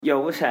Yo,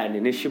 what's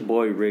happening? It's your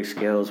boy Rick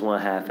Scales, one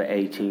half of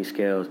 18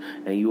 Scales,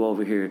 and you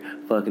over here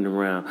fucking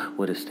around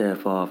with a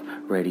Step Off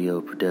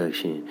radio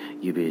production.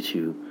 You bitch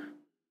you.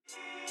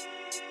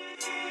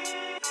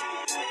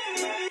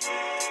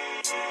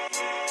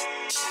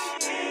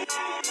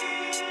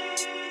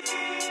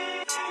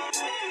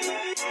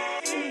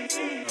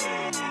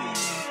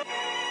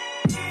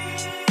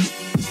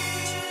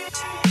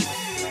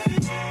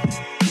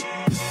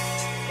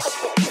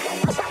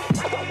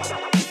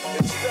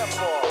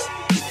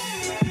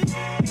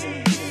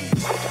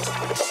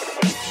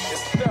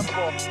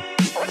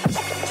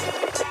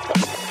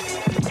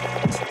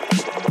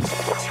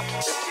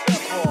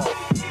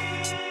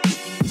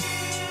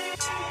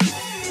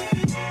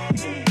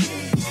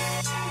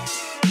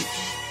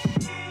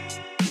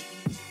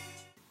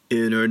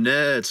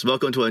 Internets,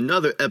 welcome to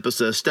another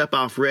episode of Step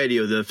Off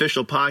Radio, the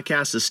official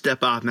podcast of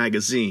Step Off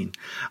Magazine.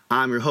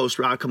 I'm your host,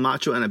 Rod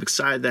Camacho, and I'm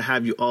excited to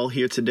have you all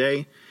here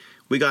today.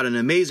 We got an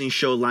amazing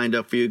show lined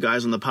up for you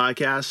guys on the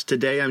podcast.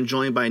 Today, I'm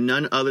joined by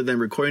none other than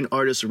recording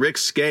artist Rick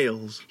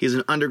Scales. He's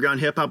an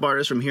underground hip-hop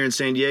artist from here in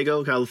San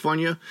Diego,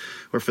 California,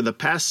 where for the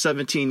past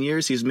 17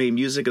 years, he's made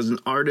music as an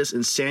artist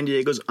in San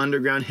Diego's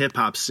underground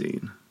hip-hop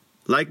scene.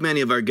 Like many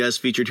of our guests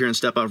featured here on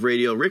Step Off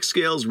Radio, Rick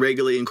Scales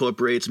regularly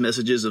incorporates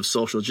messages of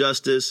social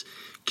justice,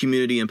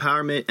 community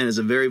empowerment, and is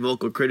a very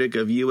vocal critic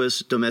of U.S.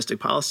 domestic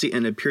policy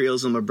and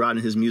imperialism abroad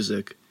in his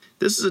music.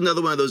 This is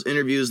another one of those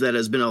interviews that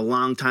has been a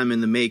long time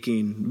in the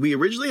making. We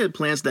originally had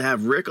plans to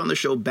have Rick on the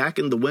show back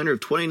in the winter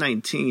of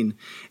 2019,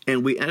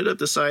 and we ended up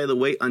deciding to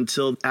wait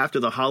until after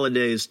the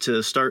holidays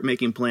to start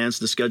making plans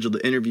to schedule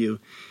the interview.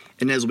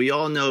 And as we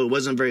all know, it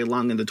wasn't very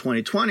long into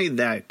 2020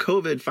 that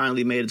COVID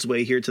finally made its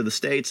way here to the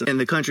States, and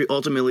the country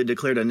ultimately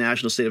declared a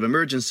national state of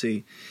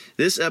emergency.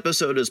 This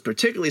episode is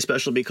particularly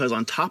special because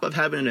on top of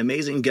having an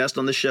amazing guest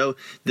on the show,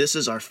 this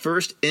is our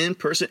first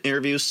in-person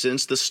interview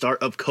since the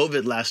start of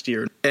COVID last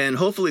year. And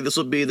hopefully this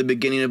will be the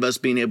beginning of us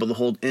being able to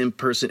hold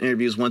in-person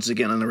interviews once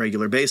again on a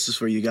regular basis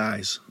for you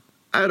guys.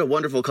 I had a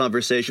wonderful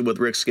conversation with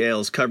Rick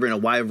Scales covering a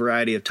wide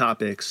variety of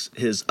topics: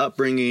 his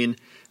upbringing,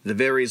 the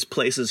various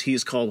places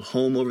he's called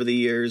home over the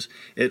years,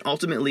 and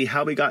ultimately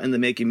how we got into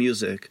making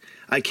music.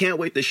 I can't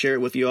wait to share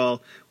it with you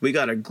all. We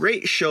got a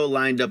great show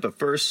lined up, but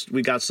first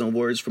we got some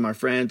words from our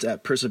friends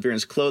at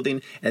Perseverance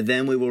Clothing, and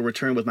then we will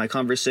return with my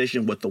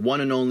conversation with the one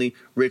and only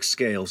Rick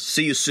Scales.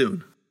 See you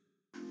soon.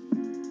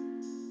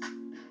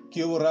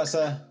 Cuba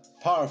Raza,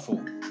 powerful,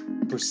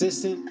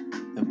 persistent,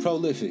 and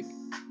prolific.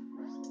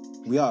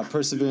 We are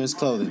Perseverance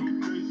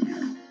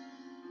Clothing.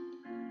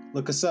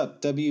 Look us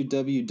up,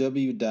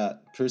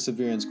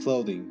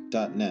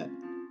 www.perseveranceclothing.net.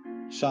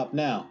 Shop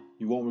now,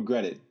 you won't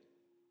regret it.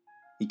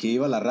 Y que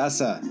viva la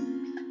raza.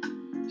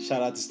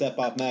 Shout out to Step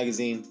Off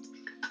Magazine.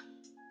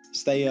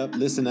 Stay up,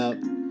 listen up.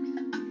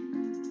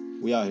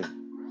 We out here.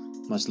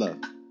 Much love.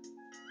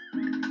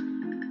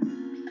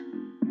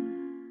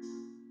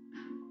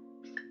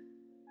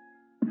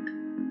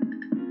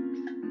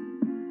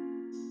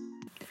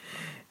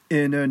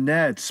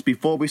 Internets,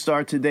 before we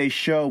start today's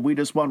show, we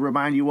just want to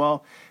remind you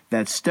all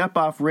that Step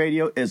Off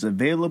Radio is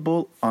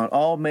available on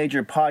all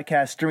major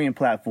podcast streaming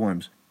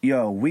platforms.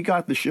 Yo, we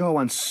got the show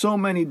on so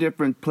many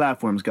different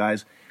platforms,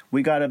 guys.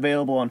 We got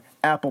available on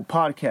Apple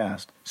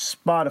Podcast,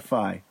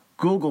 Spotify,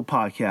 Google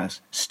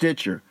Podcast,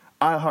 Stitcher,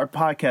 iHeart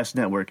Podcast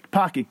Network,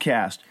 Pocket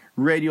Cast,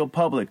 Radio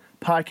Public,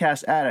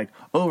 Podcast Addict,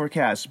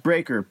 Overcast,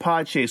 Breaker,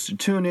 Podchaser,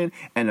 TuneIn,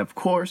 and of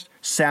course,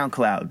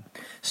 SoundCloud.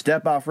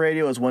 Step Off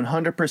Radio is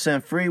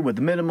 100% free with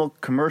minimal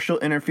commercial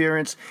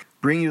interference,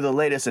 bringing you the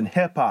latest in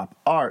hip-hop,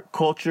 art,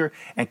 culture,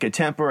 and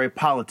contemporary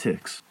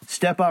politics.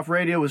 Step Off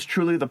Radio is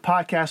truly the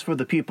podcast for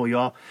the people,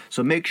 y'all.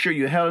 So make sure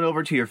you head on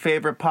over to your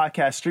favorite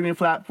podcast streaming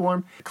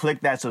platform, click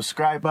that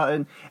subscribe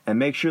button, and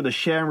make sure to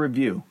share and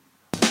review.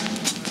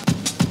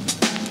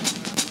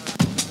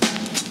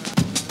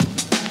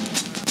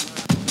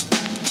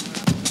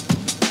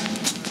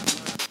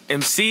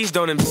 MCs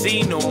don't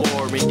MC no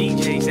more, and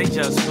DJs, they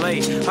just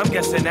play. I'm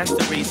guessing that's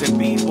the reason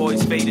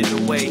B-boys faded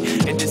away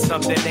into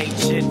something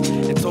ancient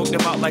and talked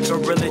about like a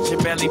religion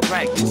barely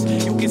practiced.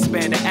 You can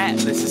span the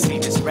atlas and see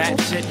this rap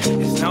shit.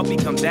 It's now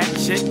become that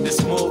shit.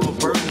 This more of a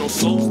burden on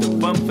souls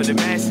than fun for the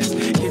masses.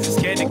 Kids are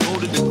scared to go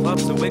to the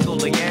clubs and wiggle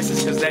their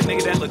asses, cause that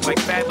nigga that look like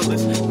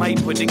Fabulous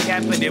might put the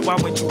cap in it. Why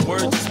when you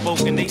words are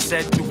spoken, they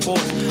said through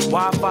force.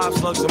 Why 5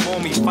 slugs are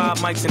on me, 5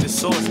 mics in the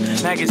source.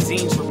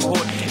 Magazines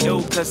report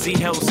ill cause he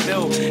held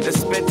still. The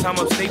spent time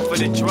upstate for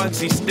the drugs,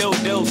 he still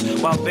deals.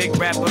 While big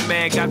rapper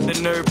man got the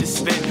nerve to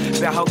spit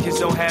about how kids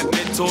don't have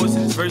mentors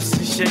and his verses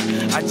and shit.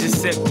 I just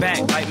sit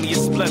back, light me a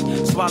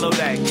split, swallow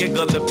that,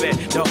 giggle a bit.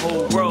 The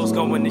whole world's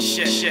going to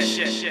shit.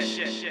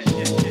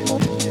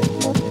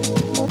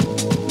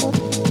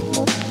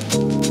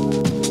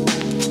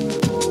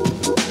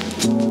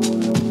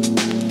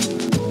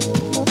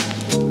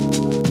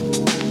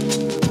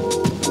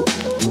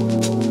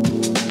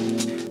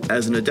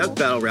 As an adult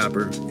battle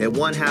rapper and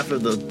one half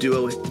of the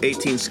duo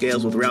 18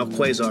 Scales with Ralph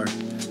Quasar,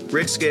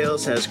 Rick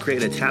Scales has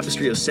created a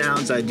tapestry of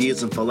sounds,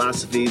 ideas, and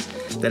philosophies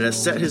that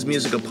has set his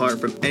music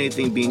apart from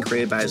anything being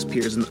created by his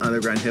peers in the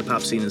underground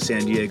hip-hop scene in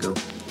San Diego.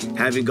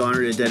 Having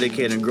garnered a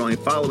dedicated and growing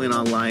following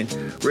online,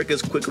 Rick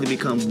has quickly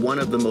become one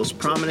of the most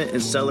prominent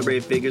and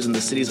celebrated figures in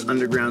the city's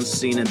underground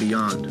scene and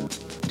beyond.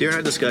 During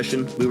our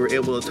discussion, we were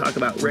able to talk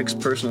about Rick's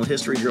personal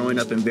history growing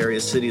up in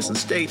various cities and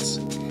states,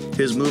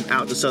 his move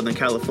out to Southern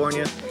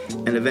California,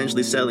 and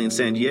eventually settling in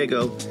San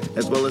Diego,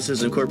 as well as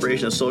his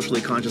incorporation of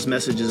socially conscious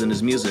messages in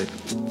his music.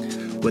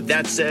 With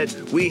that said,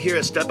 we here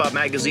at Step Out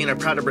Magazine are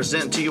proud to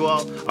present to you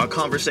all our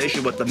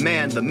conversation with the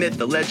man, the myth,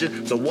 the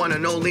legend, the one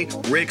and only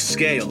Rick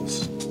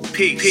Scales.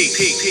 Peace.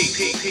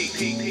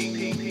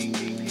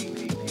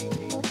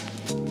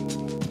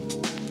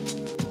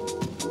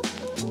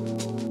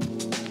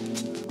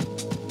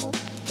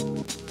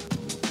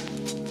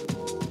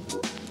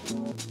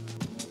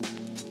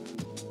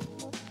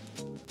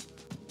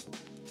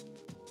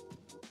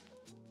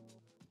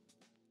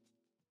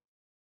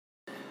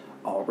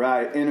 All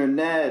right,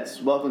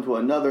 internets, welcome to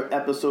another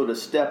episode of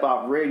Step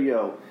Out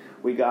Radio.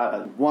 We got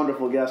a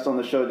wonderful guest on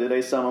the show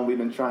today, someone we've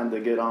been trying to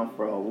get on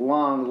for a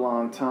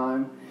long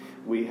time.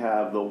 We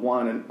have the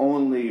one and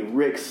only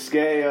Rick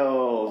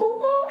Scales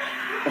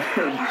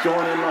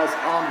joining us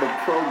on the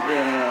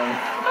program.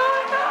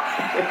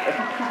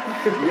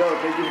 Yo,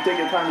 thank you for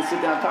taking time to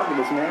sit down and talk with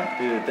us, man.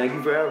 Yeah, thank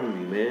you for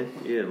having me, man.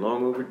 Yeah,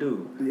 long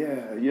overdue.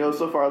 Yeah,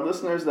 so for our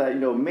listeners that,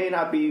 may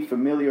not be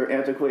familiar or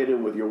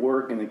antiquated with your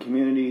work in the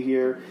community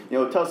here,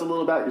 tell us a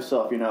little about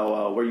yourself,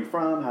 where you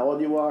from, how old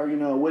you are,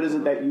 what is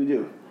it that you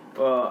do?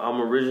 I'm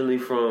originally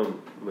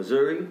from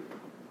Missouri.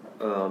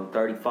 I'm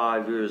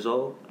 35 years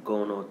old,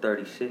 going on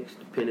 36,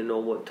 depending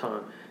on what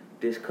time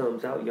this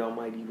comes out.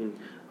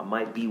 I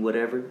might be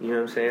whatever, you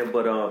know what I'm saying?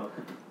 But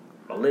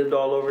I lived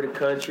all over the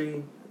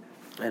country,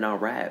 and I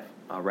rap.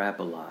 I rap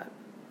a lot.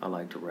 I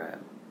like to rap.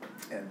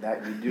 And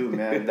that you do,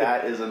 man.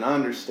 That is an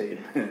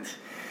understatement.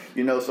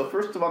 So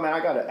first of all, man,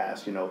 I got to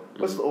ask,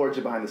 what's the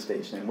origin behind the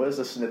stage name? What is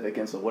the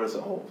significance of what does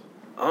it hold?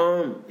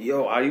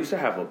 I used to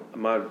have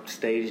my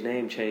stage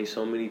name changed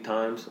so many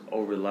times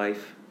over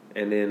life,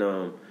 and then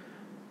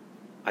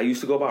I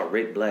used to go by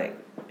Rick Black,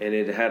 and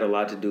it had a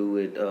lot to do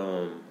with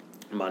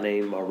my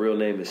real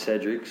name is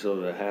Cedric, so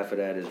the half of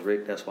that is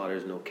Rick, that's why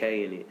there's no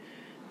K in it.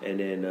 And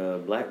then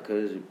Black,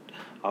 because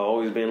I've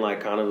always been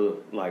kind of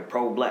a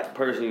pro-black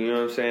person, you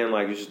know what I'm saying?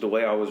 It's just the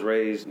way I was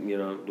raised,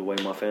 the way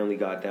my family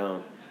got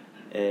down.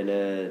 And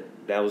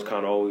that was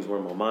kind of always where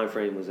my mind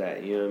frame was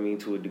at, you know what I mean,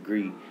 to a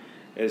degree.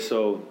 And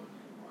so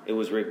it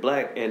was Rick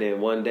Black, and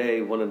then one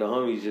day, one of the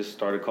homies just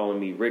started calling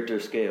me Richter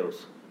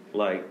Scales. You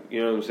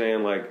know what I'm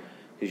saying?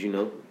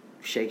 Because,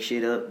 shake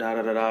shit up,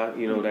 da-da-da-da,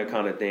 that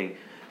kind of thing.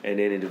 And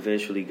then it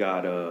eventually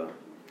got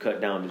cut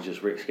down to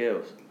just Rick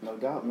Scales. No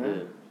doubt,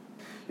 man.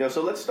 Yeah.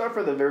 So let's start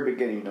from the very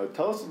beginning.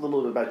 Tell us a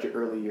little bit about your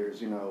early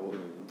years.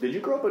 Did you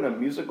grow up in a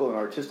musical and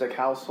artistic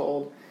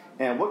household?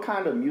 And what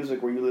kind of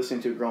music were you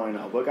listening to growing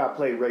up? What got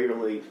played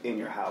regularly in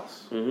your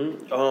house?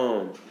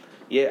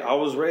 Yeah, I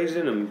was raised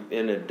in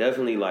a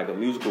definitely a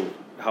musical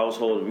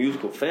household, a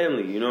musical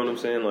family. You know what I'm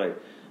saying?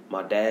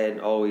 My dad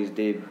always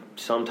did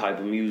some type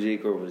of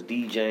music or was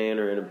DJing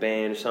or in a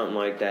band or something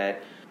like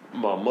that.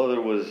 My mother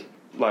was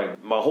my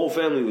whole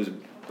family was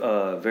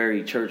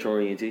very church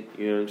oriented.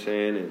 You know what I'm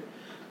saying? And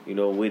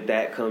with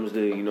that comes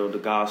the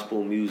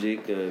gospel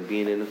music,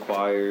 being in the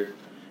choir.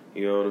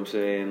 You know what I'm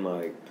saying?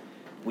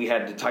 We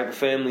had the type of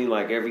family,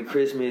 every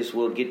Christmas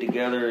we'll get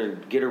together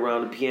and get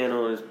around the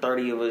piano and there's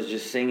 30 of us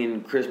just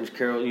singing Christmas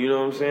carols, you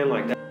know what I'm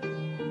saying? That.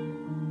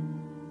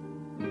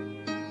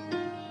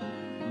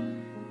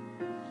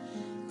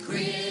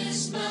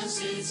 Christmas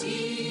is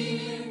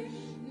here,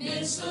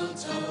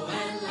 mistletoe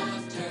and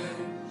laughter,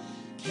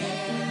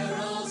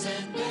 carols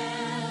and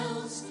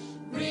bells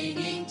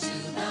ringing to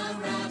the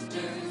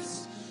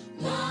rafters,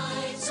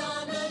 lights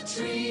on the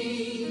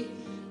tree,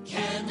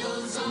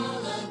 candles all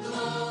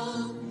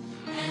aglow.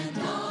 And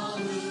all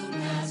who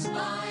pass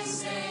by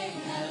say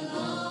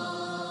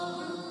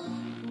hello.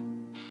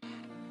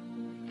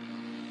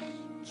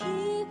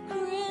 Keep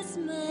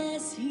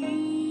Christmas here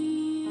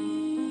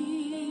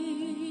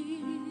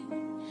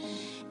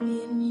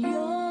in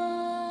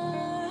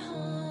your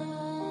heart.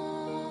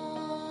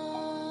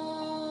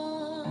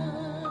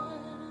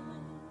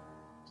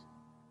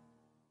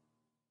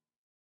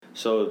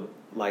 So,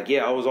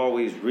 I was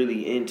always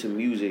really into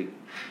music.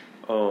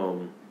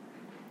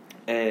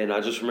 And I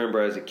just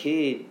remember as a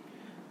kid,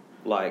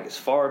 as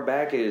far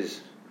back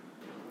as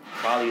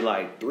probably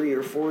 3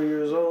 or 4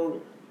 years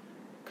old,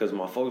 because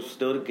my folks were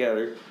still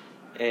together,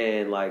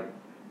 and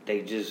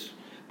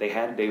they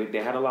had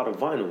a lot of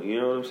vinyl, you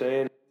know what I'm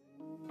saying?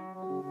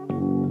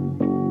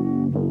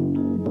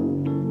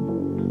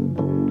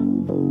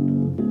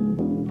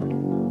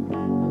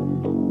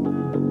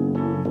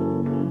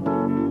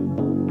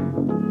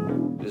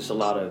 Just a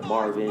lot of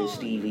Marvin,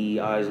 Stevie,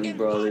 Isley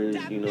Brothers,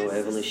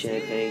 Evelyn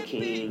Champagne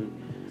King,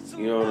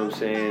 you know what I'm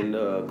saying?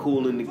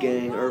 Kool and the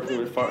Gang, Earth,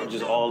 Wind & Fire,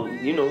 just all,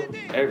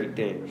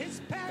 everything.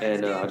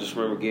 And I just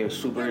remember getting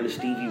super into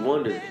Stevie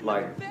Wonder,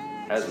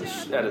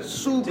 at a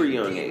super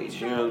young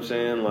age, you know what I'm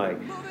saying?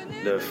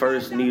 The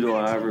first needle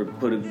I ever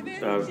put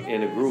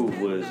in a groove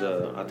was,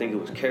 I think it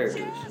was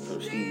Characters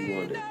from Stevie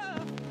Wonder.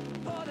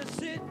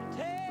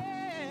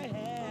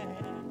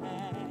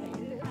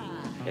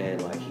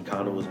 and like he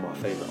kind of was my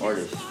favorite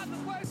artist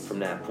from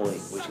that point,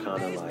 which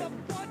kind of like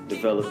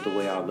developed the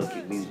way I look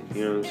at music.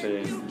 You know what I'm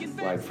saying?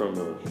 Like from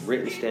a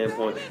written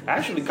standpoint,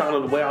 actually kind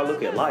of the way I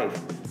look at life,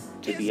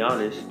 to be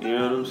honest. You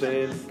know what I'm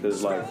saying?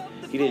 Because like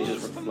he didn't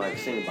just like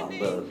sing about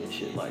love and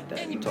shit like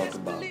that. He talked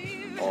about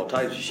all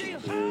types of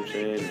shit. You know what I'm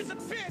saying?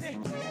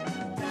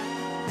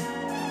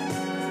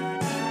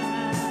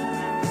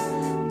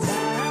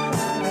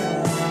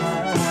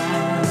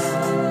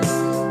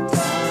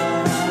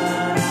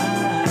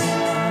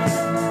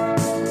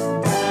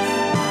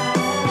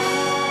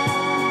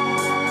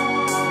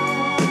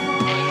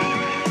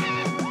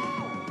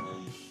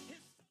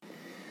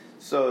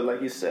 So,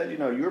 like you said, you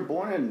know, you were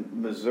born in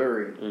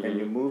Missouri and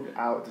you moved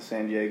out to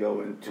San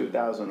Diego in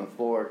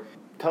 2004.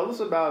 Tell us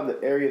about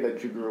the area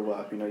that you grew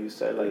up. You know, you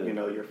said, like, you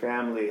know, your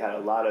family had a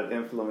lot of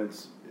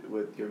influence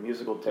with your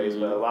musical taste,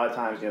 but a lot of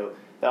times, you know,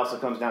 that also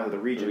comes down to the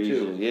region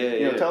too. Yeah,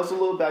 you know, tell us a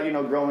little about, you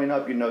know, growing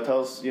up, you know,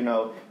 tell us, you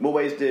know, what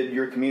ways did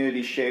your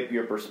community shape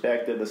your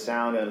perspective, the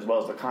sound, and as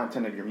well as the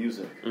content of your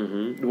music?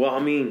 Well, I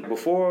mean,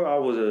 before I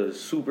was a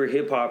super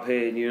hip-hop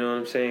head, you know what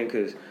I'm saying?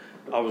 Because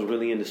I was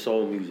really into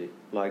soul music.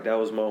 Like, that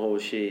was my whole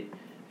shit.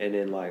 And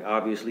then, like,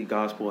 obviously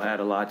gospel had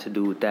a lot to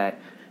do with that.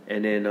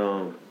 And then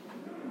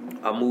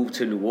I moved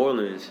to New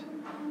Orleans,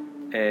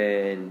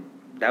 and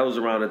that was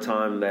around the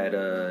time that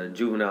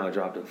Juvenile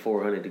dropped at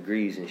 400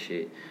 Degrees and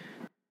shit.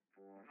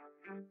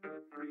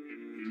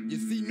 You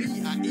see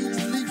me, I eat,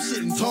 sleep,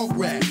 shit, and talk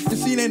rap. You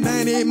see that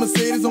 98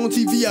 Mercedes on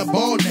TV, I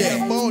bought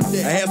that.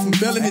 I had some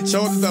felony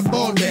charges, I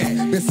bought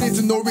that. Been sent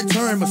to no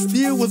return, but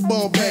still was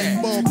ball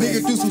back.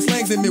 Nigga threw some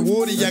slangs in me,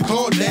 water, I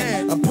called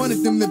that. I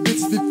punished them the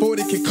bitches before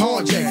they could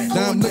carjack.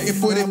 Now I'm looking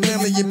for their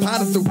family and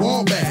partners to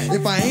wall back.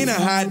 If I ain't a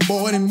hot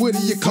boy, then what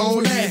do you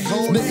call that?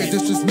 Nigga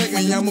disrespect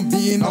me, I'ma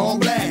be in all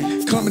black.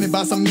 Coming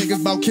about some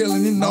niggas about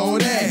killing and all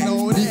that.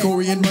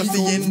 Decoy and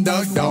Rusty and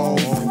Duck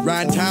Dog.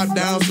 Riding top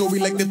down so we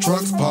like the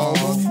trucks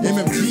pause.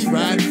 MMG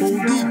riding full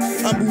deep.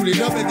 I'm booted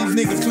up at these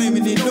niggas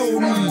claiming they know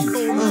me.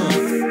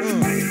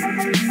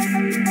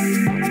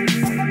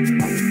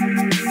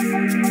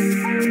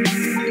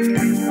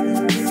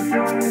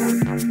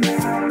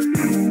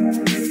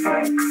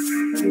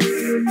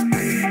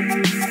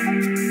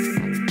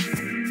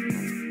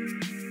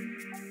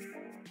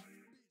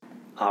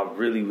 I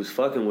really was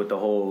fucking with the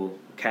whole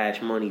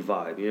Cash Money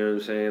vibe, you know what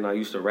I'm saying? I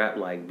used to rap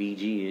like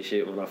BG and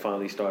shit when I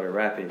finally started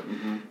rapping,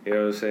 you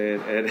know what I'm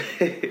saying? And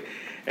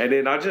and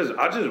then I just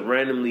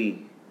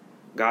randomly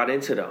got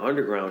into the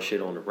underground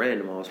shit on the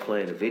random. I was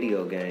playing a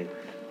video game.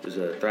 It was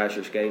a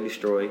Thrasher Skate and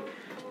Destroy,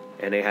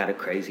 and they had a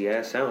crazy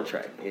ass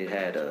soundtrack. It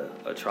had a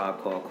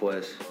Tribe Called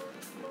Quest,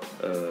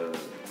 a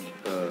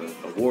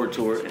War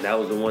Tour, and that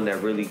was the one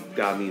that really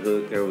got me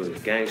hooked. There was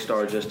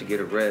Gangstar, Just to Get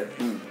a Rep,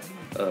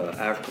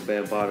 Africa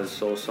Bambaataa,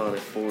 Soul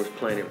Sonic Force,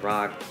 Planet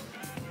Rock,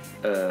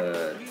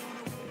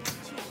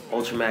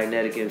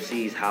 Ultramagnetic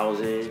MCs,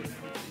 Housing.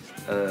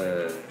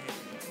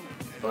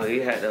 He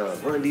had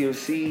Run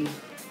DMC.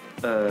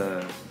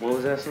 What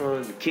was that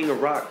song? The King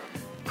of Rock.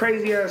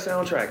 Crazy ass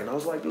soundtrack. And I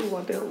was like, dude,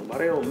 why they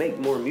don't make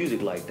more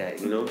music like that,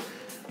 you know?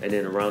 And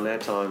then around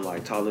that time,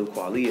 like Talib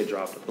Kweli had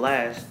dropped a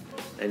Blast.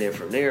 And then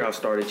from there, I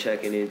started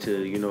checking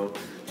into, you know,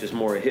 just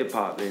more hip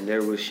hop. And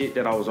there was shit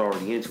that I was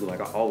already into. Like,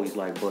 I always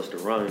liked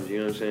Busta Rhymes, you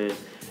know what I'm saying?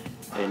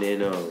 And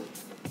then,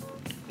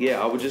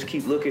 I would just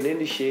keep looking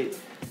into shit.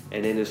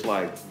 And then it's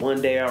like,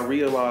 one day I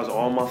realized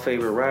all my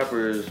favorite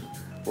rappers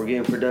were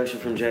getting production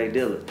from Jay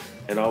Dilla.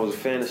 And I was a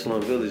fan of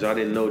Slum Village. I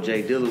didn't know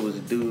Jay Dilla was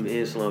a dude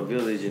in Slum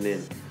Village. And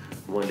then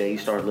one day you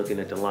start looking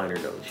at the liner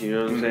notes. You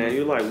know what I'm saying?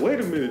 You're like, wait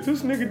a minute,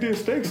 this nigga did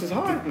Stakes is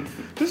High.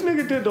 This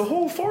nigga did the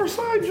whole Far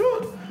Side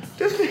joint.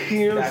 This nigga,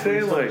 you know what I'm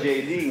saying? Like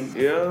JD.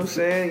 You know what I'm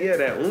saying? Yeah,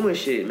 that Uma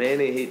shit, man,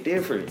 it hit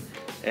different.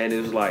 And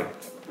it was like,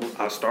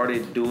 I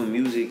started doing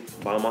music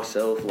by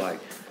myself. Like,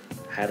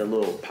 had a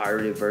little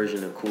pirated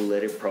version of Cool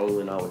Edit Pro,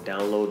 and I would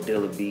download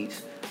Dilla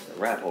beats and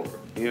rap over.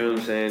 You know what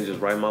I'm saying?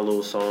 Just write my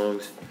little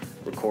songs,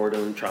 record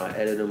them, try and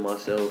edit them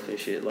myself and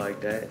shit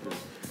like that. And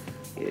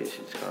yeah,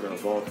 shit's kind of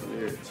evolved from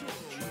there.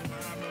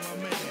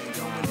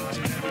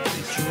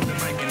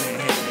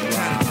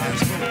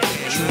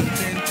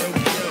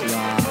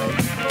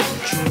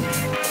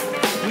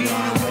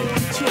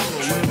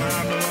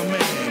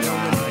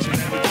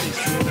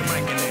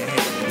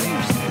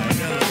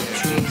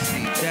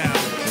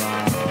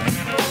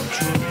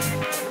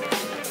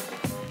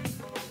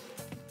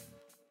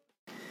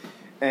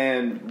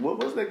 And what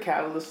was the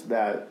catalyst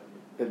that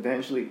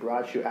eventually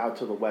brought you out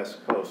to the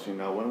West Coast? You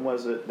know, when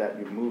was it that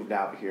you moved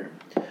out here?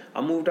 I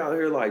moved out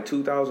here like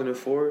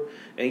 2004,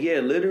 and yeah,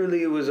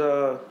 literally it was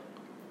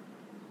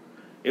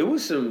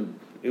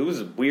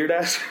weird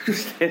ass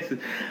circumstances.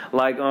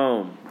 Like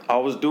I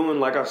was doing,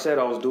 like I said,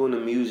 I was doing the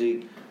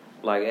music,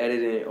 like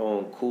editing it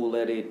on Cool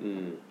Edit,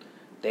 and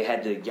they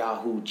had the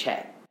Yahoo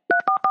chat.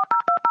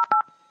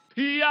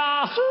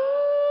 Yahoo.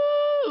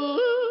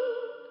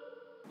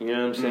 You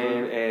know what I'm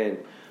saying? And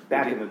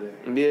back in the day.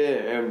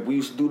 Yeah, and we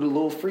used to do the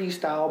little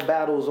freestyle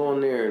battles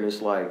on there, and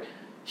it's like,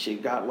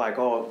 shit got like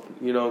all,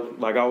 you know,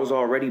 like I was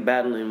already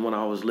battling when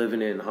I was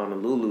living in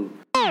Honolulu.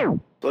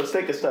 Let's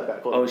take a step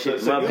back. Hold Oh, on. shit,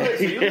 So my bad.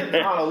 you live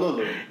in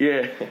Honolulu.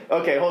 Yeah.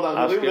 Okay, hold on.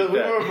 I'll We skip went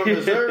that. from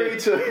Missouri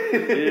to.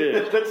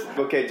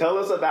 Yeah. Okay, tell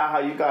us about how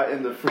you got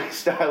into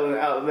freestyling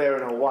out there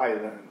in Hawaii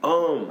then.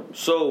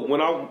 So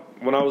when I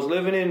was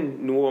living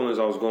in New Orleans,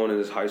 I was going to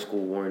this high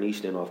school, Warren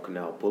Easton, off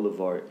Canal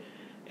Boulevard,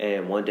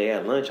 and one day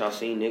at lunch, I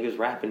seen niggas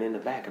rapping in the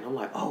back, and I'm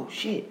like, oh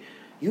shit,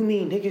 you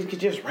mean niggas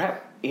could just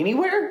rap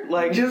anywhere?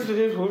 Like just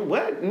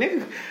what,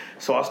 niggas?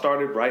 So I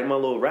started writing my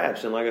little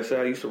raps, and like I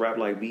said, I used to rap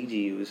like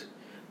BG. It was,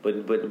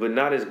 but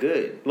not as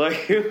good.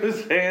 Like you know what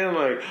I'm saying,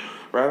 like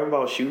rapping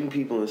about shooting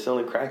people and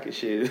selling crack and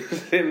shit,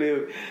 and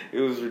it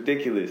was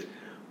ridiculous.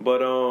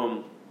 But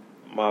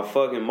my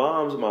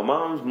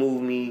mom's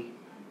moved me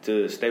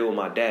to stay with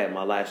my dad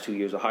my last 2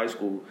 years of high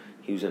school.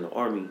 He was in the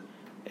Army.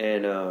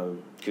 And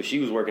because she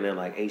was working at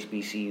like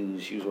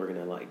HBCUs, she was working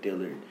at like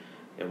Dillard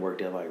and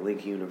worked at like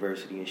Lincoln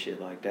University and shit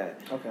like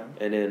that. Okay.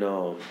 And then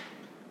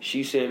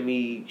she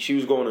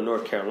was going to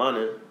North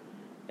Carolina,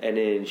 and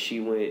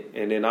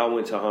then I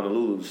went to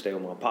Honolulu to stay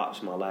with my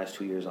pops my last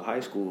 2 years of high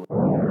school.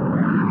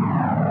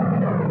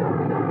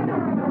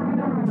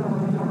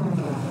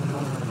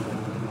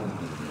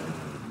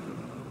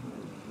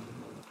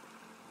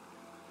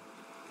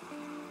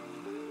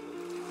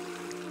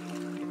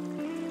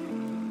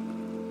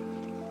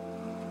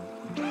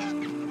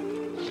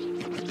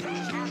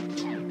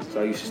 So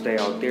I used to stay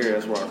out there.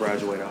 That's where I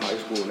graduated high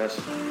school, and that's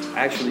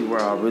actually where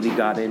I really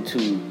got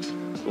into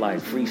like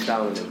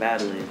freestyling and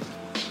battling.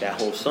 That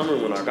whole summer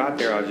when I got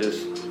there, I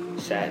just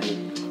sat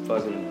in the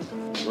fucking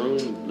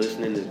room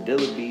listening to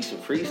Dilla beats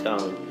and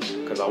freestyling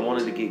because I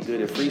wanted to get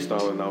good at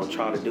freestyling. And I would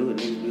try to do it, and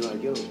he'd be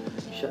like, "Yo,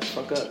 shut the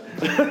fuck up."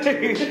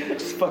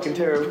 It's fucking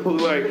terrible.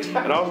 Like,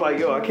 and I was like,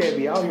 "Yo, I can't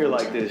be out here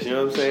like this." You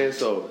know what I'm saying?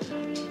 So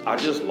I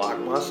just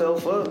locked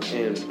myself up,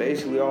 and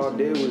basically all I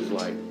did was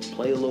like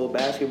play a little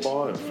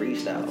basketball and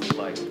freestyle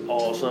like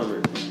all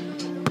summer.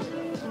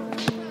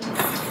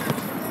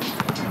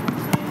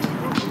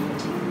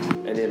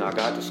 And then I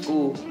got to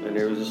school, and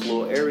there was this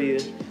little area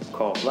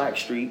called Black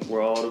Street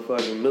where all the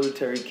fucking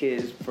military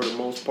kids, for the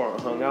most part,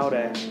 hung out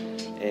at,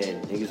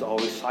 and niggas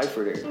always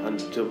cypher there. And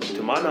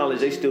to my knowledge,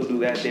 they still do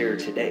that there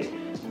today.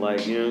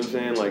 Like, you know what I'm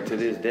saying? Like, to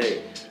this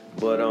day.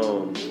 But,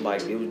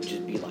 like, it would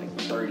just be like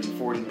 30,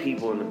 40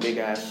 people in a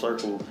big-ass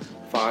circle,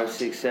 5,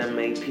 6, 7,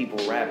 8 people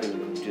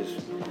rapping.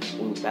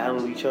 We would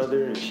battle each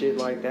other and shit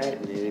like that,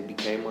 and then it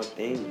became my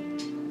thing.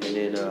 And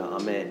then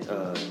I met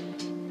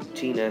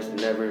T-Nest,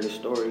 the Never in the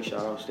Story,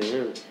 shout outs to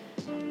him.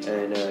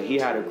 And he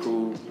had a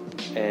crew,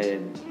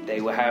 and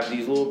they would have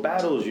these little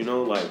battles, you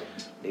know, like,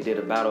 they did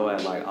a battle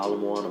at, like, Ala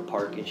Moana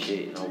Park and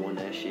shit, and I won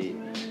that shit.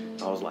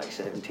 I was like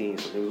 17,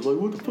 so they was like,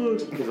 "What the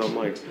fuck?" Because I'm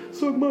like,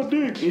 "Suck my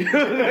dick," you know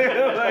what I'm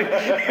saying? Like,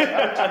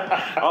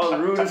 I was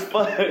rude as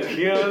fuck,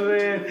 you know what I'm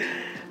saying?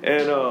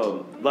 And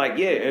like,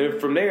 yeah, and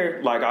from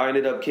there, like, I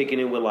ended up kicking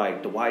it with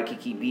like the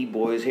Waikiki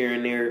B-Boys here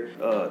and there,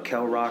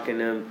 Kel Rock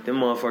and them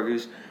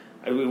motherfuckers.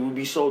 It would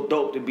be so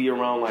dope to be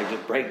around like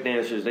just break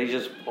dancers. They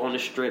just on the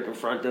strip in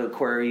front of the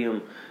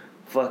aquarium,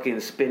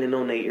 fucking spinning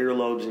on their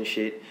earlobes and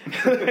shit.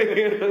 You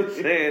know what I'm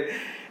saying?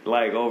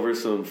 Like over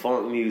some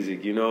funk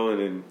music, you know, and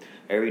then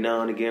every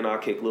now and again I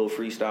kick little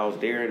freestyles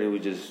there, and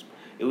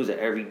it was an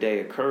everyday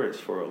occurrence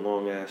for a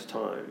long ass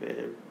time,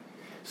 man.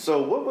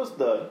 So what was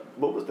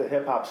the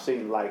hip hop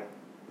scene like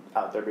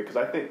out there? Because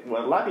I think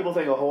when a lot of people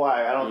think of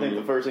Hawaii, I don't think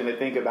the first thing they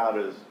think about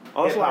is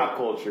hip hop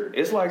culture.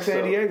 It's like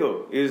San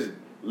Diego. It's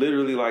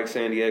literally like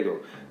San Diego.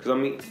 Because I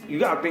mean, you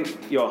gotta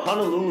think,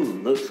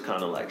 Honolulu looks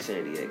kind of like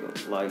San Diego.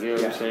 Like, you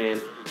know what I'm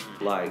saying?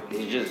 Like,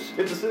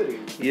 it's a city.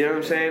 You know what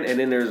I'm saying? And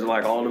then there's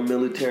like all the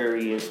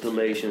military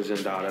installations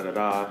and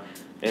da-da-da-da.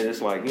 And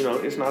it's like, you know,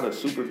 it's not a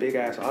super big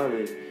ass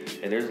island.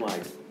 And there's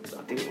like,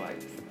 I think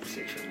like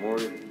 6 or more.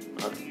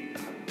 I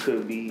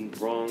could be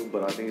wrong,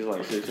 but I think it's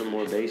like 6 or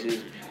more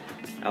bases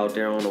out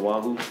there on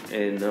Oahu.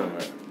 And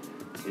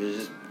it's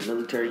just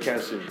military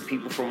cats and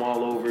people from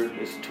all over.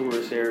 It's a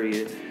tourist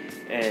area.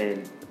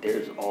 And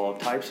there's all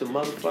types of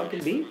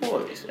motherfucking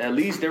B-boys. At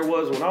least there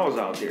was when I was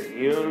out there.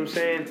 You know what I'm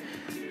saying?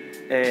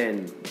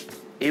 And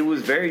it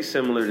was very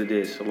similar to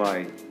this.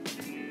 Like,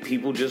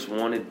 people just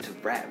wanted to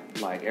rap.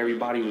 Like,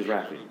 everybody was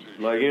rapping.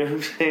 Like, you know what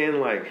I'm saying?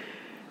 Like,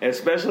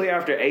 especially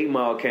after 8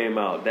 Mile came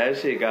out, that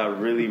shit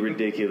got really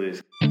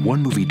ridiculous.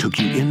 One movie took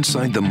you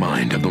inside the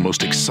mind of the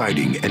most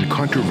exciting and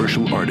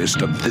controversial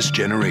artist of this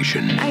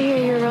generation. I hear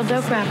you're a real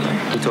dope rapper.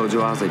 Who told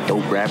you I was a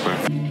dope rapper?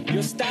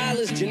 Your style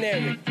is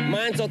generic,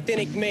 mine's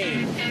authentic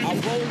made. I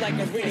roll like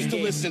a renegade. To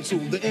listen to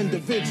the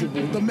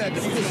individual, the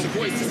magnificent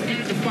voices,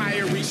 the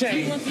fiery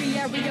chain. Once the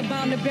area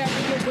bound to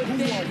barrier with Who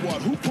want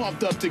what? Who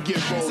pumped up to get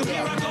rolled So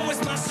here I up? go,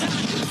 it's my shot.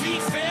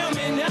 Feet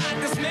filming,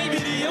 this may be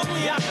the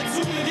only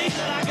opportunity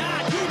that I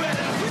got. You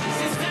better put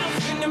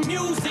yourself in the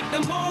music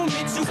the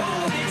moment you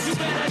own it. You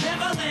better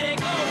never let it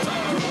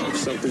go. If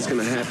something's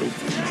gonna happen,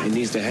 it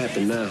needs to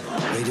happen now.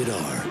 Rated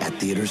R at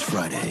theaters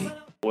Friday.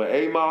 When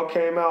 8 Mile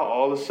came out,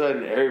 all of a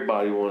sudden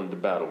everybody wanted to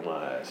battle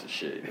my ass and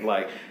shit.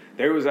 Like,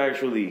 there was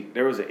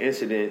an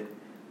incident.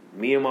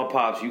 Me and my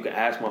pops, you can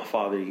ask my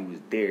father, he was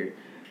there.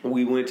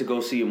 we went to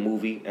go see a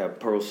movie at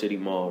Pearl City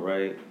Mall,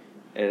 right?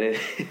 And then,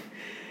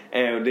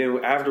 and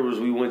then afterwards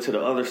we went to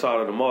the other side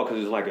of the mall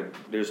because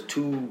there's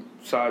two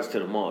sides to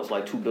the mall. It's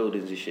like two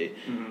buildings and shit.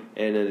 Mm-hmm.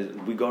 And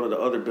then we go to the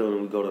other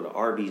building. We go to the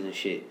Arby's and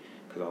shit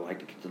because I like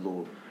to get the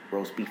little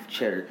roast beef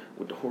cheddar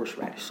with the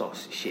horseradish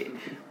sauce and shit.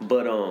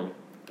 But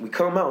we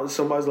come out and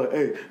somebody's like,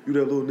 "Hey, you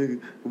that little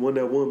nigga who won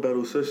that one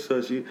battle such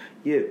and such?"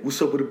 Yeah,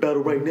 what's up with the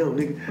battle right now,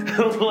 nigga?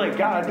 I'm like,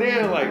 God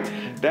damn,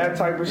 like that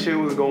type of shit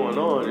was going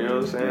on. You know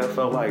what I'm saying? I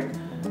felt like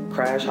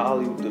Crash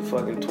Hollywood, the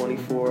fucking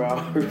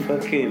 24-hour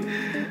fucking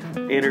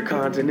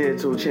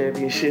Intercontinental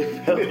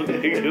Championship belt,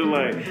 nigga.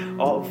 Like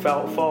all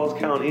falls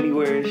count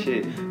anywhere and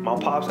shit. My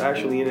pops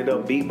actually ended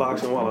up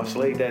beatboxing while I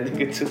slayed that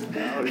nigga too.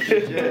 Oh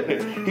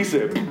shit! He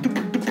said.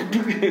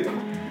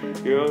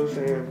 You know what I'm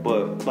saying?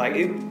 But, like,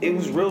 it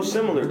was real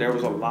similar. There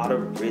was a lot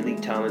of really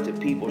talented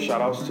people. Shout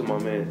outs to my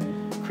man,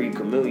 Creed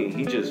Chameleon.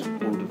 He just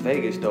moved to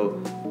Vegas, though.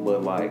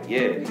 But, like,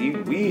 yeah,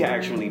 we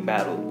actually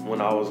battled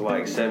when I was,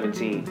 like,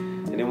 17.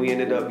 And then we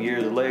ended up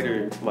years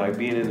later, like,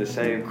 being in the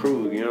same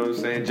crew. You know what I'm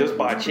saying? Just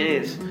by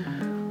chance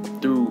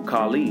through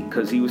Khalid,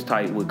 because he was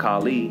tight with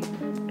Khalid.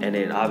 And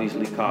then,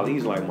 obviously,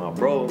 Khalid's, like, my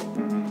bro.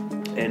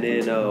 And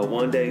then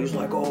one day he was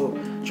like, "Oh,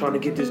 trying to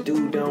get this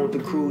dude down with the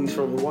crew. He's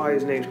from Hawaii.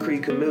 His name's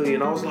Creed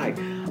Chameleon." I was like,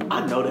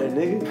 "I know that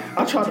nigga.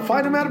 I tried to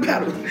fight him at a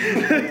battle."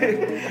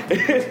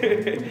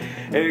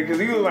 And because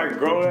he was like a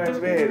grown ass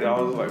man, I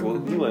was like, "Well,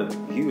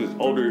 he was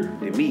older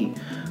than me,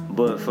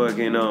 but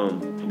fucking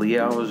but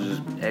yeah, I was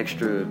just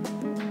extra,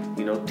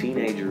 you know,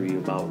 teenagery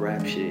about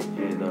rap shit,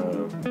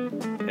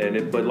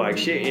 but like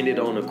shit ended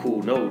on a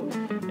cool note."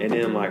 And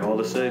then, like, all of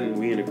a sudden,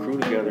 we in a crew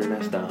together, and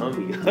that's the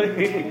homie. Like,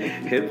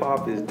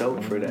 hip-hop is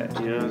dope for that.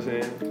 You know what I'm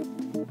saying?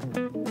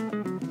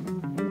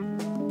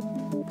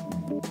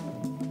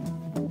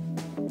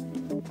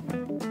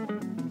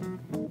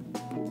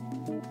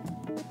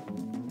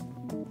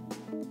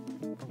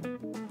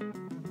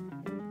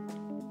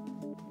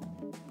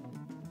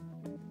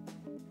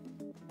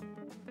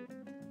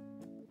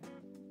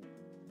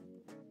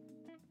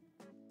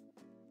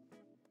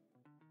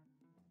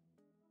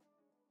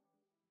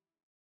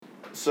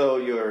 So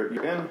you're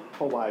in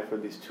Hawaii for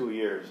these 2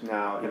 years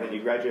now, and then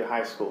you graduate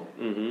high school.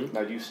 Mm-hmm.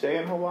 Now, do you stay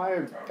in Hawaii,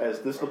 or is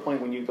this the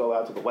point when you go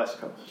out to the West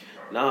Coast?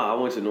 Nah,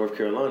 I went to North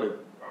Carolina.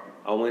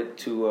 I went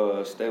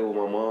to stay with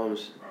my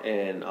mom's,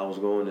 and I was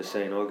going to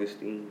St.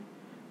 Augustine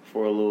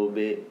for a little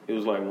bit. It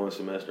was like one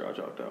semester I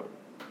dropped out.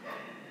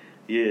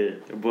 Yeah,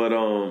 but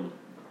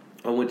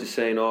I went to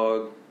St.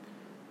 Aug.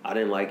 I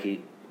didn't like it,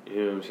 you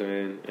know what I'm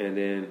saying? And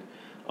then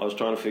I was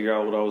trying to figure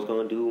out what I was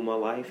going to do with my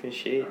life and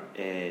shit,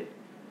 and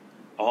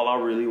all I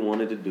really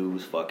wanted to do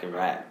was fucking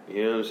rap.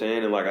 You know what I'm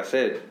saying? And like I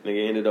said,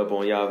 nigga ended up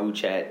on Yahoo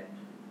Chat.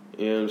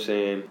 You know what I'm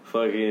saying?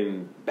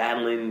 Fucking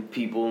battling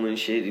people and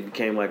shit. It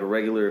became like a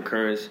regular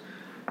occurrence.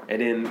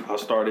 And then I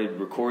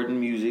started recording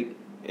music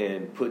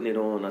and putting it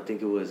on. I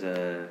think it was,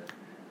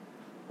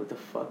 what the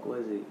fuck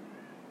was it?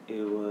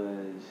 It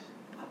was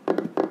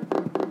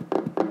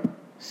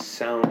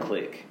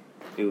SoundClick.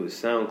 It was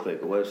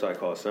SoundClick, a website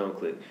called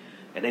SoundClick.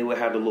 And they would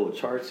have the little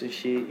charts and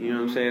shit, you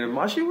know what I'm saying? And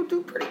my shit would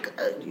do pretty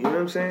good, you know what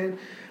I'm saying?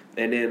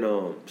 And then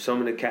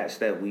some of the cats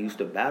that we used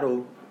to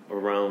battle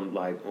around,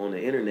 like, on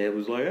the internet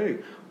was like, "Hey,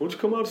 why don't you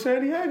come out to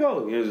San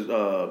Diego?" It was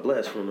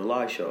Bless from The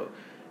Live Show.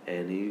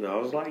 And I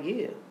was like,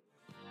 yeah.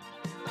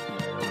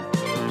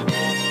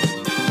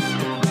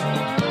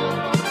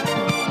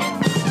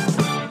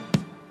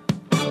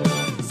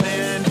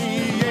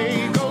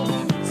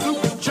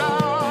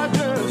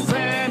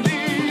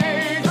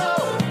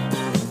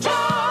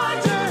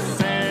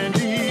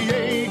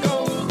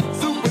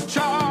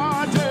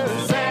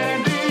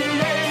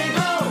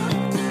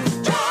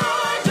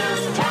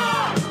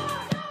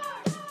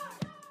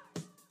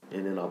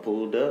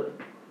 Pulled up,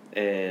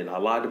 and I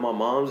lied to my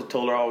moms and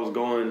told her I was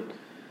going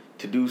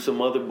to do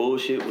some other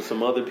bullshit with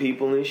some other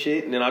people and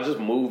shit, and then I just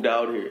moved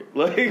out here.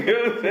 Like, you know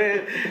what I'm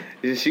saying?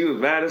 And she was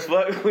mad as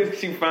fuck when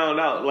she found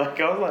out. Like,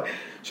 I was like,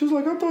 she was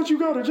like, "I thought you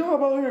got a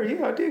job out here."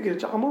 Yeah, I did get a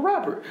job. I'm a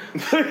rapper.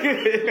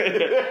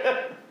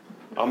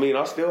 I mean,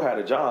 I still had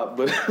a job,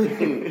 but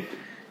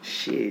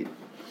shit.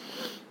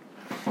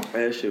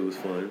 That shit was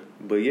fun.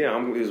 But yeah,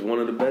 it's one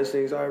of the best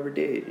things I ever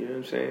did, you know what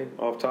I'm saying?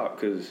 Off top,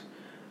 because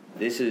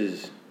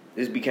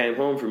this became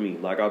home for me.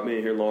 Like, I've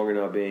been here longer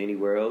than I've been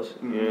anywhere else.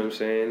 Mm-hmm. You know what I'm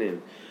saying?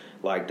 And,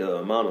 like, the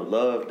amount of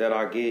love that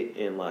I get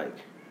and, like,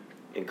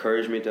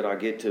 encouragement that I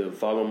get to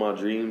follow my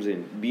dreams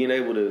and being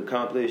able to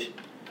accomplish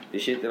the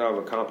shit that I've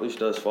accomplished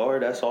thus far,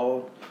 that's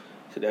all.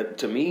 So that,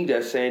 to me,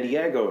 that's San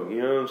Diego.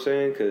 You know what I'm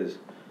saying? Because,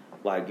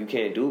 like, you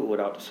can't do it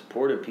without the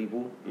support of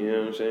people. You know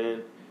what I'm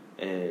saying?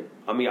 And,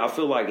 I mean, I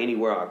feel like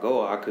anywhere I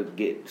go, I could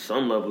get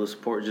some level of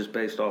support just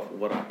based off of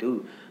what I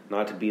do.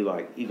 Not to be,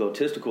 like,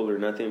 egotistical or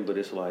nothing, but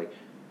it's like,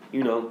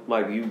 you know,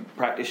 like, you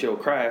practice your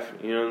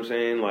craft, you know what I'm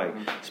saying? Like,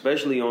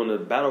 especially on the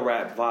battle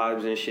rap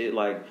vibes and shit,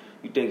 like,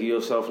 you think of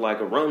yourself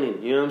like a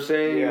Ronin, you know what I'm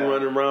saying? Yeah. You're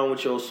running around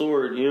with your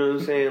sword, you know what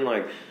I'm saying?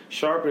 Like,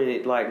 sharpen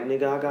it, like,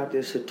 nigga, I got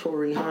this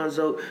Hattori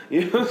Hanzo,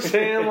 you know what I'm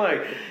saying?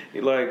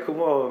 like, come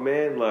on,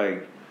 man,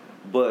 like,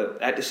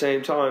 But at the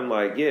same time,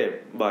 like, yeah,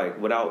 like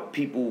without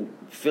people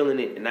feeling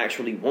it and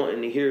actually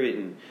wanting to hear it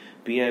and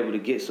being able to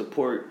get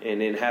support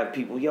and then have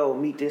people, yo,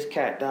 meet this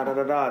cat,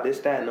 this,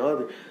 that, and the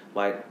other.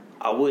 Like,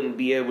 I wouldn't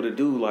be able to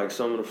do like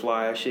some of the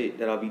fly ass shit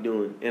that I'll be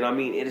doing. And I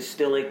mean, it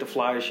still ain't the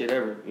flyest shit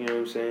ever. You know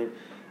what I'm saying?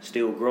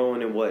 Still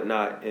growing and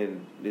whatnot.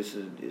 And this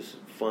is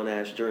a fun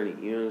ass journey.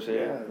 You know what I'm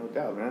saying? Yeah, no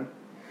doubt, man.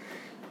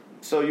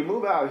 So you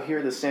move out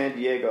here to San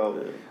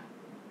Diego. Yeah.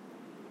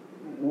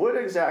 What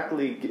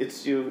exactly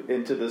gets you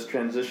into this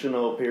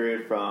transitional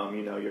period from,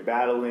 you know, you're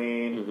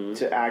battling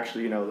to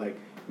actually, you know, like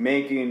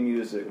making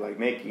music, like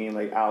making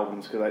like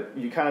albums? Because like,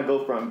 you kind of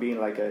go from being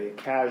like a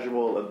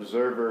casual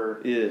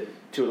observer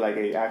to like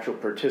a actual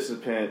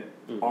participant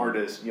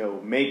artist, you know,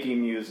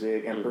 making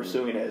music and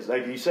pursuing it.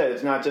 Like you said,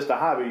 it's not just a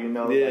hobby, you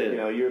know, like, you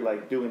know, you're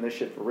like doing this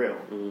shit for real.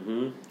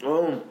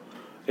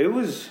 It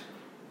was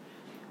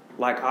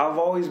like I've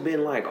always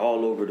been like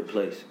all over the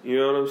place. You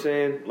know what I'm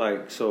saying?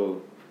 Like,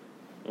 so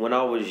when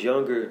I was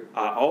younger,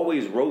 I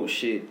always wrote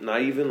shit, and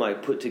I even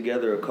like put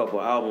together a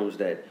couple albums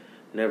that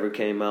never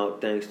came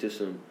out thanks to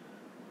some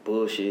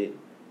bullshit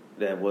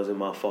that wasn't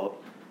my fault.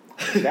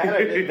 That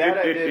I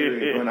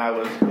did read when I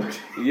was.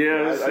 You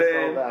know what I'm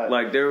saying?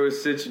 Like there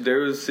was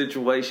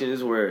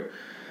situations where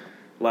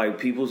like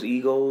people's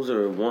egos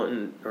are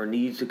wanting or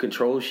needs to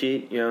control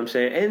shit. You know what I'm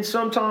saying? And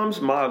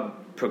sometimes my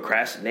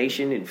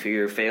procrastination and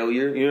fear of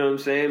failure. You know what I'm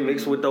saying?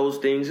 Mixed with those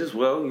things as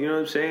well. You know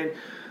what I'm saying?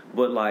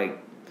 But like,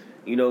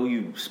 you know,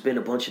 you spend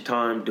a bunch of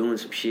time doing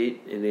some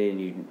shit, and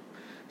then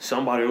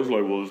somebody else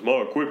like, well, it's my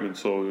equipment,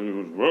 so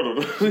it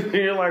was. And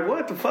you're like,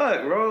 what the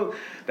fuck, bro?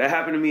 That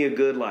happened to me a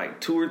good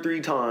like 2 or 3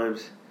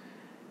 times,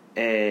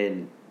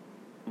 and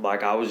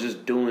like I was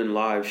just doing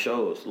live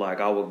shows.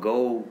 Like I would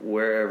go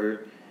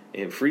wherever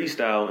and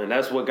freestyle, and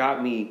that's what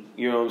got me,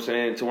 you know what I'm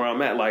saying, to where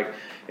I'm at. Like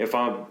if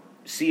I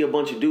see a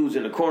bunch of dudes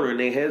in the corner and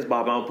they heads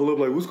bob, I'll pull up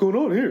like, what's going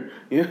on here?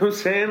 You know what I'm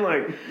saying?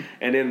 Like,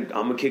 and then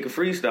I'm gonna kick a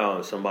freestyle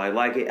and somebody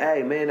like it.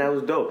 Hey man, that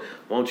was dope.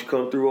 Why don't you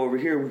come through over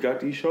here? We got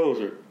these shows,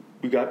 or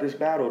we got this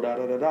battle,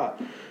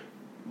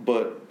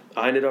 But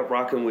I ended up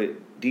rocking with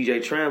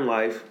DJ Tram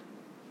Life,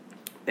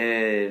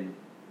 and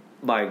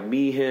like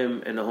me,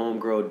 him, and the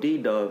homegirl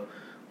D-Dub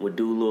would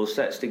do little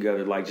sets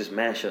together, like just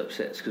mashup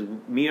sets. Because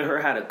me and her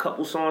had a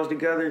couple songs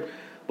together,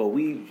 but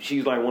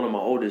she's like one of my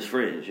oldest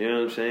friends, you know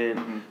what I'm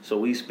saying? So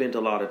we spent a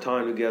lot of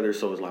time together,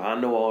 so it's like I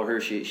know all her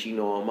shit, she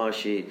know all my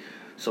shit.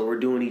 So we're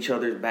doing each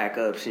other's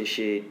backups and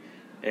shit,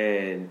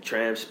 and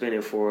Tram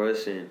spinning for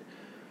us. And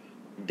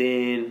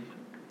then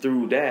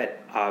through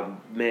that, I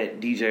met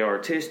DJ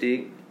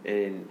Artistic,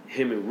 and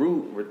him and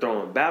Root were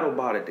throwing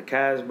BattleBot at the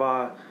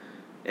Casbah.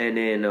 And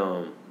then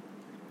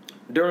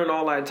during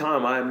all that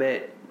time, I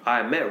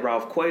met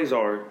Ralph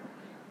Quasar.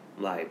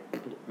 Like,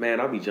 man,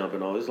 I'll be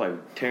jumping on. It's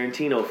like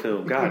Tarantino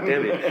film. God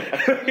damn it.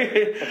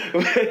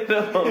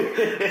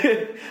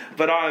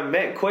 But I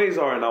met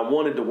Quasar, and I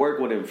wanted to work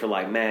with him for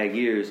like mad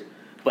years.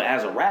 But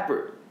as a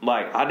rapper,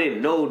 like, I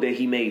didn't know that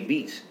he made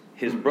beats.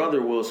 His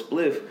brother, Will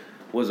Spliff,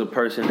 was a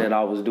person that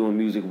I was doing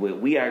music with.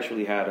 We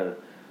actually had a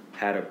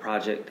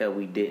project that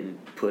we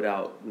didn't put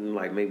out,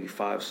 like maybe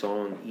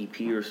 5-song EP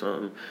or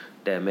something,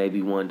 that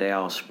maybe one day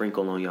I'll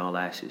sprinkle on y'all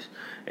asses.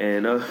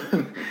 And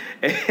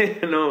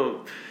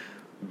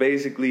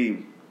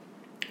basically,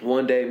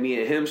 one day me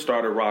and him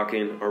started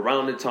rocking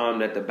around the time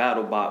that the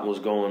BattleBot was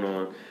going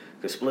on.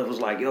 Because Spliff was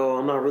like, yo,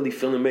 I'm not really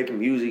feeling making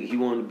music. He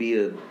wanted to be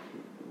a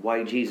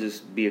white Jesus,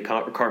 be a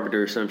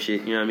carpenter or some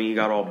shit. You know what I mean? He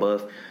got all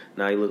buff.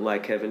 Now he look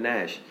like Kevin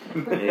Nash.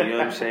 And you know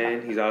what I'm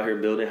saying? He's out here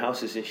building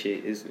houses and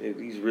shit.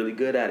 He's really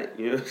good at it.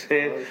 You know what I'm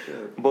saying?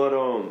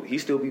 But he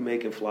still be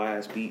making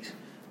fly-ass beats.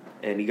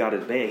 And he got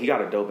his band. He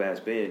got a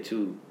dope-ass band,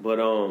 too. But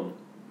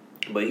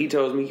he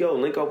tells me, yo,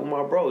 link up with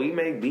my bro. He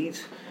make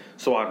beats.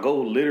 So I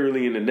go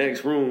literally in the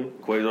next room.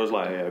 Quasar's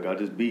like, hey, I got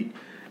this beat.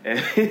 And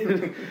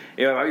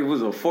it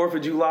was a 4th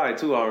of July,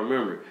 too, I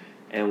remember.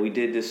 And we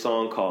did this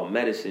song called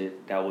Medicine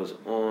that was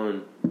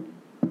on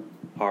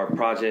our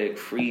project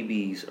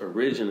Freebies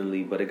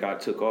originally, but it got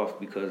took off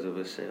because of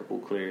a sample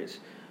clearance,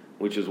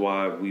 which is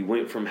why we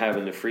went from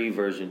having the free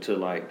version to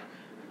like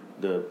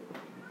the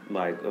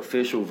like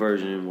official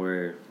version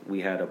where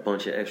we had a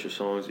bunch of extra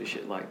songs and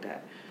shit like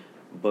that.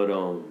 But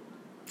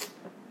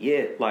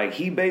yeah, like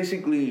he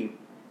basically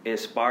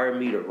inspired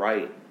me to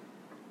write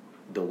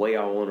the way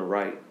I want to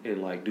write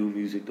and like do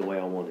music the way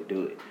I want to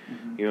do it.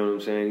 You know what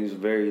I'm saying? He's a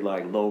very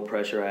like low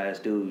pressure ass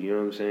dude, you know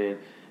what I'm saying?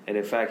 And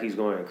in fact, he's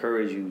going to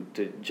encourage you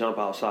to jump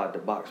outside the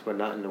box, but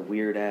not in a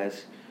weird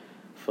ass,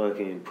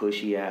 fucking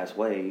pushy ass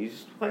way. He's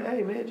just like,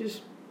 hey man,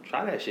 just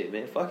try that shit,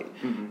 man. Fuck it.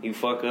 You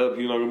fuck up,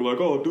 you're not gonna be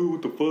like, oh dude,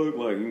 what the fuck?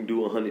 Like you can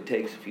do 100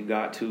 takes if you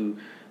got to.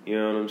 You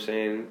know what I'm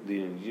saying?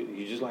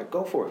 You just like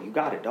go for it. You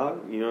got it,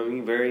 dog. You know what I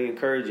mean? Very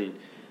encouraging.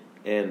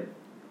 And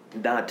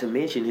not to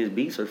mention his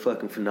beats are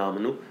fucking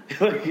phenomenal.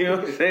 You know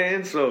what I'm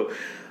saying? So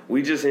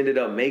we just ended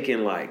up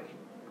making like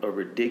a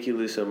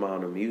ridiculous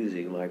amount of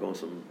music, like on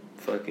some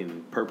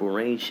fucking Purple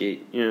Rain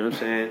shit. You know what I'm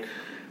saying?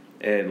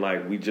 And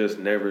like we just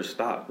never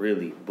stopped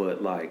really.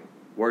 But like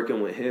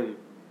working with him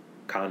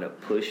kind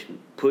of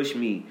pushed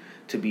me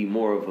to be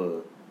more of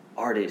a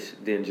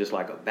artist than just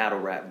like a battle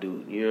rap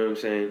dude. You know what I'm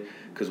saying?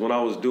 Because when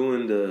I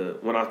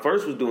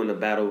first was doing the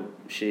battle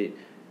shit,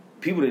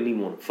 people didn't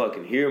even want to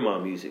fucking hear my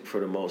music for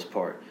the most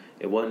part.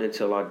 It wasn't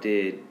until I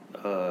did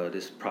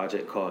this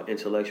project called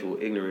Intellectual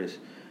Ignorance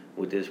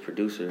with this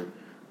producer,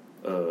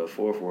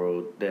 Fourth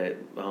World, that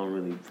I don't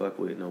really fuck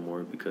with no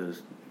more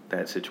because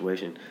that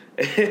situation.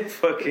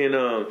 Fucking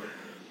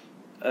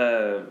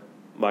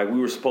like we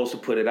were supposed to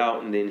put it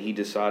out, and then he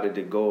decided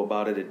to go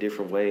about it a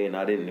different way, and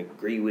I didn't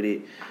agree with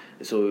it.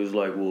 And so it was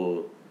like,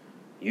 well,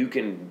 you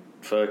can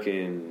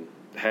fucking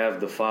have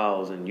the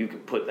files and you can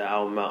put the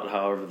album out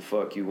however the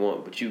fuck you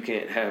want, but you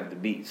can't have the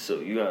beats. So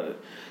you gotta.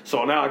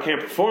 So now I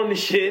can't perform the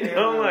shit. And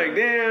I'm like,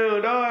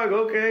 damn, dog.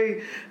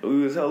 Okay,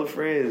 we was hella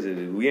friends,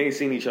 and we ain't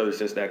seen each other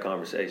since that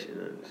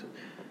conversation.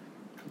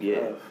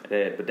 Yeah,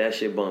 but that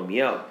shit bummed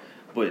me out.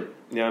 But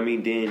you know what I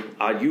mean. Then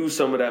I used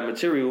some of that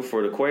material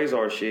for the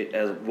Quasar shit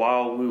as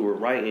while we were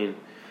writing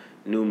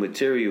new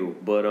material.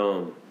 But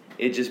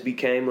it just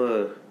became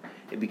a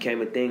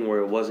thing where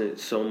it wasn't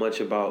so much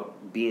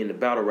about being the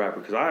battle rapper,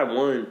 because I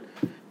won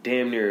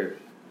damn near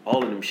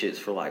all of them shits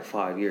for like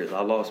 5 years. I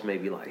lost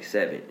maybe like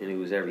 7, and it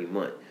was every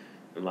month.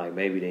 And like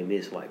maybe they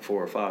missed like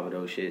 4 or 5 of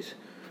those shits.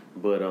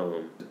 But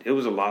it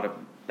was a lot of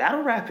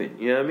battle rapping,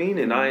 you know what I mean?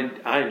 And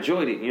I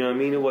enjoyed it, you know what I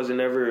mean? It wasn't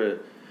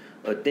ever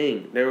a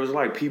thing. There was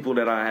like people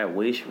that I had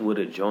wished would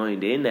have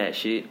joined in that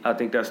shit. I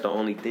think that's the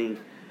only thing.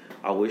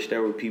 I wish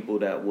there were people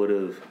that would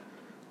have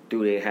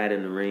threw their hat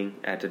in the ring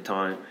at the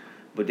time.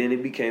 But then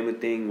it became a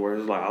thing where it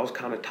was like I was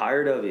kind of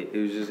tired of it.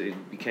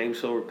 It became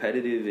so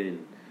repetitive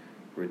and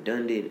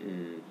redundant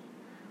and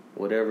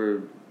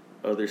whatever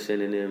other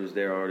synonyms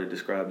there are to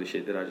describe the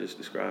shit that I just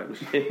described.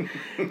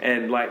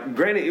 And like,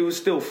 granted, it was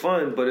still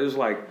fun, but it was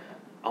like,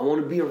 I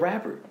want to be a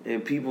rapper.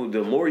 And people,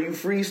 the more you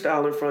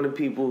freestyle in front of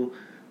people,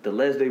 the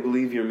less they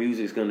believe your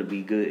music's going to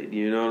be good.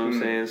 You know what I'm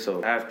saying?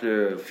 So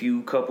after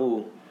a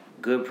couple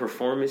good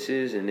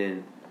performances and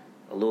then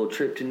a little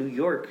trip to New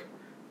York,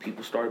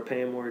 people started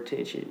paying more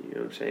attention, you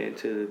know what I'm saying,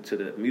 to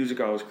the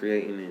music I was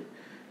creating, and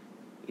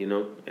you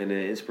know, and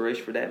the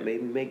inspiration for that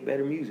made me make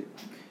better music.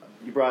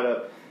 You brought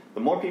up the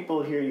more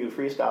people hear you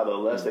freestyle, the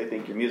less they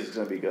think your music's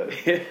gonna be good.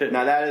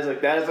 Now that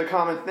is a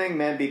common thing,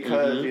 man,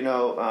 because you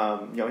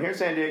know here in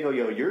San Diego,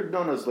 you're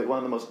known as like one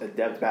of the most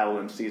adept battle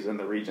MCs in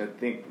the region.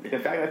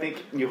 I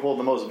think you hold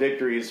the most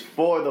victories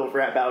for the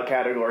rap battle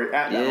category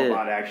at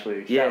Metalbot,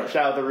 actually. Shout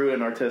out to Rude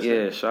and Artistic.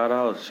 Yeah, shout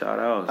out.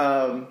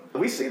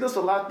 We see this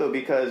a lot though,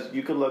 because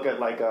you could look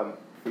at like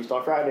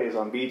Freestyle Fridays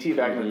on BET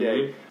back in the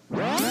day.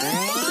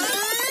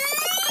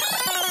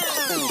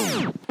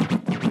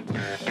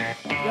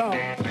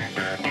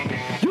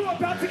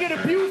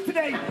 Abused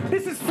today.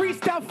 This is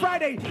Freestyle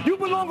Friday. You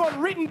belong on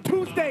Written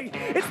Tuesday.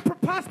 It's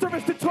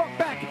preposterous to talk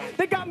back.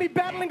 They got me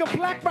battling a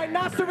black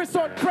rhinoceros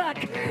on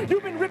crack.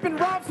 You've been ripping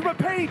rhymes from a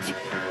page.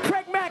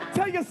 Craig Mack,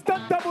 tell your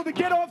stunt double to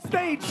get off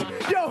stage.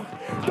 Yo,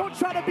 don't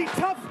try to be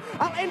tough.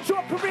 I'll end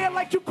your career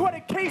like you caught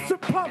a case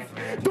of puff.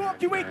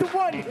 Dog, you ain't the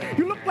one.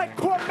 You look like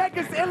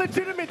Cormega's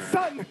illegitimate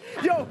son.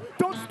 Yo,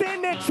 don't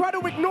stand there and try to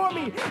ignore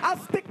me. I'll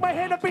stick my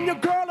hand up in your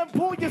girl and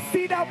pull your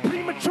seed out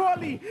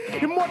prematurely.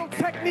 Immortal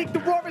technique, the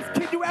rawest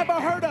kid you ever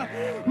heard of.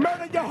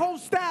 Murder your whole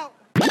style.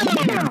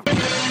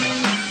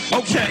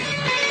 Okay,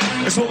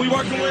 that's what we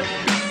working with?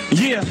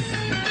 Yeah.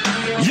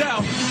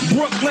 Yo,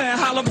 Brooklyn,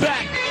 holla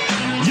back.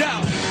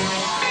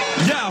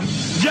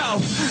 Yo,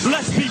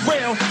 let's be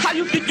real. How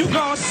you think you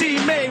gon' see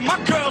me? My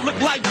girl look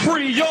like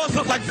free, yours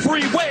look like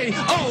freeway.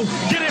 Oh,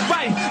 get it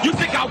right. You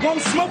think I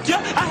won't smoke ya?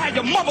 I had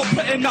your mother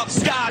putting up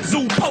Sky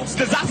Zoo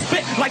posters. I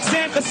spit like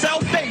Santa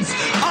Cell face,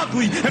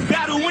 ugly, and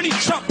battle any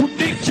chump who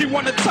think he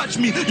wanna touch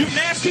me. You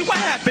nasty? What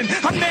happened?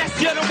 I'm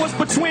nastier than what's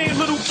between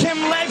little Kim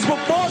legs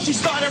before she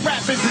started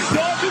rapping.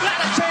 Dog, you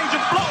gotta change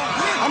your flow.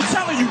 I'm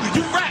telling you,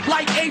 you rap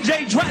like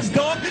AJ Dress,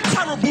 dog.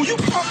 Terrible, you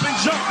pump and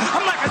jump.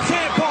 I'm like a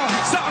tampon,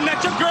 something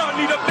that your girl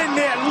need up in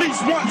there at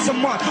least once a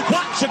month.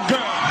 Watch your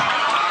girl.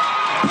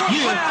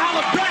 Brooklyn,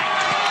 holla back.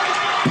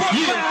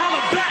 Brooklyn,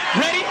 holla back.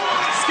 Ready?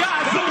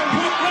 Sky's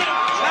Brooklyn.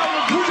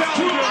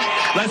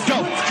 Let's go.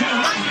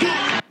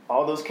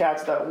 All those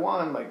cats that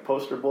won, like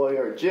Poster Boy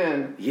or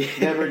Jin,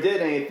 never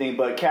did anything,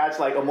 but cats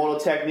like Immortal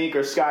Technique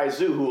or Sky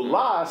Zoo, who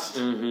lost,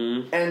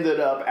 ended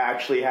up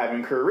actually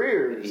having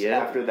careers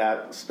after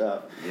that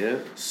stuff. Yeah.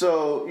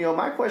 So,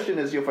 my question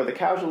is, for the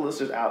casual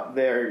listeners out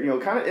there,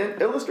 kind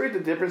of illustrate the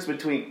difference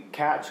between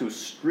cats who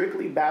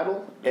strictly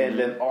battle and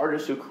then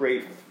artists who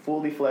create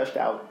fully fleshed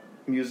out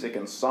music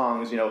and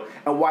songs,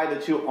 and why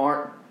the two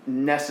aren't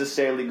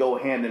necessarily go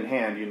hand in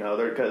hand,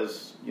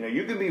 because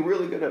you can be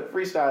really good at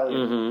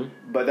freestyling,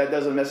 but that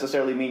doesn't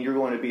necessarily mean you're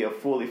going to be a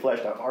fully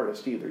fleshed out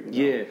artist either.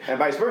 And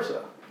vice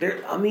versa.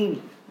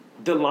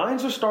 The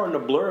lines are starting to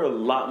blur a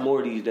lot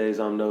more these days.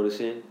 I'm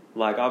noticing.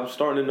 Like, I'm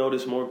starting to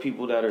notice more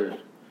people that are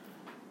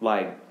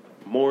like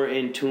more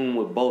in tune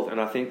with both, and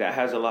I think that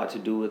has a lot to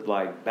do with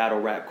like battle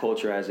rap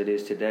culture as it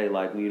is today.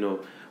 Like,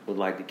 with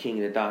like the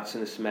King of the Dots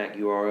and the Smack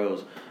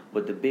URLs.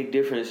 But the big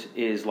difference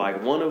is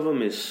like one of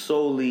them is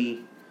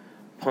solely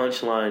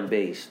punchline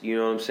based, you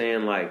know what I'm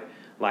saying? Like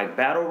Like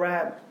battle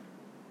rap,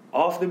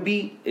 off the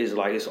beat is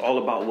like it's all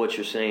about what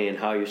you're saying,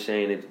 how you're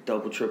saying it,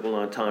 double, triple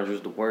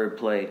entendres, the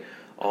wordplay,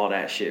 all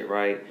that shit,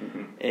 right?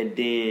 Mm-hmm. And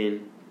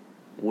then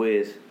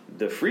with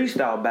the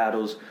freestyle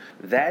battles,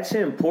 that's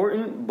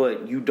important,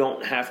 but you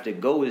don't have to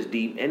go as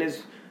deep, and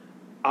it's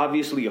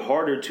obviously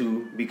harder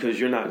to because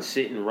you're not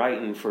sitting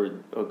writing for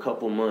a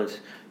couple months.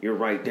 You're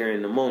right there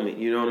in the moment.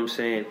 You know what I'm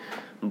saying?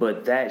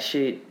 But that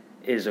shit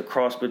is a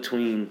cross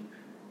between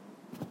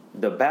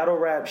the battle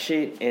rap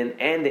shit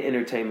and the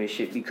entertainment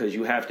shit because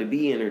you have to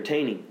be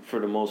entertaining for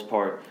the most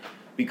part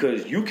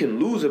because you can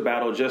lose a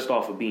battle just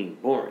off of being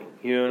boring.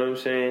 You know what I'm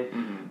saying?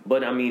 Mm-hmm.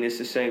 But, I mean, it's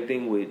the same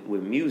thing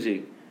with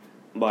music.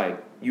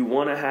 Like, you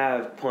want to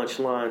have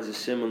punchlines and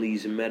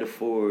similes and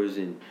metaphors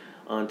and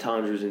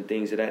entendres and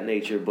things of that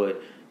nature,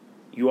 but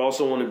you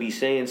also want to be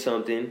saying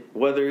something,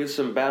 whether it's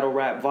some battle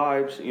rap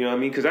vibes, you know what I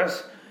mean?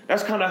 Because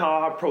that's kind of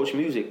how I approach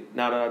music.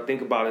 Now that I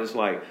think about it, it's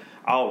like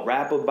I'll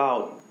rap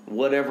about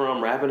whatever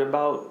I'm rapping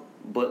about,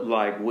 but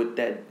like with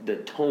the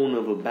tone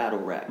of a battle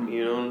rap,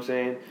 you know what I'm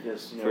saying?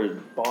 Yes, you know,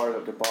 bars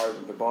of the bars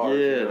of the bars.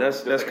 Yeah, you know,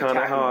 that's kind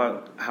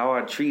of how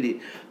I treat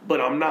it.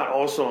 But I'm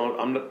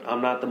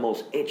not the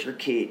most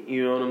intricate,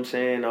 you know what I'm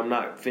saying? I'm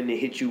not finna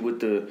hit you with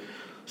the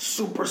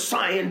super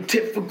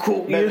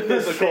scientifical, you know what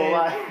I'm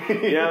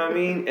saying? You know what I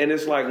mean? And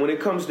it's like when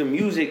it comes to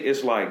music,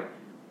 it's like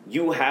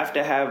you have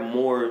to have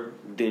more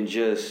than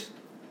just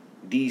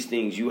these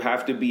things. You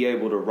have to be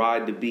able to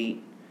ride the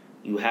beat.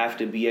 You have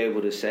to be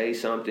able to say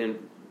something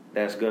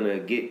that's going to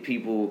get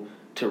people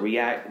to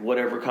react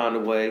whatever kind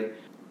of way.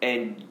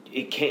 And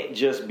it can't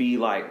just be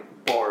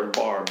like bar,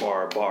 bar,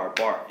 bar, bar,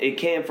 bar. It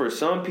can for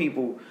some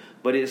people,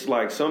 but it's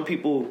like some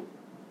people,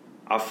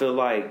 I feel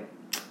like,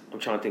 I'm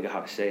trying to think of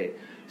how to say it.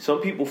 Some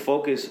people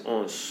focus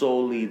on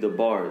solely the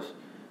bars.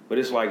 But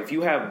it's like if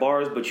you have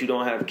bars but you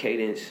don't have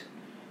cadence,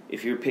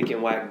 if you're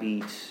picking whack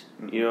beats,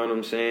 you know what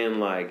I'm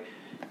saying? Like,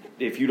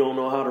 if you don't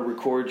know how to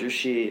record your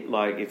shit,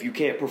 like, if you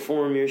can't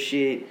perform your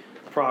shit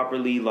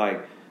properly,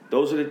 like,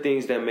 those are the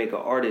things that make an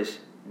artist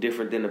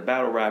different than a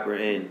battle rapper.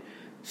 And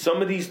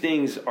some of these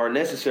things are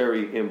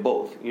necessary in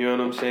both, you know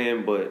what I'm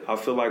saying? But I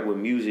feel like with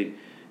music,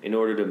 in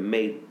order to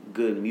make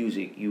good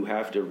music, you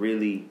have to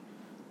really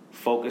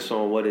focus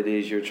on what it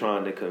is you're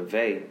trying to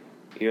convey,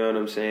 you know what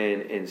I'm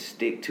saying? And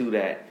stick to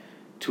that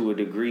to a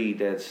degree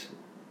that's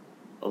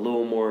a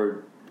little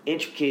more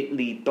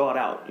intricately thought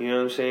out, you know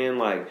what I'm saying?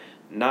 Like,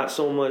 not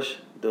so much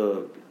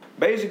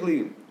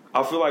basically,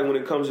 I feel like when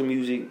it comes to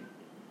music,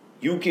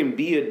 you can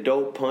be a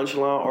dope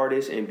punchline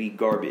artist and be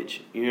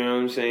garbage, you know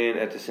what I'm saying,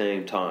 at the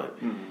same time.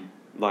 Mm-hmm.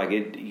 Like,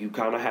 you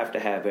kind of have to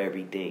have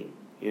everything,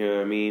 you know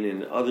what I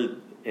mean?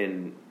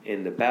 And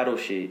in the battle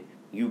shit,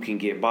 you can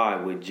get by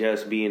with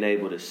just being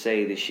able to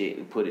say the shit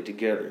and put it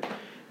together,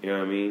 you know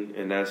what I mean?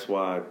 And that's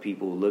why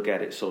people look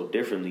at it so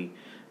differently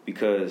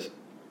because,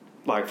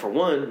 like, for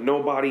one,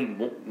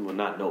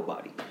 not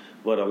nobody,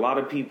 but a lot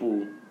of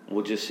people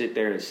will just sit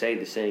there and say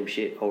the same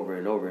shit over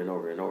and over and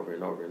over and over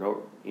and over and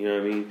over. You know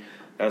what I mean?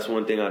 That's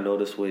one thing I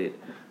noticed with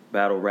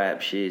battle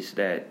rap shits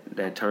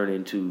that turn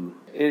into...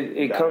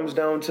 It comes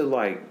down to,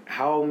 like,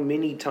 how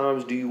many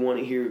times do you want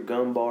to hear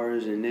gun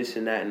bars and this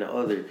and that and the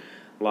other?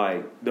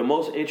 Like, the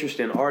most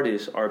interesting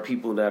artists are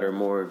people that are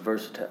more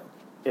versatile,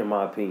 in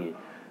my opinion.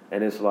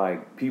 And it's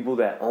like, people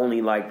that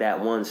only like that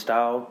one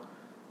style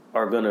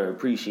are going to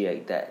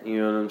appreciate that.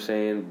 You know what I'm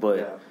saying?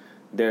 But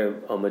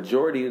a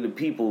majority of the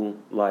people,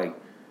 like...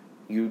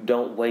 You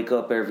don't wake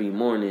up every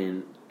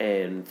morning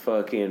and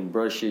fucking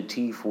brush your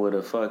teeth with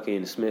a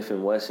fucking Smith &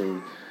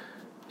 Wesson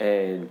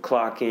and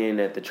clock in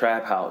at the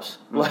trap house.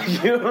 Like,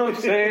 you know what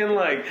I'm saying?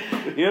 Like,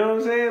 you know what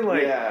I'm saying?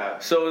 Like, yeah.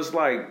 So it's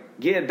like,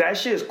 yeah, that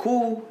shit's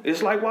cool.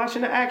 It's like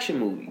watching an action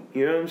movie.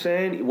 You know what I'm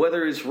saying?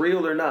 Whether it's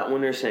real or not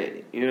when they're saying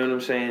it. You know what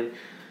I'm saying?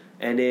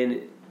 And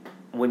then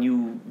when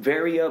you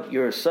vary up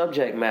your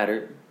subject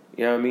matter...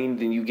 You know what I mean?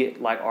 Then you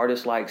get, like,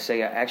 artists like,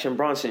 say, Action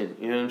Bronson.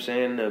 You know what I'm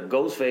saying?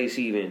 Ghostface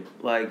even.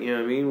 Like, you know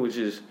what I mean? Which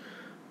is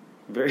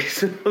very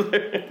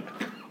similar.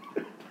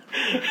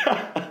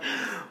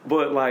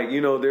 But, like,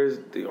 you know,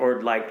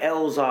 or like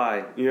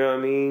Elzhi. You know what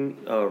I mean?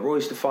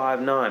 Royce the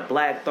 5'9",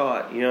 Black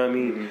Thought. You know what I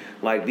mean?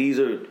 Mm-hmm. Like, these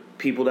are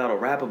people that'll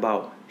rap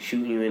about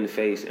shooting you in the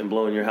face and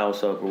blowing your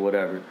house up or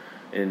whatever.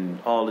 And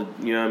all the,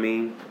 you know what I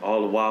mean?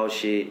 All the wild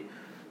shit.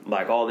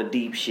 Like, all the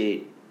deep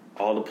shit.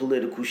 All the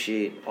political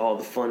shit, all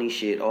the funny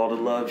shit, all the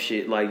love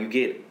shit. Like, you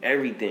get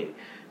everything.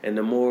 And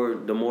the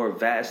more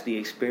vast the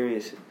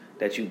experience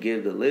that you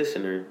give the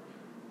listener,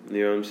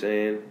 you know what I'm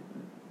saying,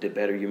 the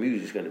better your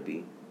music's going to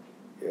be.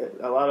 Yeah,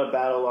 a lot of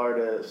battle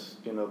artists,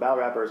 you know, battle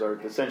rappers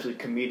are essentially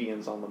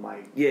comedians on the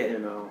mic. Yeah. You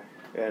know,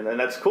 and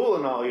that's cool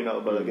and all, you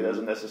know, but like, it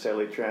doesn't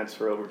necessarily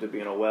transfer over to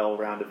being a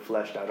well-rounded,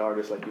 fleshed-out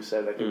artist, like you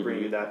said, that can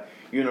bring you that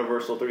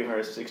universal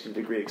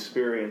 360-degree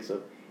experience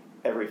of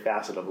every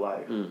facet of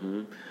life.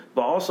 Mm-hmm.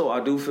 But also,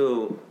 I do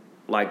feel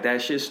like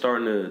that shit's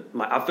starting to...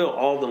 Like, I feel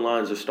all the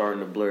lines are starting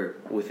to blur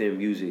within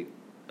music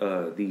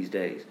these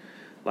days.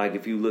 Like,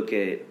 if you look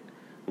at,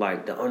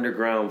 like, the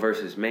underground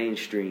versus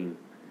mainstream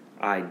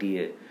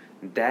idea,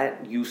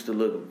 that used to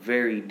look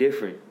very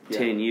different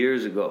 10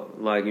 years ago.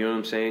 Like, you know what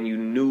I'm saying? You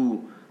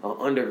knew an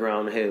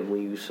underground head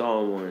when you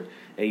saw one,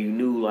 and you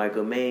knew like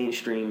a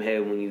mainstream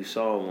head when you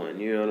saw one.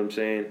 You know what I'm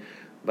saying?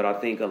 But I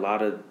think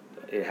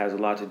it has a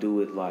lot to do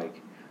with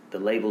like the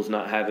labels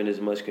not having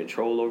as much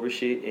control over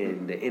shit,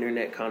 and the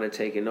internet kind of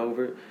taking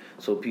over,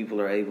 so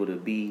people are able to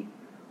be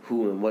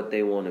who and what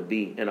they want to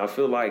be. And I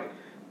feel like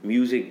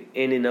music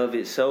in and of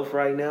itself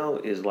right now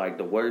is like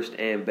the worst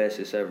and best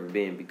it's ever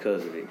been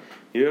because of it.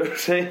 You know what I'm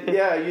saying?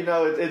 Yeah, you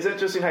know, it's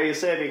interesting how you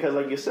say it, because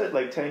like you said,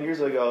 like 10 years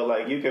ago,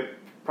 like you could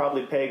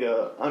probably peg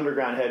a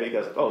underground head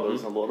because, they're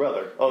listening to Little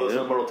Brother. Oh, they're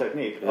listening to Mortal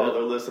Technique. Oh,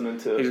 they're listening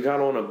to... He's got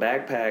on a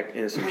backpack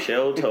and some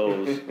shell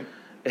toes.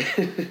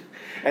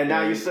 And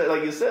now you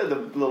said, the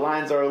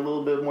lines are a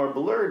little bit more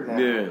blurred now.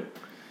 Yeah.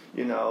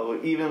 You know,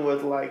 even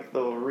with like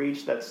the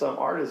reach that some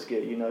artists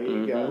get, you know,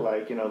 you got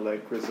like, you know,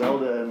 like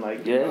Griselda and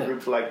like you know,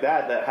 groups like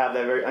that have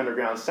that very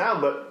underground sound,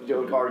 but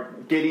you know, are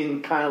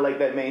getting kind of like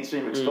that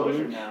mainstream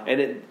exposure now.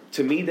 And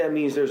to me, that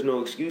means there's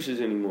no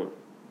excuses anymore.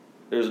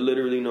 There's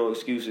literally no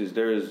excuses.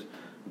 There's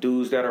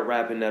dudes that are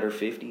rapping that are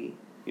 50,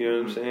 you know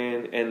what I'm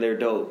saying? And they're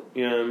dope,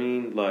 you know what I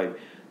mean? Like,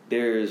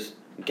 there's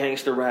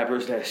gangster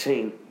rappers that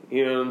sing,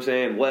 you know what I'm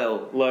saying?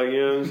 Well, like, you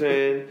know what I'm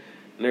saying?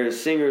 And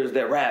there's singers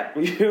that rap,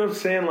 you know what I'm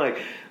saying?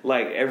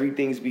 Like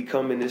everything's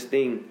becoming this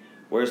thing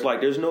where it's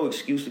like there's no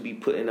excuse to be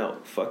putting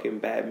out fucking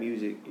bad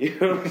music, you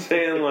know what I'm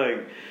saying?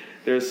 Like,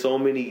 there's so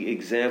many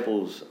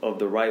examples of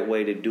the right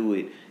way to do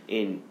it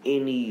in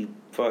any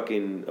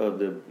fucking of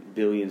the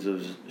billions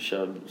of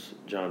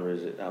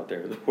subgenres out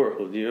there in the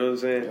world. You know what I'm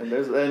saying? And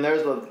there's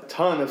a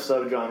ton of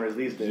subgenres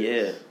these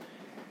days.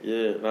 Yeah.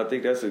 And I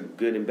think that's a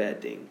good and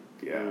bad thing.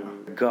 Yeah.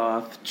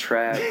 Goth,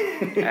 trap,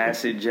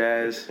 acid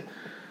jazz,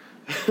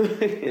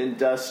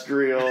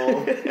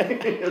 industrial,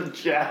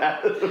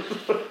 jazz.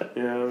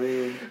 You know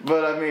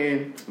what I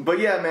mean? But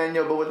yeah, man.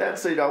 But with that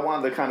said, I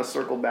wanted to kind of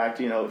circle back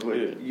to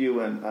with you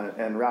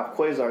and Ralph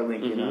Quasar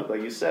linking up.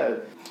 Like you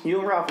said, you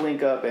and Ralph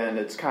link up, and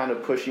it's kind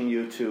of pushing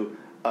you to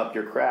up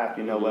your craft.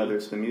 You know, whether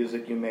it's the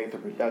music you make, the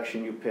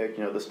production you pick,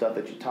 you know, the stuff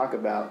that you talk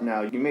about.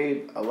 Now, you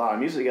made a lot of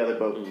music together,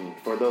 but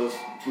for those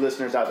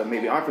listeners out that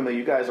maybe aren't familiar,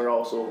 you guys are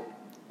also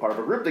part of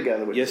a group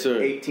together with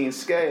 18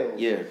 Scales.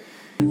 Yeah.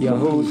 Yo,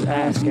 who's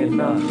asking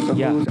us?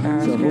 Yeah,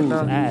 so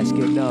who's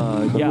asking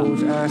us? Yeah,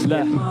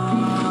 look,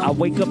 I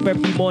wake up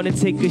every morning,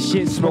 take a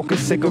shit, smoke a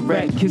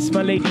cigarette, kiss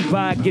my lady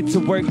bye, get to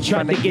work,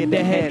 try to get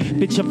ahead.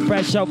 Bitch, I'm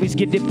fresh, always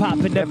get it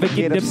poppin', never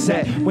get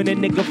upset. When a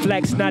nigga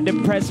flex, not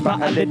impressed by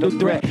a little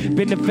threat.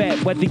 Been a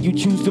vet, whether you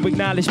choose to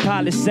acknowledge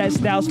polish, set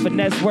styles,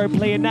 finesse,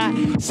 wordplay or not,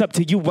 it's up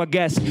to you, I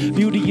guess.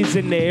 Beauty is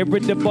in the air,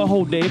 in the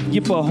beholder. If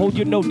you behold,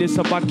 you know this.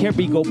 How I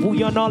carry go,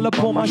 booyah all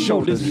up on my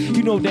shoulders.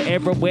 You know the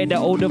era where the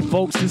older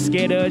folks is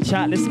scared of a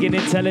chocolate skin,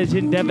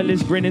 intelligent,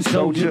 devilish, grinning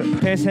soldier.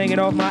 Pants hanging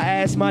off my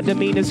ass, my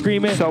demeanor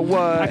screaming. So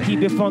what? I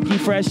keep it funky,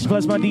 fresh,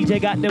 plus my DJ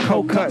got them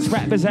cold cuts.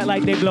 Rappers act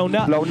like they blown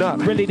up.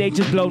 Really, they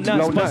just blow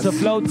nuts. Bust a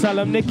flow, tell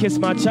them to kiss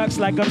my chucks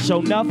like I'm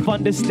show enough.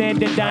 Understand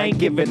that I ain't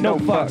giving no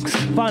fucks.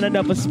 Find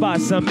another spot,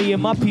 son. Me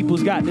and my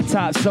people's got the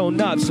top sewn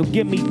up. So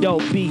give me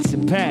dope beats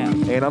and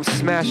pound. And I'm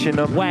smashing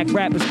them. Whack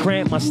rappers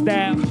cramp my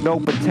style. No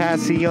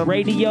potassium.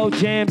 Radio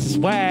jams is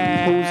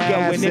whack. Who's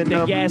gassing and if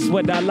they gas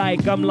what I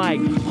like, I'm like,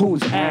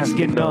 who's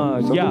asking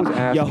us? So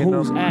yeah,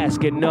 who's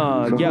asking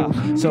us?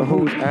 Yeah, so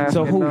who's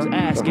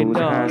asking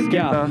us?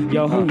 Yeah,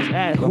 yo, who's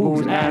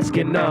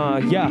asking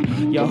us? Yeah,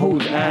 yo,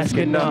 who's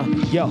asking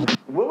us? Yo.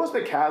 What was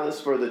the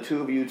catalyst for the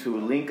two of you to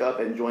link up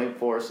and join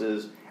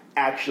forces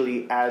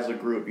actually as a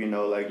group? You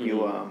know, like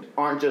you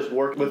aren't just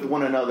working with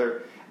one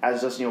another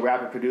as just, you know,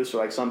 rapper producer.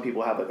 Like some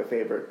people have like a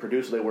favorite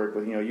producer they work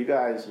with. You know, you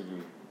guys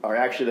are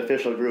actually the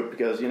official group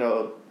because, you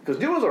know, because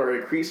duos are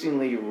an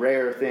increasingly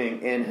rare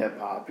thing in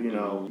hip-hop, you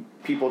know.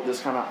 People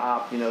just kind of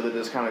opt, you know, they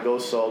just kind of go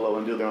solo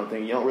and do their own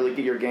thing. You don't really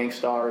get your Gang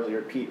Stars or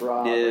your Pete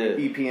Rock or your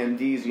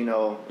EPMDs, you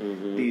know,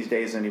 these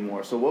days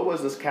anymore. So what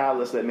was this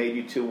catalyst that made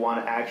you two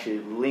want to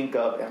actually link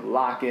up and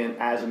lock in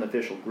as an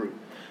official group?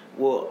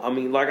 Well, I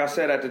mean, like I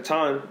said, at the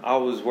time, I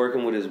was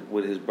working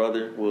with his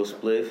brother, Will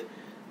Spliff,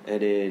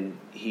 and then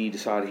he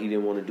decided he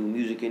didn't want to do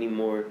music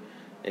anymore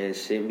and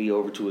sent me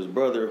over to his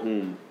brother,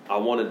 whom I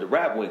wanted to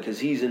rap with because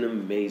he's an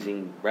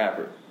amazing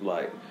rapper.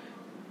 Like,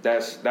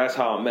 that's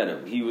how I met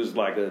him. He was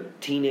like a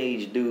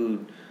teenage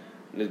dude,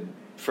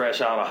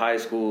 fresh out of high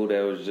school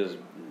that was just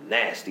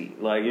nasty.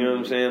 Like, you know what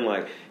I'm saying?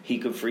 Like, he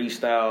could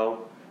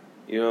freestyle.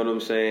 You know what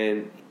I'm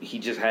saying? He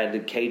just had the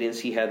cadence.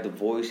 He had the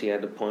voice. He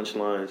had the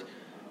punchlines.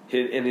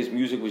 And his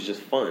music was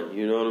just fun.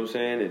 You know what I'm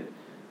saying? And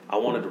I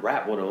wanted to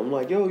rap with him. I'm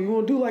like, yo, you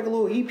want to do like a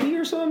little EP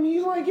or something?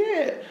 He's like,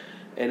 yeah.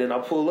 And then I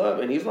pull up,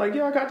 and he's like,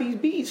 yo, I got these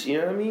beats, you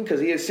know what I mean? Because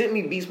he had sent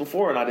me beats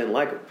before, and I didn't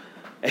like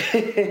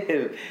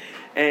them.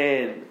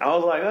 And I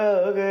was like,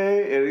 oh,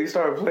 okay. And he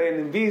started playing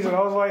the beats, and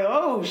I was like,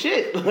 oh,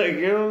 shit. Like,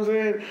 you know what I'm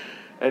saying?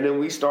 And then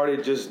we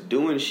started just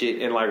doing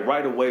shit, and, like,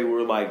 right away, we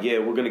were like, yeah,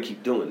 we're going to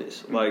keep doing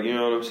this. Like, you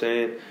know what I'm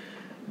saying?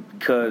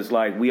 Because,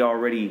 like,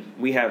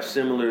 we have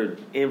similar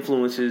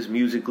influences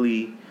musically.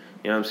 You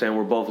know what I'm saying?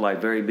 We're both,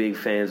 like, very big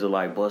fans of,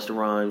 like, Busta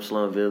Rhymes,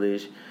 Slum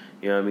Village.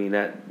 You know what I mean?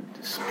 That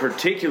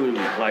particularly,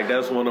 like,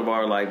 that's one of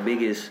our, like,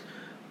 biggest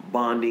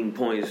bonding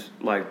points,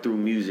 like, through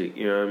music,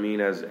 you know what I mean,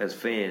 as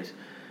fans.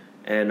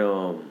 And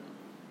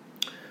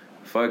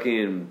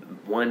fucking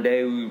one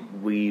day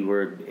we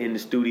were in the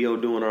studio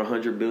doing our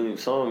 100 billionth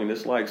song, and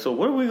it's like, so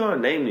what are we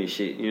gonna name this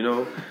shit, you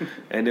know?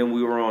 And then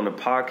we were on a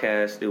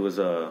podcast. It was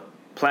a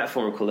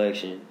Platform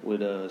Collection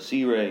with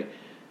C-Ray,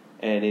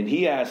 and then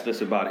he asked us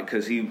about it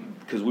because we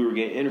were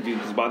getting interviewed,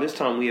 because by this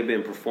time we had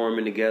been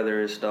performing together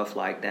and stuff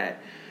like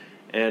that.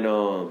 And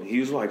he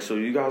was like, so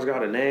you guys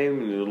got a name?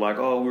 And we were like,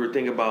 oh, we were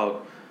thinking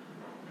about,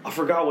 I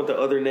forgot what the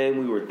other name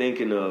we were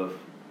thinking of,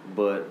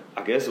 but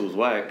I guess it was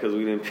whack because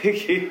we didn't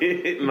pick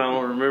it, and I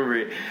don't remember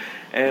it.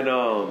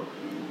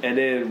 And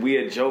then we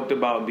had joked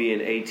about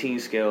being 18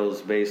 scales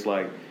based,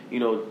 like, you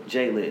know,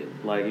 J-Lib.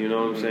 Like, you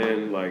know what I'm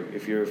saying? Like,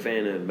 if you're a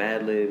fan of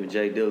Madlib and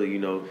J Dilla, you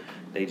know,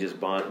 they just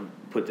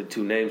put the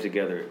two names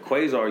together.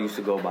 Quasar used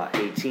to go by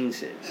 18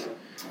 cents.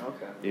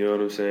 Okay. You know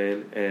what I'm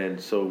saying? And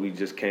so we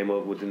just came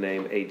up with the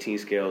name 18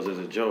 Scales as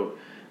a joke.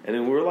 And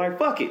then we were like,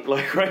 fuck it.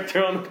 Like, right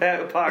there on the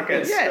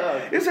podcast.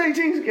 Yeah, it's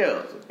 18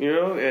 Scales. You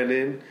know? And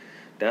then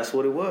that's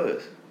what it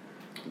was.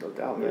 No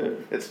doubt, man.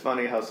 Yeah. It's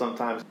funny how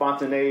sometimes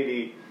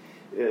spontaneity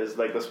is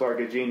like the spark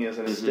of genius,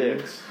 and it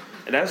sticks.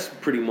 And that's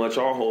pretty much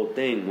our whole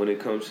thing when it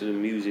comes to the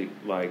music.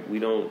 Like, we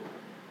don't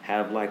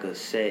have, like, a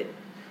set,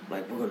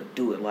 like, we're going to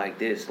do it like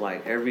this.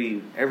 Like,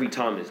 every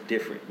time it's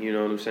different. You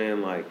know what I'm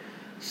saying? Like,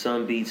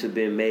 some beats have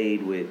been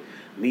made with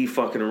me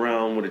fucking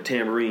around with a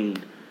tambourine,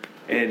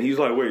 and he's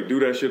like, wait, do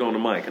that shit on the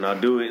mic, and I'll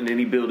do it, and then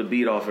he build a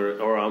beat off it,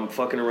 or I'm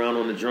fucking around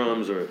on the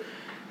drums, or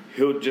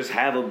he'll just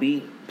have a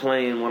beat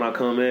playing when I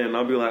come in, and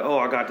I'll be like, oh,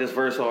 I got this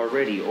verse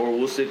already, or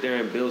we'll sit there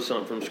and build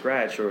something from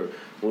scratch, or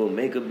we'll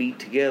make a beat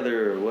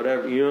together, or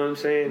whatever, you know what I'm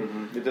saying?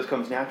 Mm-hmm. It just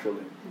comes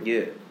naturally.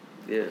 Yeah.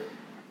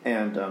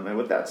 And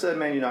with that said,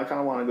 man, you know, I kind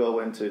of want to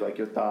go into like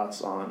your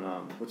thoughts on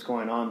what's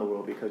going on in the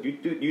world, because you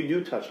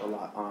do touch a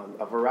lot on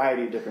a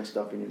variety of different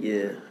stuff in your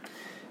music.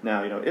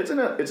 Now, you know, it's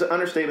an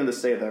understatement to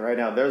say that right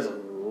now there's a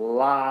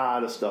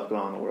lot of stuff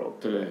going on in the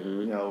world today.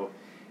 You know,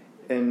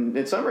 and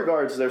in some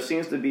regards, there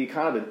seems to be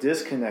kind of a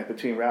disconnect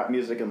between rap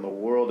music and the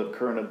world of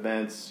current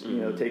events, you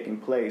know, taking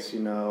place. You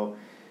know,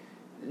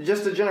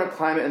 just the general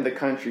climate in the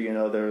country. You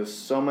know, there's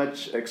so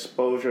much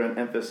exposure and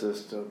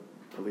emphasis to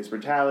police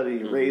brutality,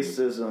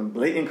 racism,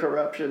 blatant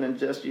corruption, and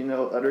just, you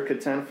know, utter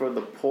contempt for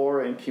the poor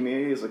and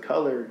communities of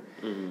color.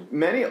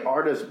 Many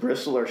artists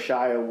bristle or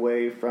shy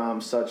away from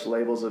such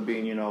labels of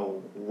being, you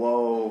know,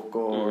 woke,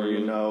 or,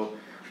 you know,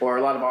 or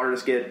a lot of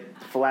artists get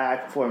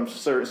flack from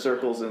certain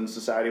circles in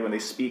society when they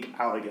speak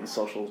out against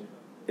social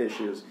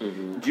issues.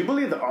 Do you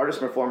believe that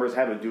artists and performers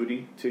have a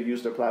duty to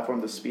use their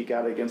platform to speak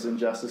out against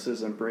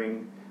injustices and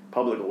bring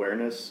public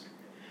awareness,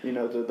 you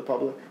know, to the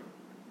public?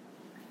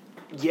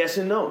 Yes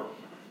and no.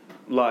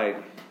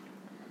 Like,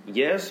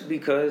 yes,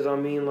 because, I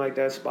mean, like,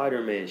 that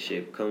Spider-Man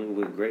shit, comes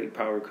with great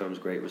power comes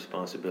great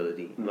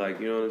responsibility. Like,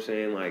 you know what I'm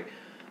saying? Like,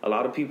 a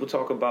lot of people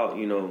talk about,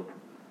 you know,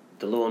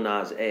 the Lil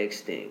Nas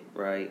X thing,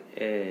 right?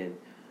 And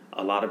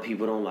a lot of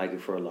people don't like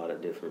it for a lot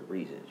of different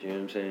reasons. You know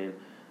what I'm saying?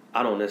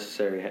 I don't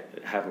necessarily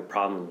have a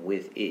problem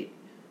with it,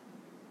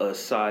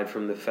 aside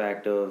from the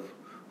fact of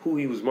who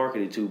he was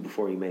marketed to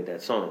before he made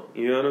that song.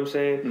 You know what I'm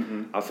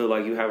saying? I feel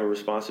like you have a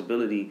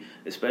responsibility,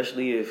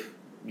 especially if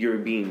you're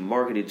being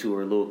marketed to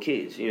are little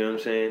kids. You know what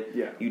I'm saying?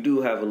 Yeah. You do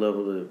have a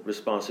level of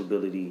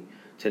responsibility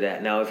to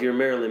that. Now, if you're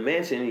Marilyn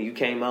Manson and you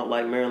came out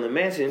like Marilyn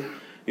Manson,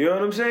 you know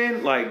what I'm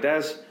saying? Like,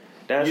 that's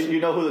you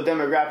know who the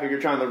demographic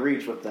you're trying to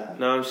reach with that.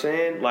 Know what I'm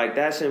saying? Like,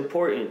 that's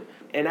important.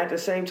 And at the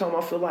same time,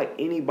 I feel like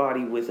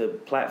anybody with a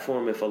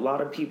platform, if a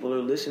lot of people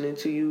are listening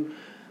to you,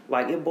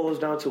 like, it boils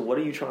down to, what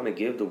are you trying to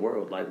give the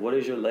world? Like, what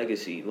is your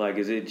legacy? Like,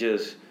 is it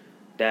just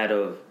that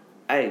of,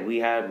 hey,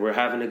 we're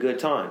having a good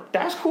time?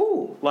 That's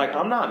cool. Like,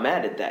 I'm not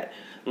mad at that.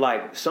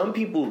 Like, some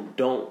people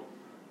don't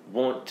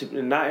want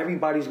to, not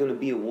everybody's going to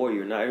be a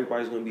warrior. Not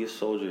everybody's going to be a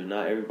soldier.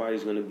 Not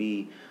everybody's going to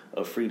be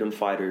a freedom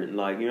fighter.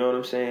 Like, you know what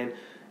I'm saying?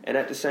 And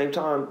at the same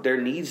time,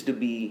 there needs to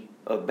be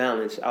a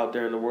balance out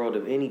there in the world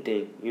of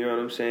anything. You know what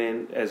I'm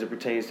saying? As it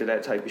pertains to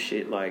that type of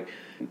shit. Like,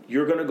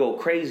 you're going to go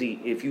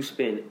crazy if you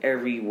spend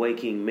every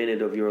waking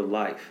minute of your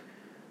life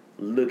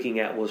looking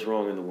at what's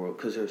wrong in the world,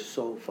 because there's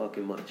so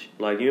fucking much.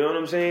 Like, you know what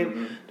I'm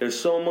saying? There's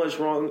so much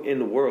wrong in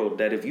the world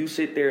that if you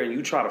sit there and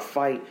you try to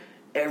fight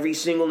every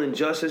single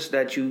injustice,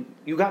 that you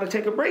got to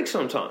take a break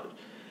sometimes.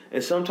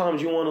 And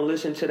sometimes you want to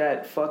listen to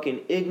that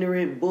fucking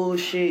ignorant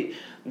bullshit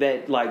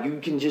that, like, you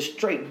can just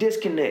straight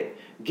disconnect,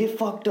 get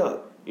fucked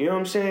up. You know what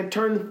I'm saying?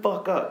 Turn the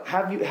fuck up.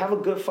 Have a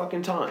good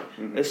fucking time.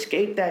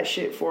 Escape that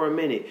shit for a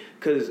minute,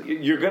 because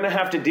you're going to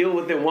have to deal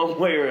with it one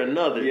way or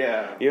another.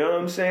 Yeah. You know what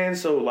I'm saying?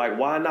 So, like,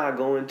 why not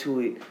go into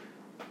it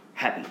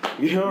happy?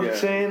 You know what I'm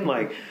saying?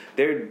 Like,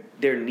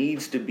 there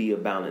needs to be a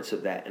balance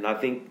of that. And I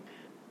think,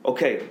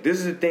 okay, this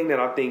is the thing that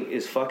I think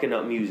is fucking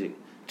up music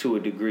to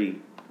a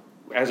degree,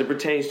 as it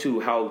pertains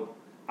to how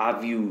I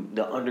view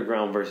the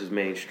underground versus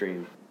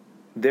mainstream.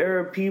 There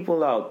are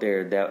people out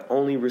there that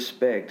only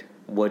respect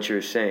what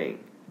you're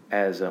saying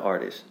as an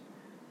artist.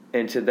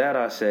 And to that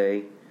I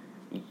say,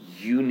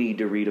 you need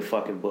to read a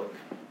fucking book.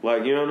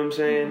 Like, you know what I'm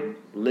saying?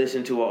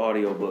 Listen to an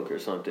audiobook or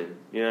something.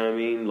 You know what I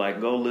mean? Like,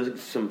 go listen to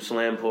some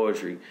slam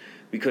poetry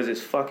because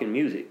it's fucking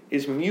music.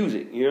 It's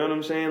music. You know what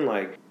I'm saying?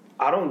 Like,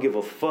 I don't give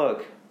a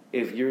fuck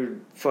if you're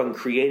fucking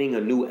creating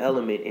a new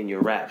element in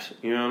your raps.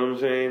 You know what I'm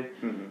saying?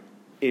 Mm-hmm.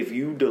 If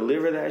you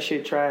deliver that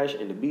shit trash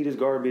and the beat is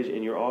garbage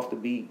and you're off the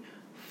beat,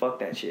 fuck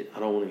that shit. I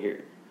don't want to hear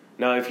it.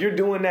 Now, if you're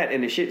doing that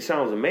and the shit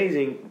sounds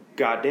amazing,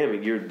 God damn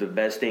it, you're the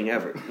best thing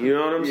ever. You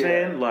know what I'm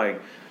saying?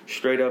 Like,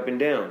 straight up and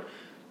down.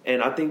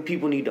 And I think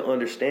people need to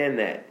understand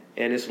that.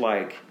 And it's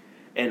like,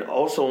 and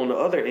also on the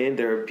other end,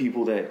 there are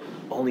people that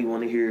only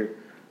want to hear,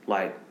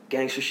 like,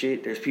 gangster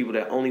shit. There's people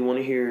that only want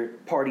to hear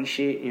party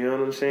shit. You know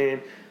what I'm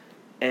saying?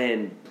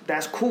 And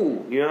that's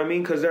cool. You know what I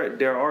mean? Because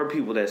there are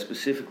people that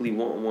specifically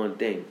want one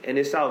thing. And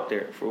it's out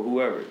there for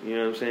whoever. You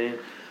know what I'm saying?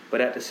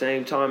 But at the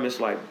same time, it's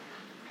like,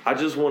 I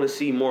just want to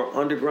see more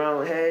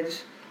underground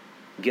heads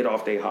get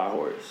off their high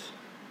horse.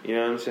 You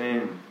know what I'm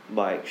saying? Mm-hmm.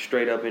 Like,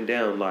 straight up and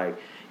down. Like,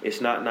 it's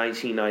not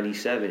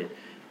 1997.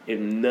 If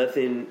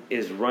nothing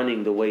is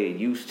running the way it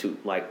used to.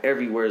 Like,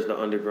 everywhere is the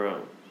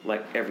underground.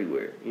 Like,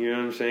 everywhere. You know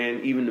what I'm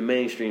saying? Even the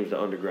mainstream's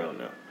the underground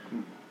now.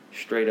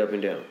 Straight up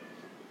and down.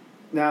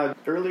 Now,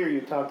 earlier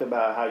you talked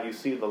about how you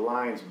see the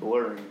lines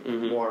blurring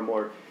more and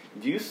more.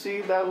 Do you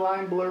see that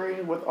line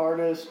blurring with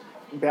artists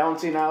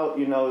balancing out,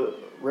 you know,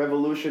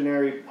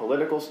 revolutionary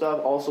political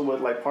stuff also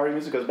with, like, party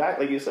music? Because back,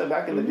 like you said,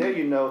 back in the day,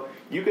 you know,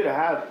 you could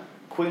have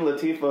Queen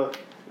Latifah,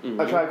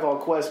 A Tribe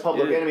Called Quest,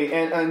 Public Enemy,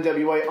 and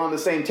NWA on the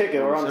same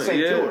ticket or on the same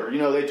tour. You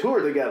know, they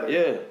toured together.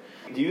 Yeah.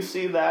 Do you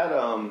see that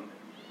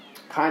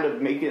kind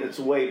of making its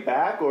way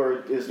back,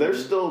 or is there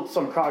still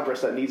some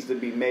progress that needs to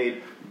be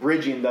made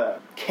bridging the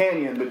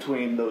canyon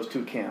between those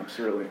two camps,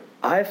 really?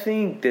 I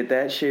think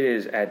that shit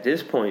is, at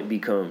this point,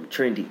 become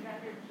trendy.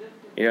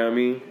 You know what I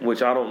mean?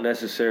 Which I don't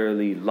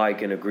necessarily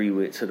like and agree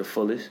with to the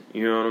fullest.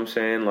 You know what I'm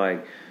saying?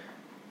 Like,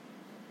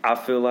 I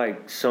feel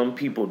like some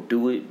people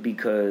do it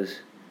because,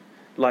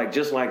 like,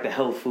 just like the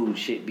health food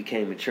shit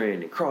became a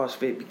trend, and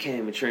CrossFit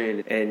became a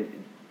trend,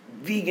 and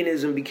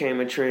veganism became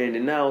a trend,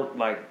 and now,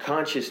 like,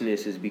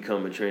 consciousness has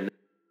become a trend.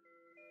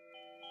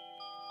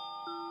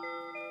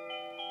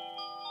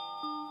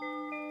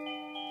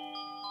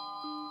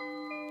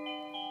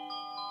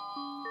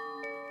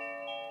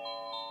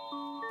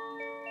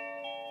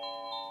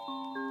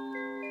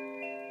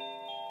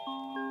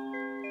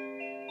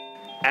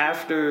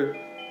 After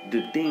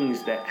the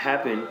things that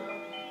happen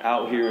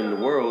out here in the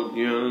world,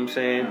 you know what I'm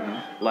saying?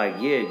 Like,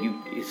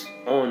 it's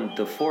on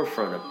the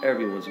forefront of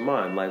everyone's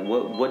mind. Like,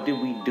 what did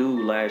we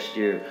do last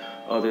year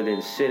other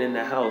than sit in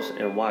the house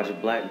and watch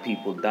black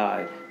people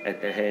die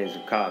at the hands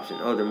of cops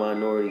and other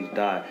minorities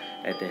die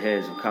at the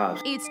hands of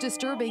cops? It's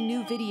disturbing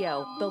new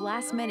video, the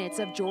last minutes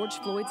of George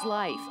Floyd's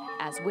life,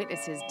 as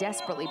witnesses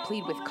desperately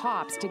plead with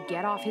cops to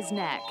get off his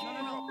neck.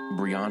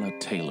 Breonna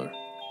Taylor,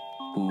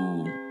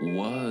 who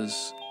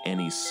was an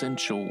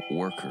essential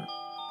worker,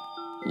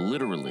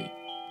 literally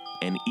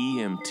an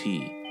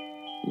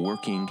EMT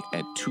working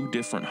at 2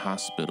 different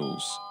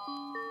hospitals,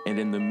 and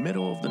in the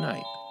middle of the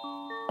night,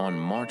 on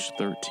March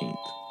 13th,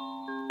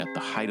 at the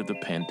height of the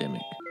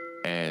pandemic,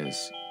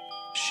 as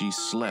she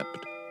slept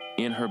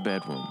in her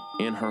bedroom,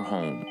 in her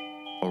home,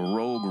 a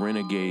rogue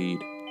renegade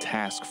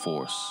task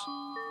force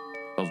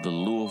of the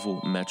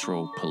Louisville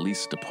Metro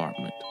Police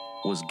Department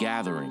was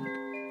gathering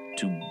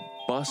to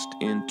bust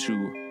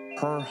into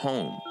her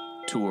home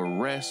to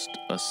arrest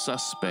a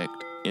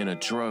suspect in a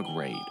drug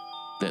raid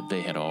that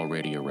they had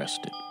already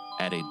arrested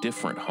at a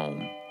different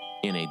home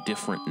in a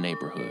different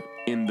neighborhood.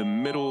 In the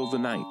middle of the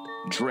night,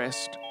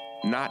 dressed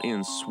not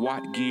in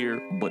SWAT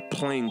gear, but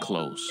plain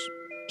clothes,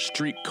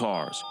 street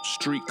cars,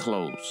 street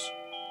clothes,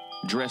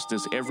 dressed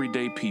as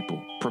everyday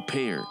people,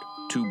 prepared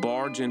to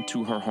barge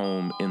into her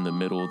home in the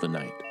middle of the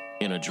night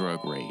in a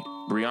drug raid.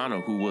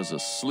 Breonna, who was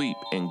asleep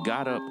and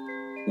got up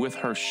with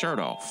her shirt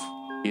off,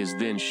 is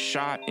then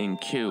shot and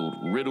killed,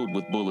 riddled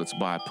with bullets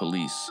by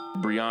police.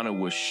 Breonna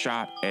was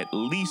shot at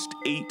least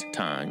 8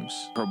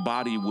 times. Her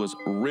body was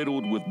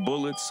riddled with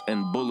bullets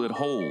and bullet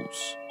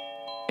holes.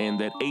 And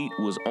that 8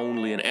 was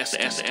only an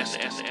estimate.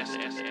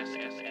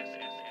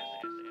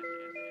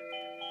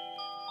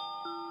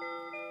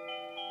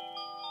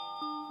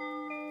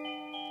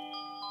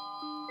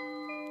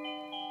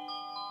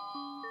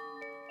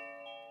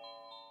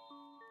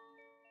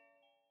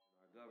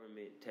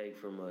 Take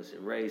from us,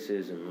 and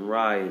racism and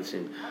riots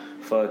and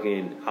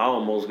fucking, I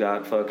almost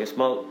got fucking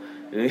smoked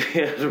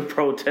as a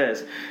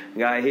protest,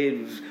 got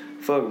hit,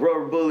 fuck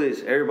rubber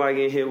bullets, everybody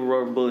getting hit with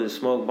rubber bullets,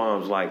 smoke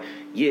bombs,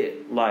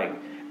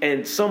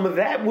 and some of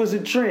that was a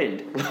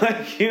trend,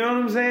 like, you know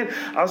what I'm saying?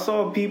 I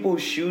saw people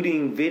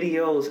shooting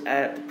videos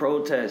at the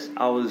protest.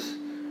 I was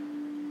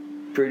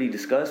pretty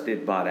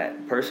disgusted by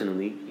that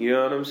personally, you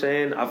know what I'm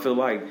saying? I feel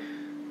like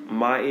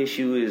my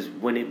issue is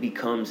when it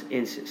becomes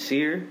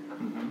insincere.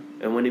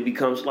 And when it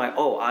becomes like,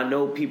 oh, I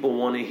know people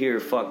want to hear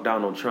fuck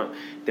Donald Trump.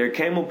 There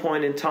came a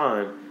point in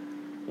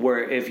time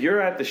where if you're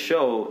at the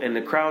show and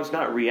the crowd's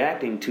not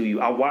reacting to you,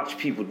 I watch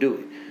people do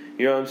it.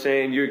 You know what I'm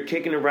saying? You're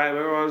kicking and rapping.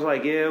 Everyone's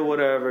like, yeah,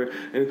 whatever.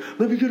 And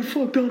let me get a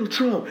fuck Donald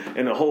Trump.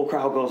 And the whole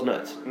crowd goes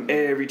nuts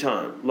every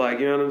time. Like,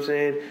 you know what I'm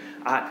saying?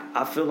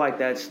 I feel like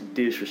that's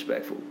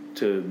disrespectful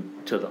to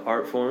the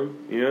art form.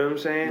 You know what I'm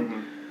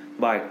saying?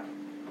 Like,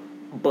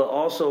 but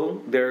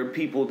also there are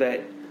people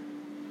that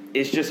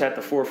it's just at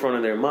the forefront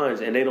of their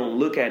minds, and they don't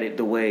look at it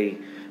the way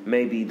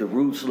maybe the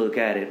Roots look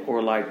at it,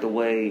 or like the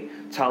way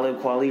Talib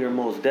Kweli or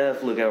Mos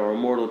Def look at it, or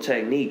Immortal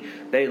Technique.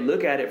 They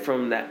look at it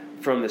from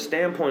the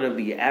standpoint of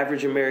the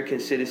average American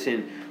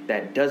citizen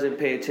that doesn't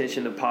pay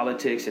attention to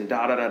politics and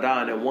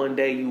and then one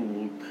day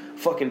you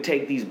fucking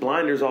take these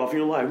blinders off and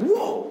you're like,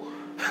 whoa.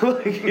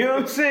 Like, you know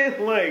what I'm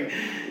saying? Like,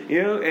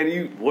 you know,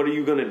 and what are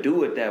you gonna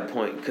do at that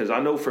point? Because I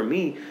know for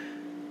me,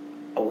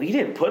 we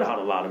didn't put out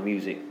a lot of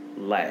music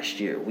last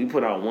year. We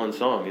put out one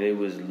song, and it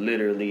was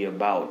literally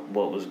about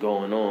what was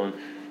going on.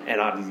 And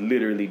I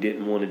literally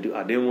didn't want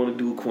to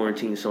do a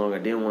quarantine song. I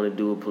didn't want to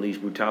do a police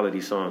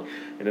brutality song.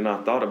 And then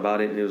I thought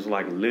about it, and it was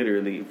like,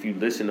 literally, if you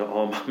listen to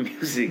all my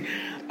music,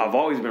 I've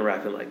always been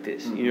rapping like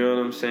this. You know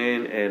what I'm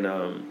saying? And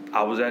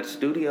I was at the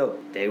studio.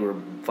 They were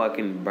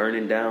fucking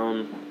burning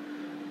down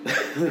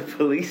the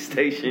police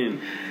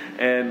station.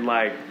 And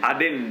like, I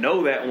didn't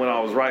know that when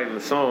I was writing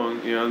the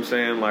song. You know what I'm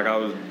saying? Like,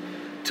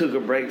 took a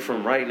break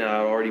from writing. I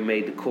already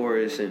made the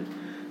chorus and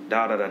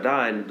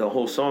and the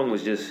whole song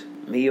was just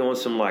me on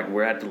some, like,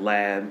 we're at the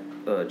lab.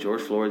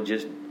 George Floyd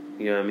just,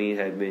 you know what I mean,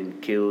 had been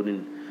killed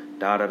and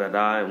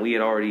and we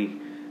had already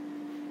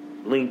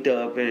linked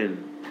up,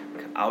 and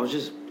I was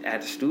just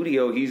at the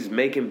studio. He's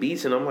making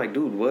beats, and I'm like,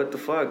 dude, what the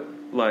fuck?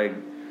 Like,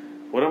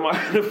 what am I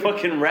gonna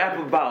fucking rap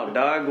about,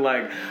 dog?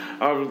 Like,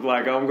 I was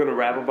like, I'm gonna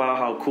rap about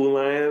how cool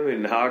I am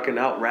and how I can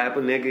out rap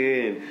a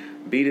nigga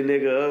and beat a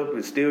nigga up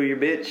and steal your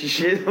bitch and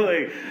shit.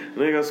 Like,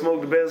 nigga, I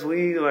smoke the best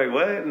weed. Like,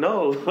 what?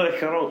 No,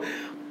 like,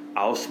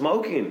 I was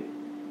smoking.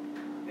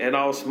 And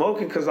I was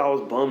smoking because I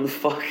was bummed the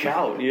fuck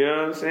out, you know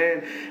what I'm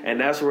saying? And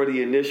that's where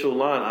the initial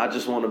line, I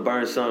just want to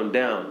burn something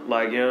down,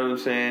 like, you know what I'm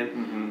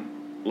saying?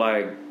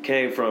 Like,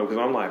 came from, because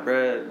I'm like,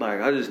 bruh,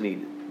 like, I just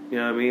need it. You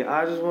know what I mean?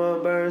 I just want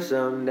to burn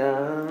something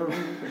down,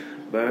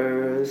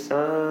 burn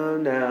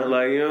something down.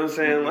 Like, you know what I'm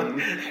saying?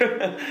 Like,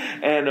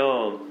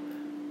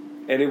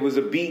 and it was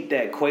a beat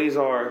that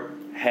Quasar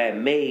had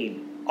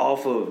made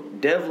off of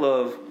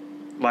Devlove.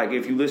 Like,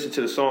 if you listen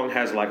to the song,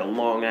 has like a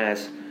long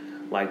ass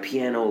like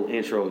piano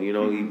intro, you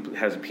know, he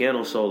has a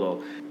piano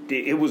solo.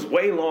 It was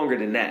way longer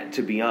than that,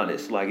 to be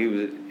honest. Like, it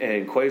was,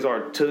 and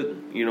Quasar took,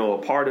 you know, a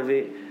part of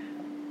it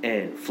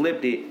and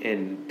flipped it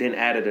and then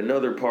added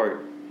another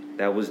part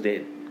that was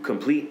the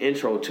complete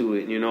intro to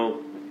it, you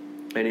know,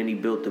 and then he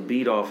built the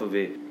beat off of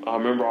it. I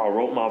remember I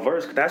wrote my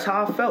verse. That's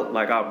how I felt.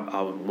 Like,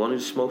 I wanted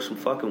to smoke some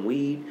fucking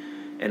weed,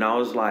 and I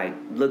was like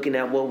looking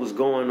at what was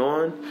going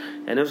on,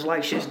 and it was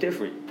like, shit's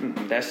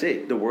different. That's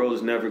it. The world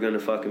is never gonna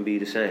fucking be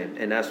the same,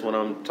 and that's what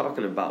I'm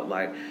talking about.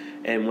 Like,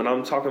 and when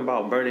I'm talking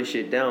about burning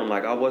shit down,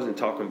 like, I wasn't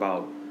talking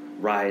about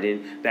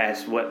rioting.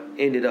 That's what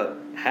ended up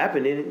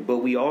happening, but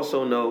we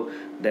also know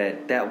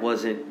that that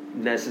wasn't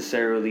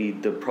necessarily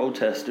the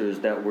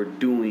protesters that were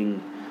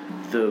doing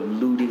the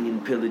looting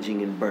and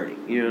pillaging and burning.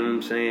 You know what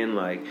I'm saying?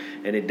 Like,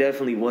 and it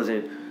definitely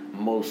wasn't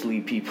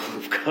mostly people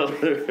of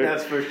color.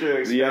 That's for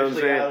sure, especially, you know what I'm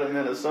saying? Out of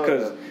Minnesota.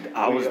 Because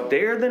I was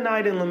there the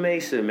night in La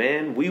Mesa,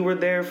 man. We were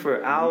there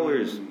for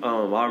hours.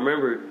 I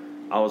remember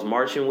I was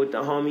marching with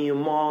the homie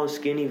Amal and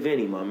Skinny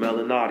Vinny, my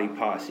Melanati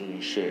posse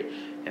and shit,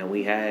 and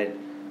we had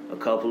a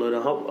couple of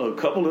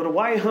the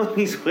white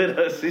homies with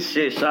us and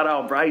shit. Shout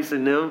out Bryce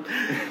and them.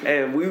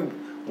 And we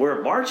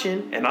were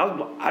marching, and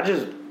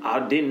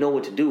I didn't know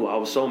what to do. I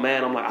was so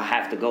mad. I'm like, I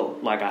have to go.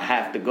 Like, I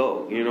have to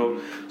go, you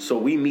know? So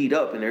we meet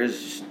up, and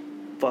there's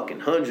fucking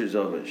hundreds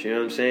of us, you know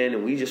what I'm saying?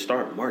 And we just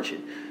start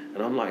marching.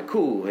 And I'm like,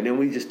 cool. And then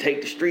we just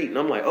take the street, and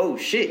I'm like, oh,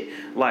 shit.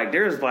 Like,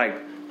 there's like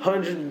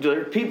hundreds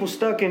of people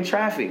stuck in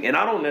traffic. And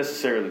I don't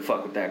necessarily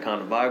fuck with that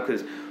kind of vibe,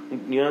 because,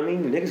 you know what I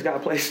mean? Niggas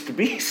got places to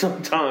be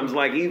sometimes.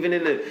 Like, even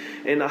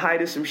in the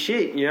height of some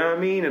shit, you know what I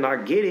mean? And I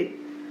get it,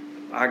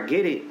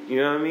 you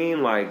know what I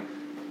mean? Like,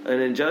 an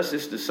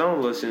injustice to some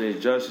of us and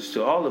injustice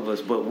to all of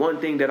us. But one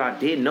thing that I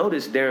did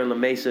notice there in La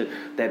Mesa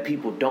that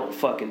people don't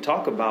fucking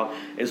talk about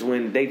is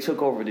when they took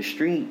over the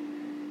street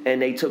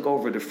and they took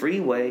over the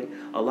freeway,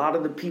 a lot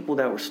of the people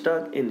that were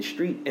stuck in the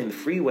street and the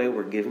freeway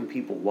were giving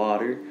people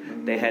water.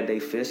 They had their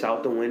fists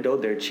out the window.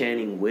 They're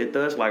chanting with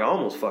us. Like, I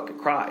almost fucking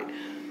cried,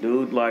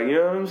 dude. Like, you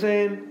know what I'm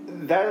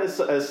saying? That is,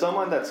 as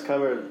someone that's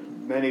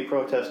covered many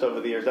protests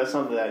over the years, that's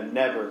something that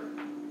never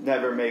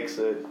makes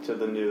it to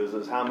the news,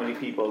 is how many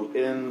people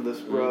in the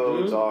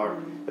roads are,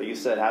 like you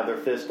said, have their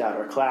fist out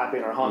or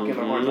clapping or honking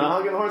their horns. Not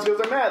honking their horns because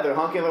they're mad. They're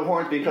honking their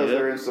horns because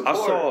they're in support. I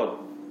saw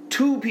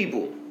two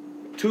people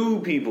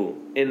throughout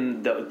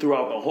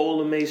the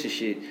whole of Mesa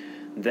shit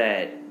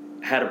that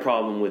had a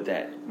problem with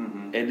that.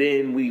 And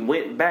then we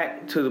went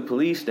back to the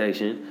police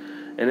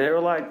station, and they were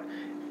like,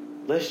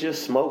 let's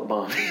just smoke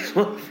bomb these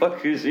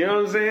motherfuckers, you know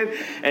what I'm saying?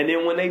 And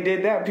then when they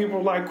did that, people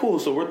were like, cool,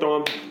 so we're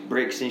throwing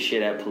bricks and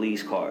shit at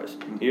police cars.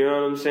 You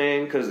know what I'm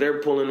saying? Because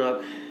they're pulling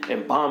up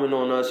and bombing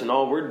on us, and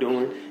all we're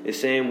doing is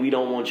saying we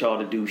don't want y'all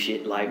to do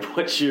shit like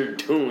what you're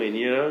doing,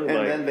 you know?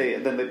 And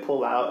then they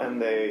pull out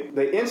and they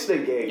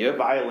instigate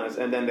violence,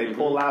 and then they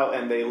pull out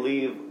and they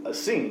leave a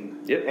scene.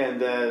 Yep.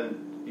 And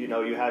then, you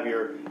know, you have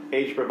your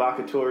age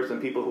provocateurs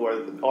and people who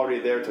are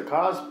already there to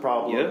cause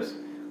problems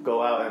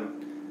go out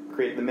and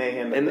create the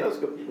mayhem that does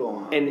go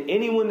on. And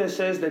anyone that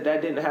says that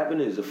didn't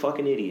happen is a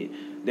fucking idiot.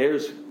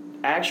 There's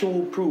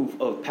actual proof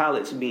of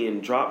pallets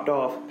being dropped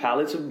off,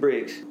 pallets of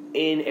bricks,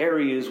 in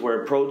areas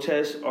where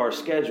protests are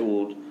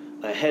scheduled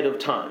ahead of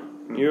time.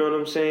 You know what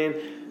I'm saying?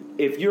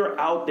 If you're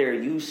out there,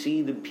 you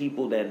see the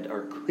people that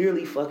are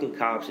clearly fucking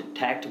cops in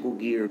tactical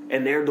gear,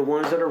 and they're the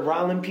ones that are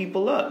riling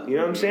people up. You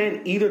know what I'm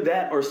saying? Either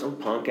that or some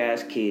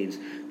punk-ass kids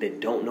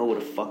that don't know what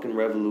a fucking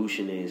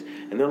revolution is.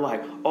 And they're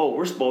like, oh,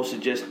 we're supposed to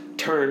just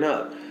turn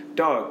up.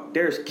 Dog,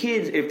 there's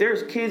kids. If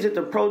there's kids at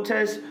the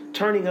protest,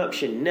 turning up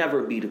should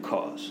never be the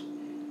cause.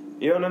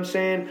 You know what I'm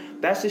saying?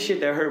 That's the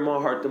shit that hurt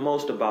my heart the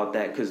most about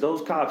that, because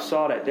those cops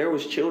saw that there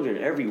was children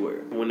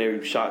everywhere when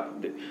they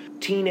shot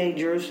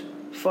teenagers,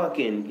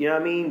 fucking, you know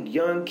what I mean,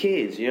 young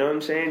kids, you know what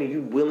I'm saying? And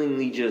you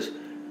willingly just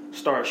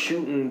start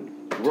shooting.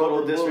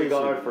 Total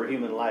disregard for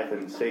human life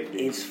and safety.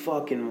 It's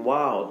fucking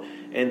wild.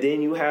 And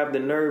then you have the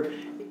nerve,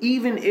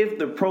 even if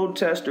the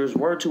protesters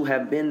were to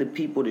have been the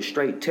people to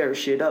straight tear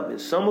shit up,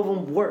 and some of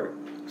them were,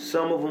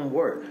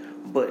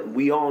 but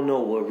we all know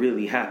what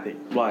really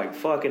happened. Like,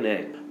 fucking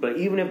A. But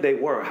even if they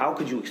were, how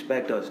could you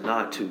expect us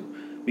not to?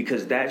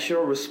 Because that's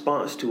your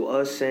response to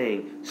us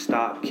saying,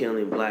 stop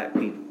killing black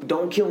people.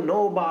 Don't kill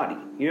nobody.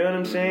 You know what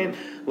I'm saying?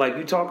 Like,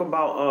 you talk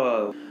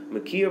about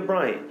Ma'Khia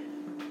Bryant.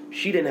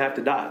 She didn't have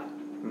to die.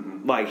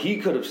 Like, he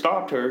could have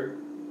stopped her.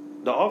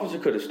 The officer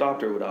could have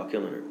stopped her without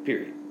killing her,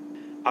 period.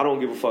 I don't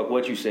give a fuck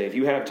what you say. If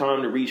you have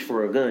time to reach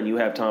for a gun, you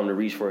have time to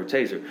reach for a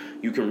taser.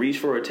 You can reach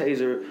for a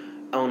taser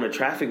on a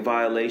traffic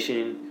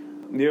violation,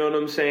 you know what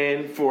I'm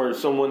saying, for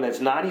someone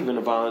that's not even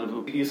a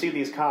violent. You see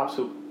these cops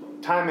who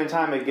time and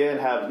time again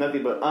have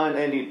nothing but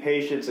unending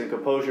patience and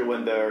composure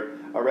when they're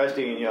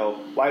arresting, you know,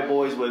 white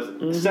boys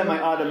with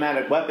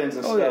semi-automatic weapons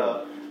and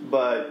stuff,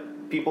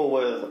 but people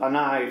with a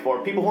knife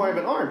or people who aren't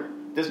even armed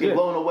just get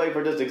blown away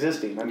for just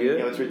existing. I mean, you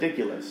know, it's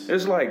ridiculous.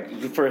 It's like,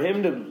 for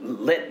him to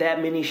let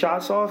that many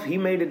shots off, he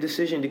made a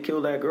decision to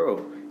kill that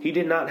girl. He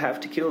did not have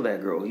to kill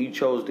that girl. He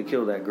chose to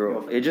kill that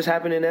girl. It just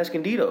happened in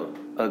Escondido.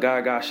 A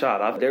guy got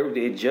shot.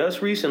 It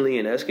just recently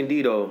in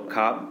Escondido,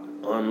 cop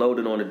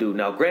unloaded on a dude.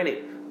 Now,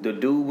 granted, the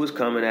dude was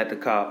coming at the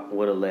cop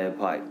with a lead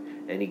pipe,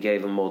 and he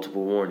gave him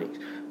multiple warnings.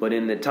 But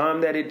in the time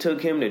that it took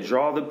him to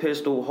draw the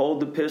pistol, hold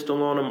the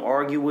pistol on him,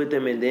 argue with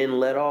him, and then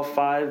let off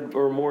 5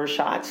 or more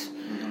shots,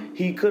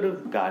 he could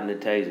have gotten a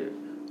taser.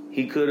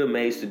 He could have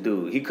maced the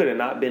dude. He could have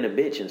not been a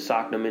bitch and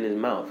socked him in his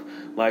mouth.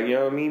 Like, you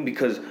know what I mean?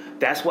 Because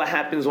that's what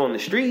happens on the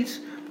streets.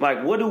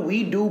 Like, what do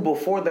we do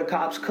before the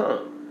cops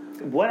come?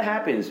 What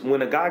happens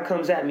when a guy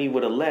comes at me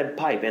with a lead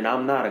pipe and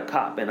I'm not a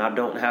cop and I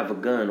don't have a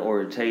gun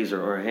or a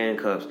taser or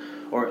handcuffs?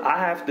 Or I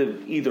have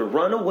to either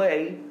run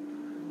away,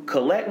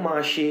 collect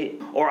my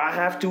shit, or I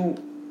have to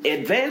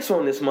advance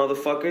on this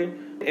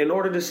motherfucker in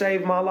order to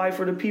save my life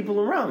or the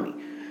people around me.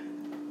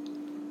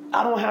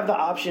 I don't have the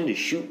option to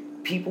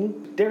shoot people.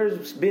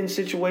 There's been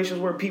situations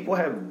where people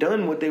have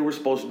done what they were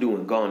supposed to do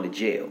and gone to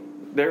jail.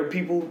 There are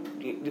people,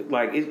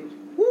 like,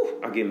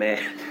 I get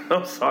mad.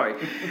 I'm sorry.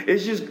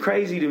 It's just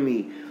crazy to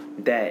me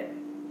that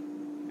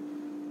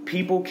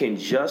people can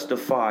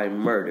justify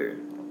murder.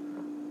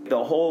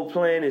 The whole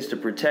plan is to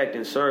protect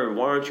and serve.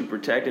 Why aren't you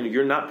protecting?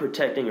 You're not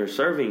protecting or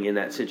serving in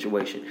that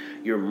situation.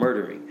 You're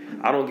murdering.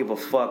 I don't give a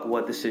fuck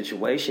what the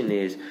situation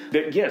is.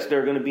 Yes,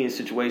 there are going to be in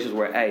situations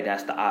where, hey,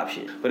 that's the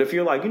option. But if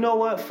you're like, you know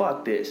what?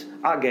 Fuck this.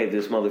 I gave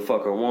this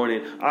motherfucker a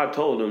warning. I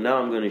told him, now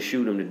I'm going to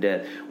shoot him to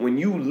death. When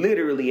you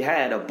literally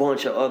had a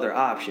bunch of other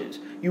options,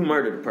 you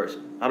murdered a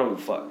person. I don't give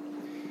a fuck.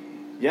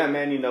 Yeah,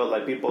 man, you know,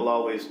 like, people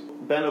always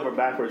bend over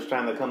backwards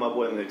trying to come up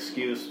with an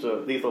excuse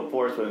to lethal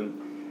force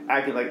when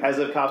acting like as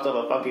if cops have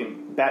a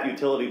fucking bat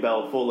utility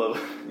belt full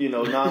of, you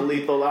know,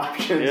 non-lethal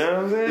options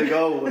to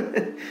go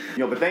with. You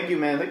know, but thank you,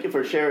 man. Thank you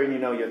for sharing, you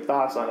know, your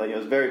thoughts on it. You know,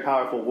 it's very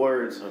powerful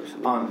words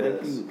on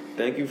this.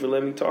 Thank you for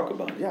letting me talk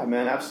about it. Yeah,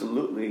 man,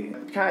 absolutely.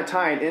 Kind of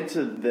tying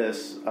into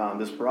this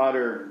this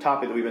broader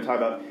topic that we've been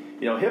talking about,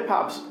 you know,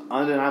 hip-hop's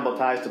undeniable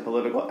ties to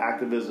political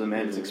activism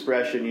and its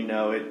expression, you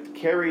know, it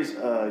carries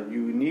a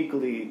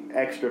uniquely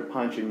extra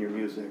punch in your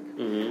music,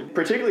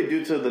 particularly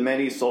due to the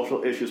many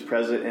social issues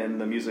present in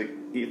the music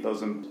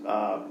ethos and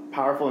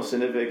powerful and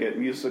significant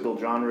musical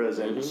genres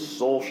and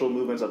social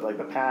movements of, like,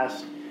 the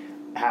past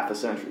half a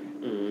century.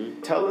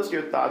 Tell us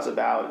your thoughts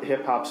about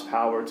hip-hop's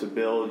power to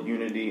build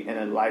unity and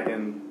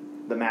enlighten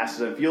the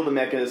masses and fuel the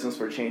mechanisms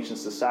for change in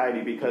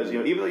society, because, you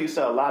know, even though you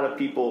said a lot of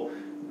people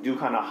do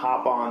kind of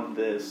hop on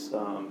this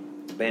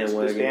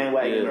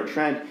bandwagon or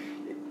trend,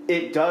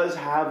 it does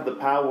have the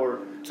power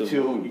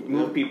to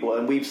move people.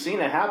 And we've seen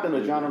it happen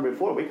in the genre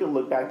before. We could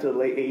look back to the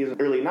late 80s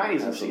and early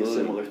 90s and see a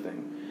similar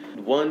thing.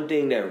 One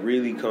thing that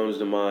really comes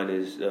to mind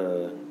is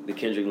the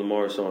Kendrick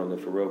Lamar song that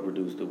Pharrell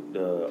produced,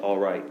 the All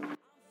Right.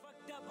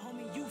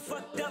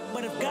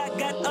 But if God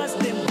got us,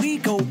 then we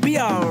gon' be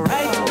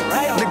alright.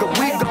 Nigga,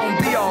 we gon'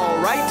 be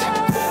alright.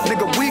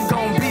 Nigga, we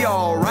gon' be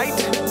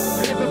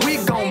alright. We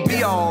gon'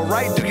 be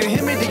alright. Do you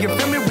hear me? Do you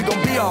feel me? We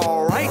gon' be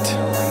alright.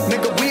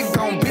 Nigga, we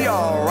gon' be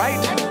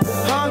alright.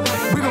 Huh?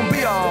 We gon'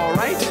 be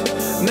alright.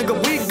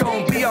 Nigga, we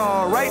gon' be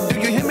alright. Do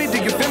you hear me?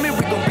 Do you feel me?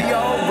 We gon' be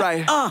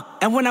alright.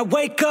 And when I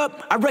wake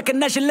up, I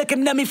recognize you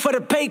looking at me for the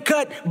pay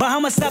cut.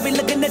 Bahamas, I be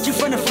looking at you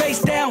from the face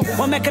down.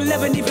 One Mac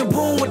 11, even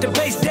boom with the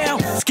bass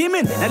down.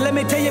 Skimming, and let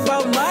me tell you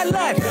about my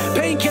life.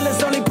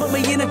 Painkillers only put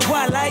me in the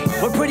twilight.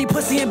 With pretty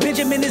pussy and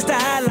Benjamin is the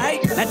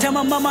highlight. I tell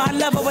my mama I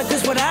love her, but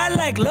this what I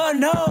like. Lord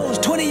knows,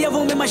 20 of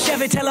them in my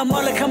Chevy. Tell them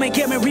all to come and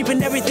get me,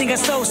 reaping everything I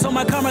sow. So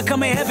my karma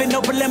come in heaven,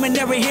 no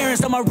preliminary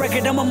hearings on my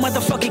record. I'm a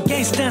motherfucking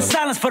gangster in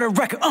silence for the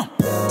record.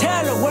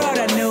 Tell the world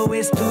I know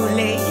it's too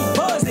late.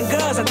 Boys and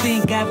girls, I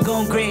think I've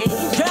gone crazy.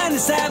 Trying to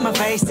side my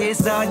face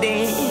this all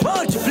day.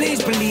 Won't you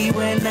please believe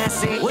when I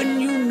say, when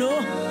you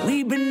know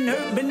we've been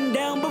hurt, been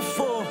down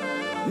before.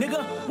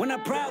 Nigga, when our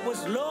pride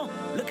was low,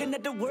 looking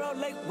at the world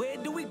like, where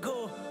do we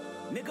go?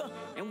 Nigga,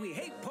 and we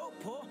hate poor,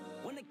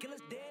 when they kill us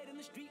dead in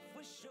the street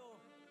for sure.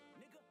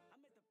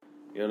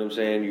 You know what I'm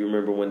saying? You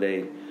remember when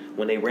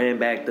they ran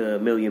back the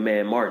Million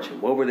Man March,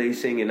 what were they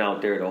singing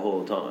out there the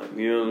whole time?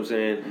 You know what I'm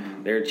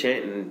saying? They're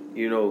chanting,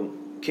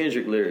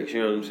 Kendrick lyrics,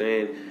 you know what I'm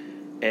saying?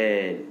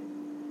 And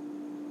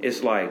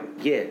it's like,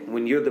 yeah,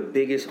 when you're the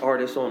biggest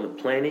artist on the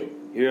planet,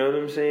 you know what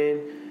I'm saying?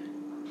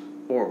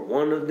 Or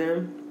one of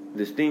them,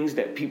 the things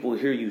that people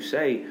hear you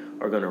say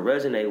are going to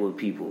resonate with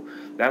people.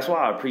 That's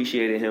why I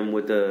appreciated him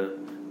with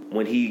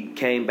when he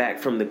came back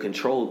from the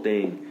Control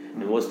thing.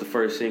 And what's the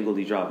first single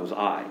he dropped was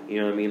I. You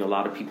know what I mean? A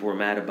lot of people were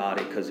mad about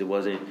it because it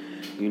wasn't,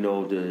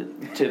 the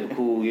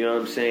typical, you know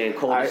what I'm saying,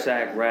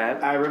 cul-de-sac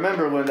rap. I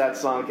remember when that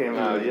song came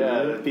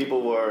out,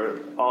 people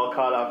were all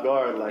caught off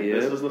guard,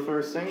 this was the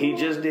first single? He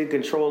just did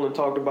Control and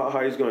talked about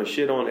how he's going to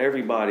shit on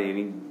everybody.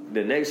 And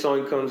the next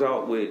song he comes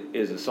out with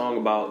is a song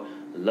about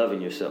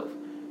loving yourself.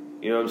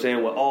 You know what I'm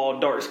saying? With all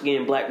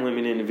dark-skinned black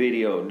women in the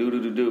video.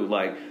 Do.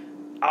 Like,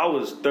 I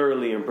was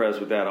thoroughly impressed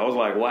with that. I was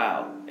like,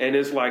 wow. And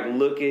it's like,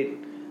 look at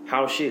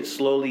how shit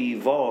slowly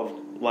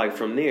evolved, like,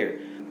 from there.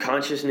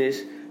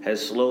 Consciousness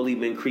has slowly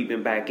been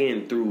creeping back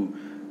in through,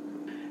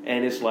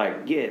 and it's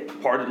like,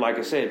 like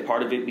I said,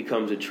 part of it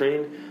becomes a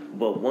trend,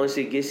 but once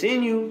it gets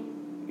in you,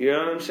 you know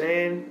what I'm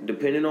saying,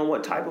 depending on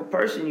what type of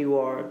person you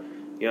are,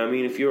 you know what I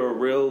mean, if you're a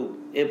real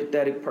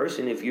empathetic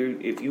person, if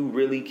you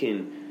really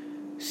can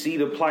see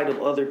the plight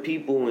of other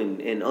people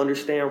and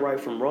understand right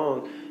from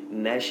wrong,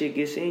 and that shit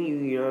gets in you,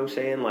 you know what I'm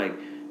saying, like,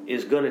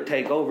 it's going to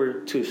take over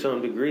to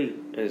some degree,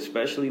 and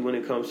especially when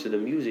it comes to the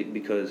music,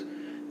 because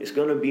it's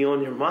going to be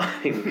on your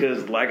mind,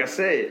 because like I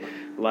said,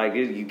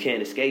 you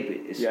can't escape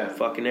it. It's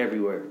fucking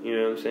everywhere. You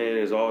know what I'm saying?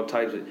 There's all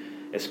types of,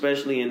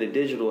 especially in the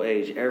digital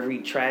age, every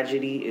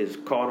tragedy is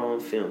caught on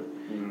film,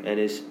 and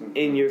it's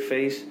in your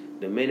face.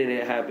 The minute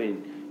it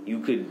happened,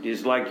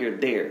 it's like you're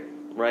there,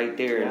 right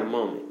there in the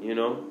moment,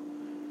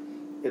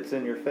 It's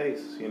in your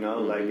face,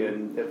 like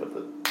if it's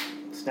a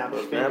snap of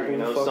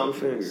a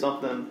finger,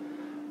 something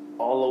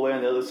all the way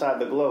on the other side of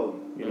the globe,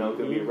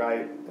 could be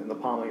right in the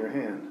palm of your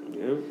hand.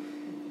 Yeah.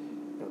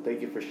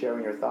 Thank you for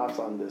sharing your thoughts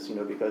on this,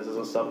 because this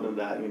is something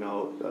that,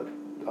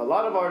 a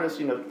lot of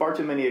artists, far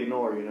too many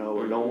ignore,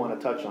 or don't want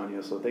to touch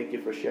on. So thank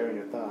you for sharing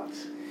your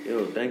thoughts.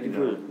 Thank you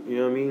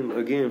for,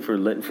 again,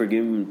 for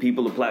giving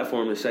people a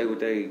platform to say what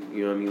they,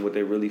 what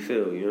they really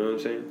feel, you know what I'm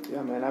saying?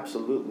 Yeah, man,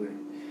 absolutely.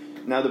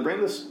 Now, to bring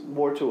this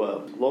more to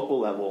a local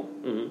level,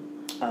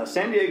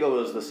 San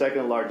Diego is the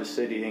second largest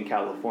city in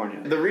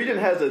California. The region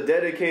has a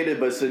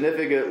dedicated but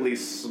significantly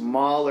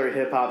smaller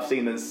hip-hop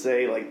scene than,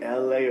 say, like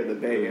LA or the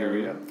Bay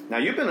Area. Now,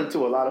 you've been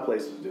into a lot of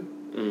places,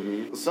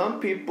 dude. Some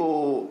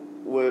people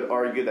would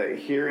argue that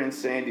here in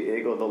San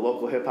Diego, the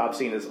local hip-hop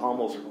scene is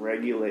almost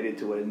regulated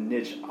to a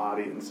niche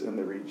audience in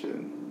the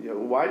region.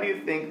 Why do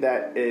you think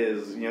that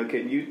is?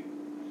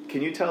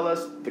 Can you tell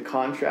us the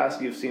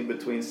contrast you've seen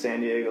between San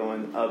Diego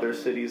and other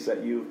cities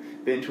that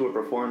you've been to or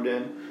performed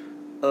in?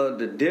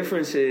 The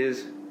difference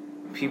is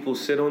people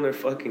sit on their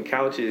fucking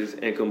couches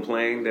and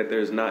complain that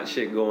there's not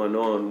shit going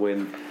on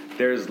when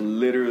there's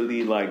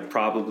literally,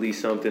 probably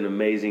something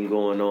amazing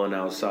going on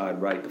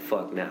outside right the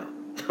fuck now.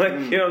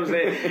 You know what I'm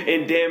saying?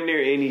 In damn near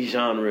any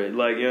genre. You know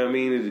what I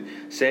mean?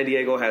 San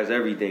Diego has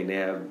everything. They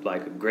have, a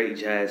great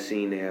jazz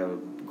scene. They have a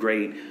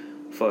great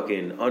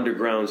fucking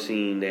underground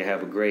scene. They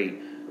have a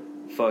great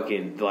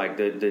fucking, the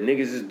niggas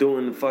is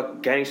doing the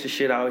fucking gangster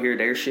shit out here.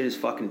 Their shit is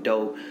fucking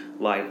dope.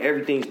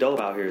 Everything's dope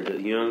out here.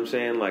 You know what I'm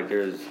saying?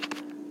 There's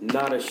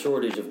not a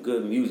shortage of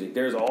good music.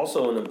 There's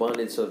also an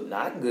abundance of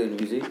not good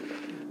music,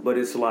 but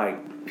it's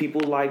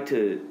people like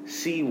to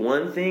see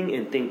one thing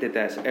and think that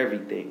that's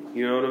everything.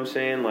 You know what I'm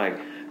saying?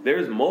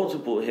 There's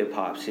multiple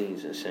hip-hop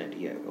scenes in San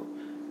Diego.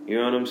 You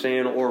know what I'm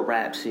saying? Or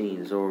rap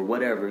scenes or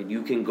whatever.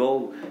 You can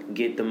go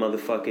get the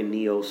motherfucking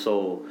neo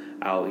soul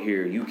out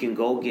here. You can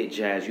go get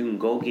jazz. You can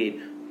go get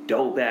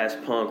dope ass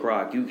punk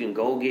rock. You can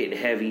go get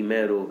heavy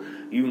metal.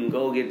 You can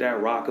go get that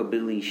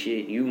rockabilly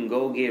shit. You can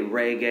go get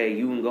reggae.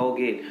 You can go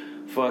get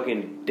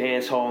fucking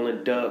dance hall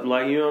and dub.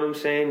 Like, you know what I'm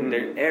saying?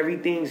 Mm-hmm.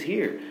 Everything's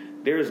here.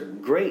 There's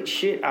great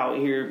shit out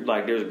here.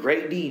 Like, there's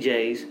great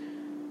DJs.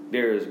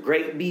 There's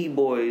great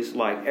B-boys.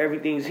 Like,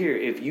 everything's here.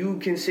 If you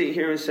can sit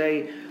here and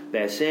say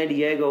that San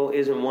Diego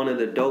isn't one of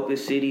the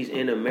dopest cities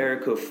in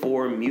America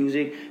for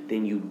music,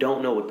 then you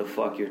don't know what the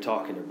fuck you're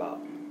talking about.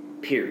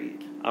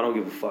 Period. I don't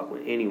give a fuck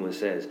what anyone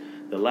says.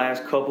 The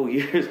last couple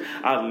years,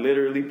 I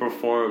literally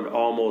performed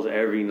almost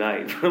every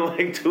night for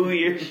like 2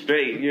 years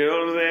straight. You know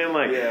what I'm saying?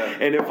 Like, yeah.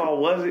 And if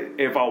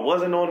I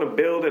wasn't on the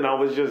build and I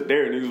was just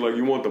there, and he was like,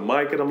 "You want the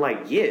mic?" And I'm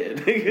like, "Yeah."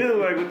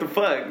 Like, what the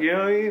fuck? You know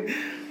what I mean?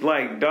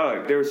 Like,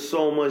 dog, there's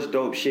so much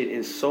dope shit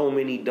and so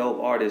many dope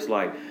artists.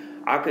 Like,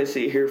 I could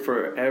sit here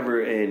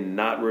forever and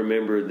not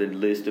remember the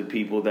list of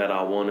people that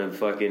I want to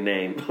fucking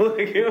name.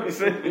 Like, you know what I'm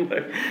saying?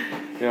 Like,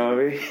 you know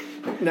what I mean?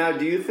 Now,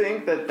 do you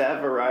think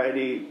that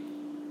variety,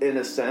 in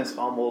a sense,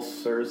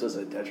 almost serves as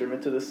a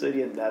detriment to the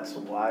city, and that's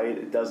why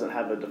it doesn't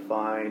have a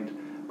defined...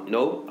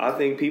 Nope. I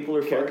think people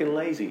are fucking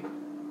lazy.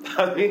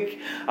 I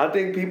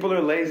think people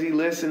are lazy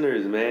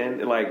listeners, man.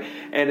 Like,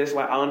 and it's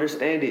like, I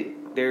understand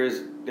it.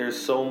 There's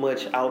so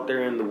much out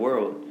there in the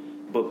world,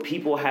 but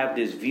people have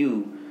this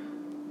view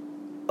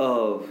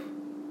of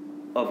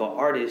an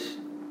artist,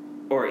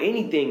 or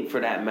anything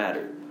for that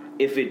matter.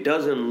 If it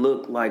doesn't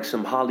look like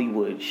some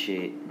Hollywood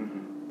shit,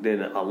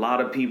 then a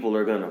lot of people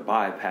are gonna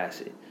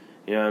bypass it.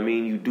 You know what I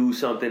mean? You do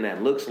something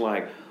that looks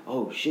like,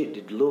 oh shit,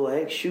 did Lil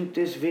X shoot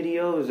this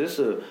video? Is this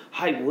a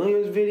Hype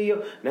Williams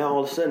video? Now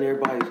all of a sudden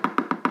everybody's...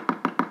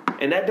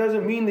 And that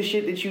doesn't mean the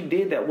shit that you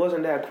did that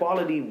wasn't that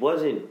quality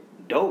wasn't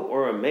dope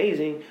or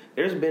amazing.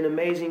 There's been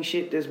amazing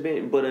shit that's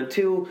been... But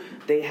until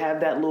they have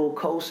that little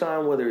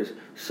cosign, whether it's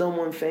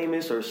someone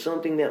famous or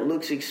something that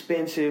looks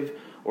expensive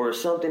or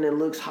something that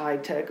looks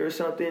high-tech or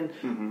something,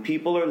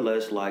 people are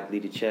less likely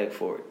to check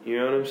for it. You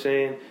know what I'm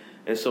saying?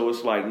 And so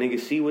it's like, niggas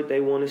see what they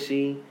want to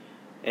see.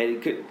 And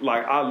it could,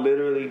 like,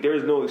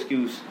 there's no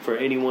excuse for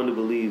anyone to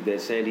believe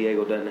that San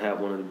Diego doesn't have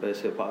one of the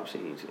best hip-hop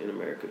scenes in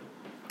America.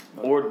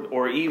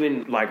 Or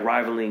even, like,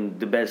 rivaling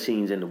the best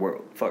scenes in the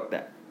world. Fuck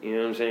that. You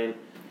know what I'm saying?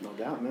 No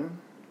doubt, man.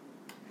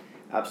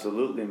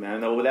 Absolutely,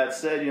 man. Now, with that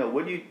said,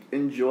 what do you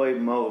enjoy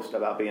most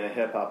about being a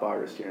hip-hop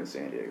artist here in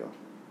San Diego?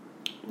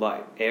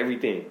 Like,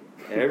 everything.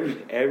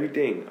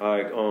 Everything.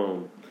 Like,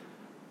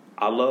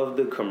 I love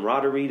the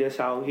camaraderie that's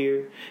out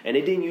here. And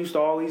it didn't used to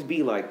always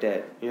be like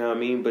that. You know what I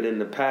mean? But in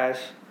the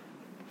past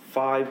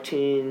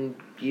 5-10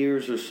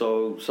 years or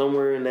so,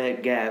 somewhere in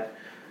that gap,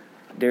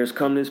 there's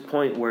come this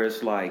point where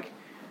it's like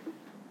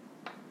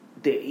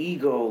the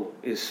ego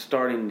is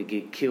starting to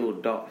get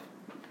killed off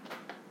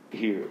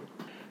here.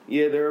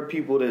 Yeah, there are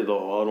people that, I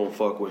don't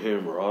fuck with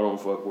him or I don't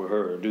fuck with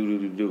her,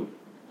 do.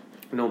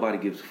 Nobody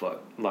gives a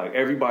fuck. Like,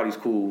 everybody's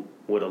cool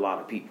with a lot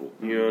of people.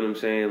 You know what I'm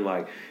saying?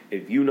 Like,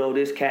 if you know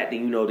this cat,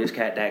 then you know this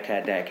cat, that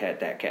cat, that cat,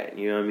 that cat.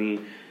 You know what I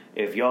mean?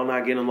 If y'all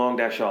not getting along,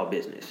 that's y'all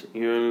business.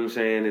 You know what I'm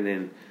saying? And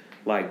then,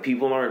 like,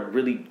 people aren't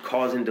really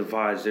causing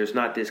divides. There's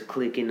not this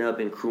clicking up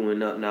and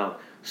crewing up. Now,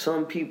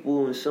 some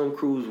people and some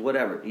crews,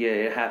 whatever. Yeah,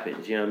 it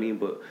happens. You know what I mean?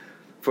 But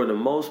for the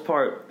most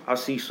part, I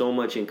see so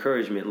much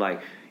encouragement.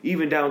 Like,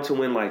 even down to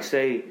when, like,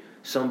 say...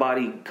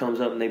 somebody comes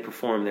up and they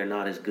perform, they're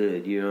not as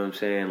good, you know what I'm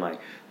saying?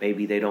 Like,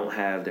 maybe they don't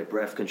have their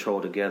breath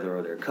control together,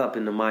 or they're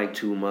cupping the mic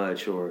too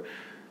much, or,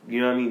 you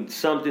know what I mean?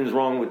 Something's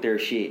wrong with their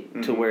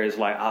shit to where it's,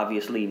 like,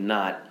 obviously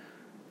not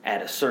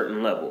at a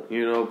certain level.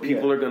 You know,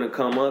 people are going to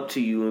come up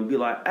to you and be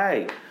like,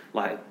 hey,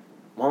 like,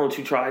 why don't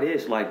you try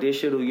this? Like, this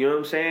shit, you know what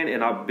I'm saying?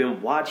 And I've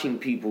been watching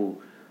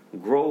people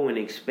grow and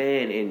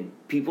expand, and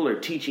people are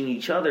teaching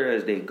each other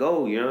as they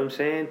go, you know what I'm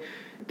saying?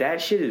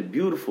 That shit is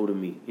beautiful to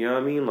me. You know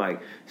what I mean?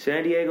 Like,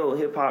 San Diego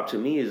hip-hop to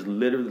me is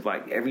literally,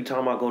 like, every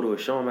time I go to a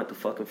show, I'm at the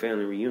fucking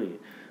family reunion.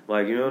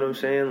 Like, you know what I'm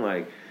saying?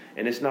 Like,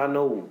 and it's not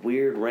no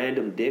weird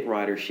random dick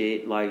rider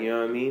shit. Like, you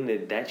know what I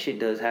mean? That shit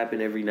does happen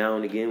every now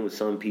and again with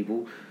some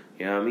people.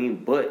 You know what I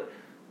mean? But,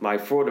 like,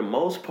 for the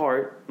most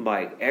part,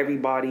 like,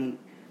 everybody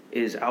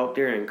is out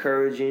there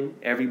encouraging.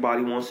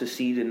 Everybody wants to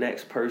see the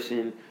next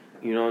person,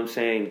 you know what I'm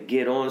saying,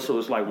 get on. So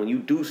it's like, when you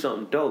do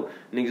something dope,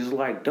 niggas is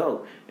like,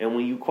 dope. And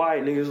when you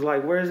quiet, niggas is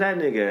like, where's that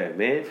nigga at,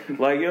 man?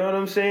 Like, you know what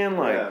I'm saying?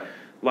 Like,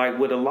 like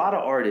with a lot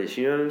of artists,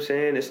 you know what I'm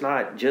saying? It's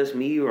not just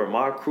me or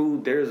my crew.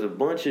 There's a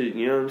bunch of,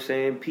 you know what I'm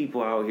saying,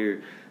 people out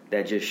here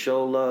that just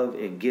show love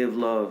and give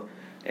love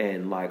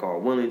and, like, are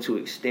willing to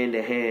extend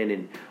a hand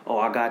and,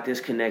 I got this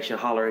connection,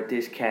 holler at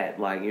this cat.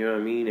 Like, you know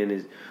what I mean?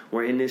 And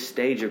we're in this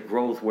stage of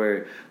growth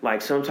where,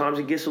 like, sometimes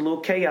it gets a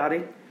little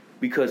chaotic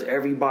because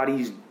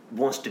everybody's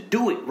wants to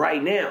do it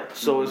right now.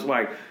 So it's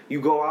like, you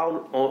go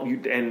out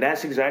on and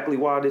that's exactly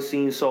why this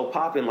scene's so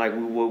popping, like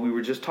what we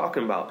were just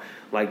talking about.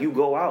 Like, you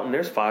go out and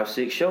there's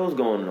 5-6 shows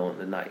going on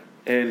tonight.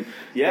 And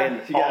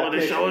all of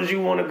the shows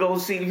you want to go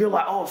see, you're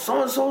like, oh,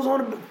 so-and-so's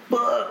on the,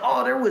 but,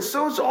 oh, there was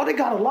so-and-so, oh, they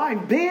got a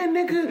live band,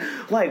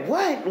 nigga. Like,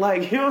 what?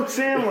 Like, you know what I'm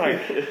saying?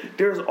 Like,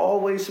 there's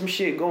always some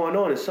shit going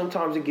on, and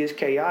sometimes it gets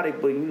chaotic,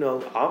 but, you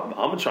know, I'm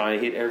going to try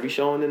and hit every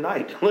show in the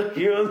night. Like,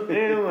 you know what I'm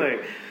saying?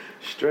 Like,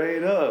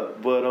 straight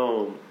up. But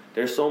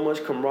there's so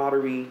much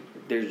camaraderie,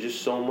 there's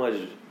just so much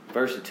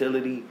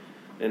versatility,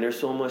 and there's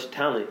so much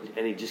talent,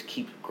 and it just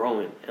keeps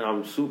growing. And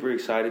I'm super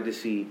excited to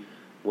see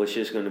what's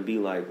just going to be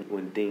like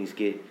when things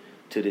get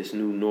to this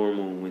new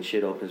normal, when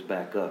shit opens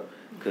back up.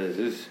 Because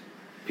it's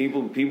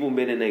people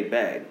been in their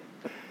bag.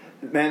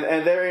 Man,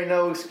 and there ain't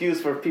no excuse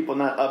for people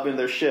not upping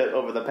their shit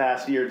over the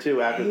past year or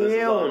two after this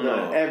is all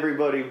done.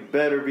 Everybody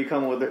better be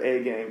coming with their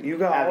A game. You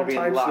got all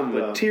types of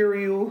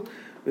material.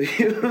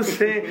 You know what I'm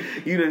saying?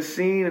 You done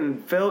seen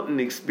and felt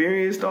and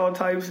experienced all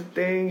types of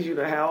things. You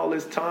done had all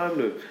this time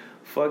to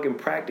fucking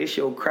practice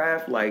your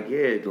craft. Like,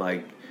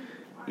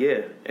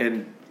 yeah.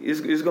 And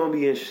it's going to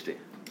be interesting.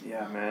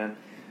 Yeah, man.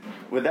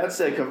 With that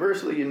said,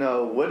 conversely, you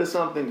know, what is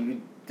something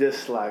you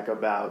dislike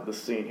about the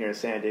scene here in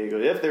San Diego?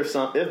 If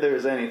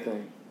there's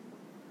anything.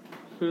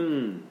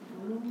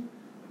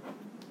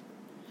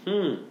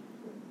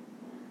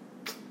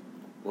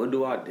 What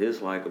do I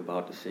dislike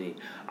about the scene?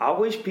 I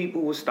wish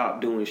people would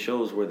stop doing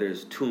shows where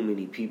there's too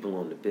many people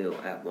on the bill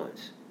at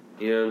once.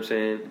 You know what I'm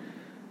saying?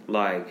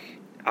 Like,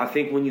 I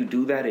think when you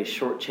do that, it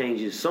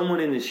shortchanges.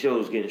 Someone in the show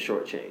is getting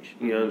shortchanged.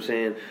 You know what I'm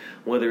saying?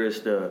 Whether it's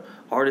the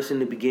artist in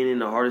the beginning,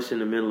 the artist in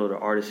the middle, or the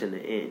artist in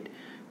the end.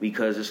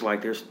 Because it's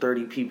like there's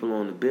 30 people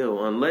on the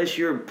bill. Unless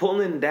you're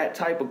pulling that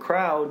type of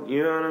crowd,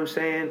 you know what I'm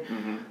saying?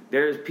 Mm-hmm.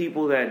 There's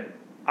people that...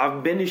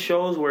 I've been to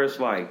shows where it's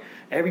like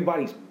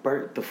everybody's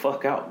burnt the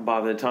fuck out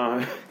by the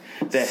time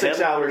the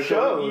 6-hour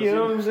shows. You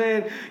know what I'm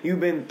saying? You've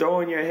been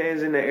throwing your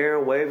hands in the air,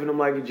 waving them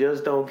like you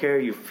just don't care.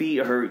 Your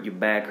feet hurt, your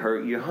back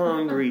hurt, you're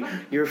hungry,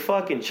 you're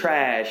fucking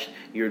trashed,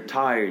 you're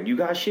tired. You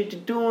got shit to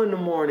do in the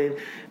morning.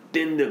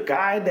 Then the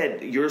guy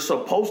that you're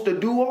supposed to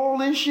do all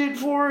this shit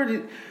for,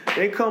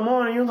 they come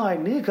on and you're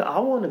like, nigga, I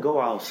want to go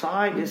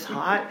outside. It's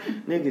hot.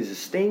 Niggas is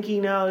stinky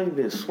now. They've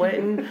been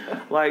sweating.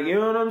 Like, you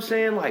know what I'm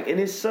saying? Like, and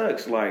it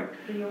sucks. Like,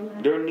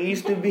 there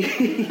needs to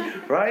be,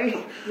 right?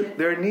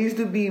 There needs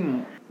to be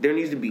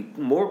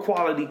more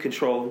quality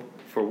control,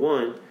 for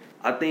one.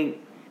 I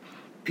think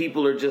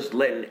people are just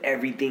letting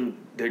everything,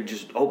 they're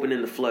just opening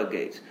the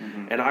floodgates.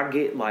 Mm-hmm. And I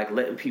get, like,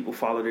 letting people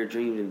follow their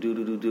dreams and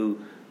do.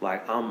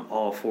 Like, I'm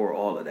all for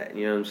all of that,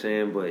 you know what I'm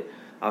saying? But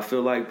I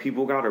feel like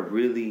people got to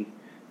really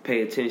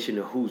pay attention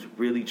to who's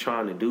really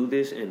trying to do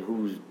this and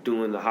who's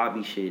doing the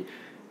hobby shit.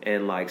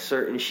 And, like,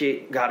 certain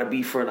shit got to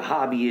be for the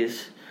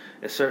hobbyists,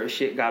 and certain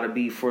shit got to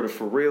be for the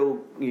for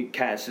real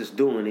cats that's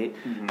doing it,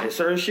 and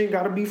certain shit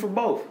got to be for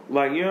both.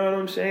 Like, you know what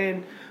I'm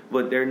saying?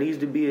 But there needs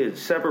to be a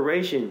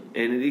separation,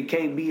 and it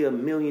can't be a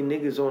million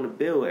niggas on the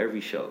bill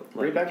every show.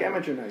 Like, bring back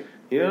amateur night.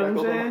 You know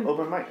what I'm saying?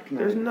 Open mic.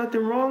 There's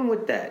nothing wrong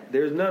with that.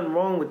 There's nothing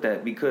wrong with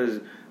that because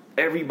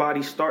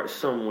everybody starts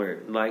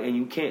somewhere. Like, and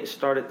you can't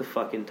start at the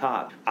fucking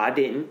top. I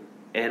didn't,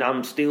 and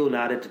I'm still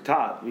not at the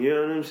top. You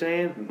know what I'm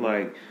saying? Mm-hmm.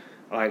 Like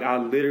I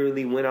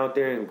literally went out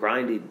there and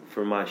grinded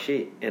for my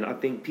shit, and I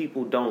think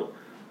people don't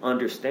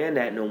understand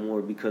that no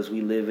more because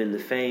we live in the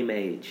fame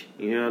age.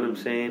 You know what I'm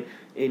saying?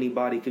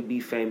 Anybody could be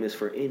famous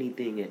for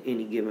anything at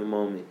any given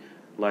moment.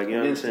 Like, you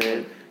know what I'm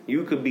saying?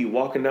 You could be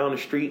walking down the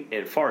street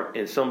and fart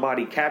and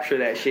somebody capture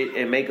that shit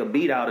and make a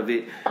beat out of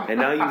it, and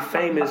now you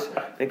famous.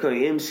 They call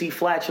you MC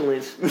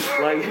Flatulence.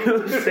 Like, you know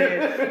what I'm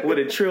saying? With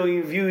 1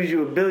 trillion views,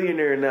 you a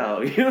billionaire now.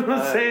 You know what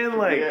I'm saying?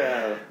 Like,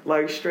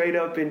 like straight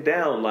up and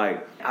down.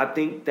 Like, I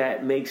think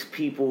that makes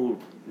people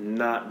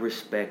not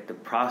respect the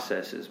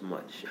process as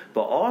much.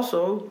 But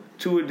also,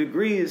 to a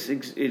degree,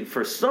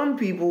 for some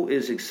people,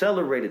 it's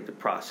accelerated the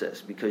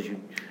process because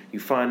you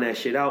find that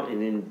shit out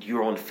and then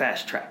you're on the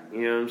fast track.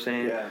 You know what I'm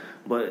saying? Yeah.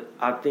 But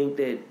I think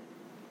that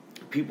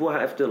people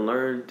have to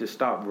learn to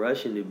stop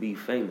rushing to be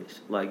famous.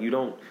 Like, you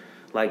don't,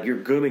 like,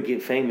 you're gonna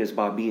get famous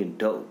by being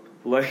dope.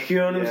 Like, you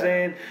know what I'm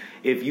saying?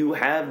 If you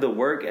have the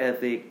work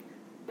ethic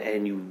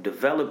and you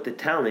develop the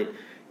talent,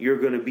 you're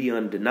going to be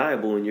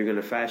undeniable and you're going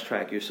to fast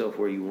track yourself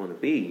where you want to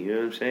be. You know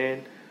what I'm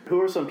saying?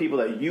 Who are some people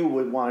that you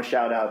would want to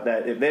shout out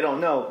that if they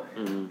don't know,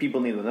 people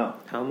need to know?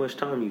 How much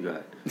time you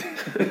got?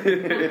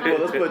 Well,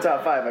 let's put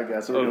top 5, I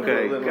guess.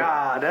 Okay.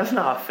 God, that's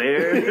not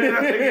fair.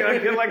 I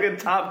get like a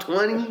top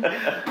 20.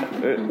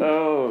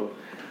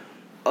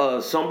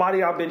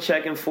 Somebody I've been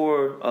checking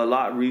for a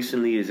lot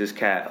recently is this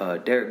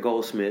cat, Derek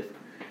Goldsmith.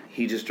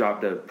 He just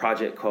dropped a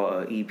project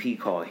called EP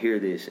called Hear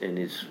This, and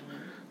it's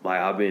like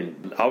I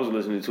was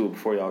listening to it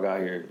before y'all got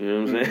here. You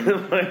know what I'm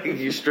saying? Like,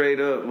 you straight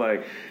up,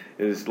 like,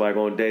 it's like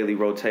on daily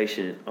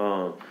rotation.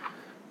 I'm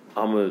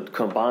gonna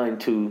combine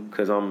two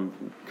because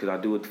I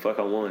do what the fuck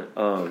I want.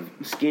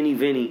 Skinny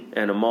Vinny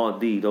and Amal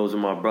D, those are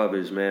my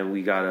brothers, man.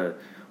 We got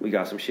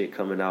some shit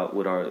coming out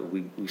with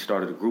we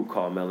started a group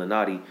called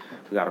Melanati.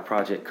 We got a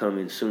project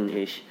coming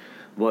soon-ish.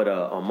 But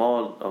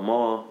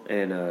Amal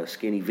and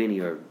Skinny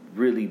Vinny are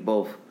really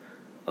both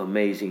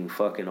amazing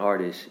fucking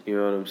artists. You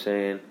know what I'm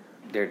saying?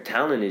 their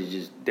talent is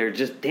just, they're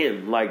just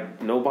them.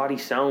 Like, nobody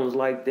sounds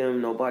like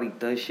them. Nobody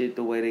does shit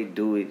the way they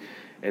do it.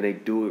 And they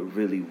do it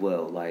really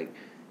well. Like,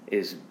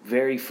 it's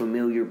very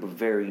familiar but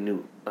very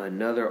new.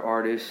 Another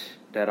artist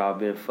that I've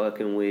been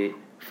fucking with,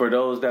 for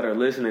those that are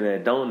listening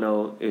that don't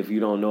know, if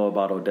you don't know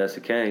about Odessa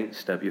Kane,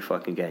 step your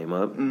fucking game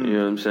up. You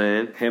know what I'm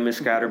saying? Him and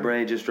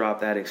Scatterbrain just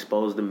dropped that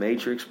Expose the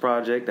Matrix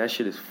project. That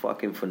shit is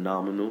fucking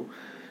phenomenal.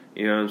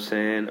 You know what I'm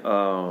saying?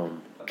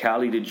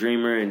 Cali the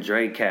Dreamer and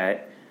Dre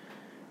Cat,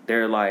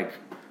 they're like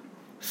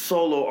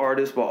solo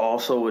artists but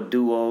also a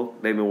duo.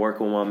 They've been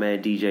working with my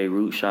man DJ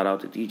Root. Shout out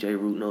to DJ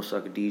Root, No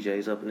Sucker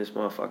DJs up in this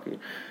motherfucker.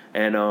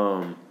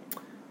 And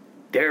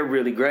they're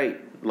really great.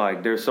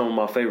 Like, they're some of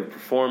my favorite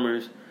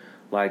performers.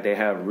 Like, they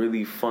have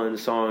really fun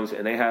songs,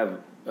 and they have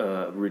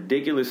a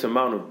ridiculous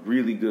amount of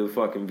really good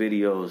fucking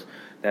videos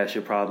that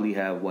should probably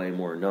have way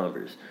more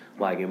numbers,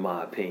 like, in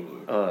my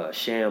opinion.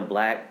 Sham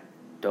Black,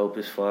 dope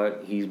as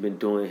fuck. He's been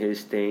doing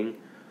his thing.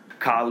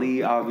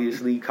 Kali,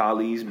 obviously.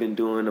 Kali's been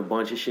doing a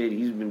bunch of shit.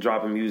 He's been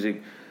dropping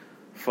music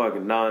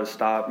fucking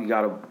nonstop. He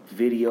got a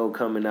video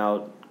coming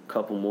out, a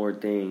couple more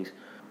things.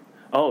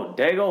 Oh,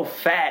 Dago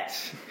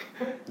Fats.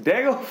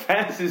 Dago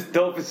Fats is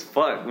dope as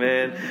fuck,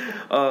 man.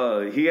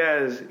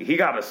 He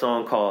got a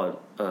song called,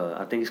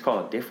 I think it's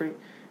called Different.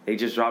 They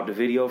just dropped a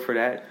video for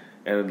that.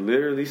 And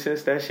literally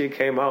since that shit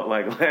came out,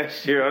 like,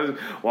 last year, I was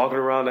walking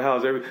around the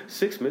house every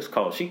 6 missed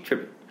calls. She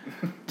tripping.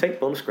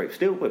 Take on the scrape,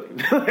 still whipping.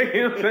 Like,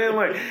 you know what I'm saying?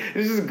 Like,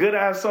 it's just a good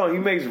ass song. He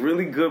makes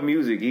really good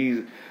music.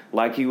 He's,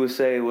 like he would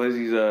say,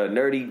 he's a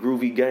nerdy,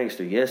 groovy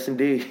gangster. Yes,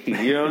 indeed.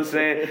 You know what I'm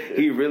saying?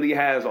 He really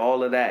has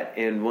all of that.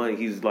 And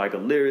he's like a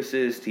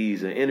lyricist.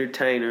 He's an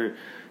entertainer.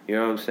 You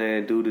know what I'm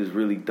saying? Dude is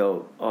really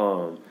dope.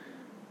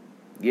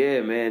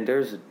 Yeah, man,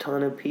 there's a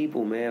ton of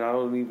people, man. I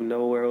don't even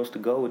know where else to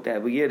go with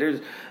that. But yeah,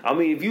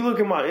 if you look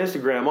at my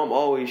Instagram, I'm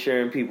always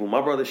sharing people.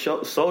 My brother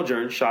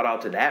Sojourn, shout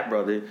out to that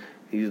brother.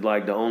 He's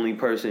like the only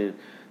person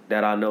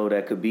that I know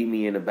that could beat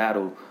me in a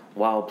battle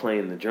while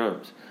playing the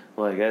drums.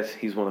 Like,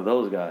 he's one of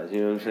those guys, you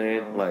know what I'm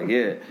saying? Like,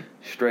 yeah,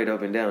 straight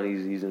up and down.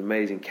 He's an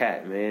amazing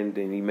cat, man.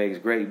 Then he makes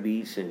great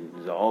beats and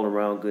he's an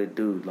all-around good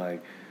dude.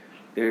 Like,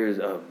 there's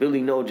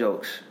Billy No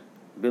Jokes.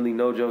 Billy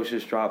No Jokes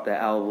just dropped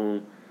that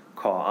album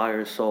called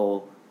Iron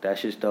Soul. That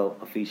shit's dope.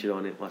 I featured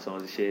on it. My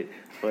songs and shit.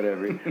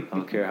 Whatever. I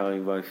don't care how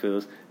anybody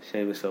feels.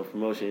 Shameless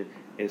self-promotion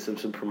and some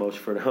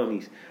promotion for the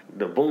homies.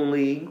 The Boon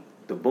League.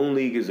 The Boon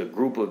League is a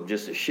group of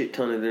just a shit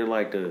ton of, they're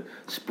like the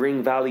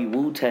Spring Valley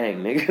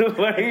Wu-Tang, nigga.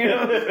 Like, you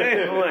know what I'm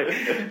saying?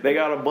 Like, they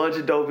got a bunch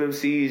of dope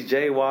MCs.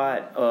 Jay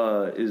Watt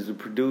is the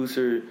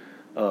producer.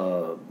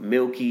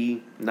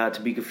 Milky, not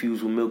to be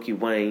confused with Milky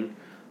Wayne.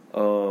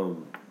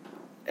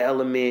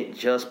 Element,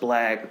 Just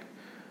Black,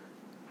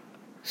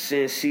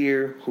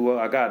 Sincere, who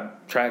I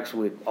got tracks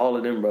with all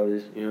of them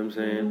brothers, you know what I'm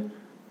saying?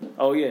 Mm-hmm.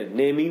 Oh yeah,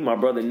 Nimi, my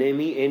brother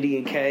Nimi,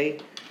 Indian K,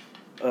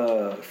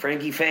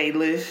 Frankie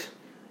Fadeless.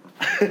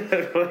 You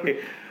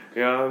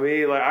know what I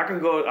mean? Like, I can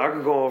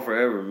go on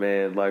forever,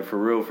 man. Like, for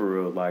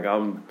real. Like,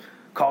 I'm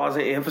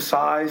causing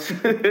emphasize,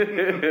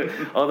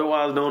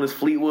 otherwise known as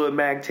Fleetwood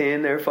Mac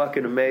 10. They're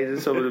fucking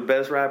amazing. Some of the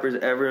best rappers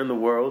ever in the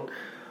world.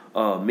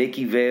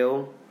 Mickey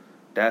Vale,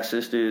 that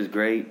sister is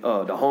great.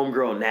 The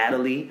homegirl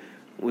Natalie,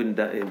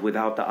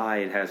 without the I,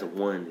 it has a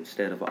 1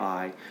 instead of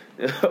I.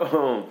 You're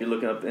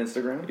looking up the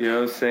Instagram? You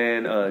know what I'm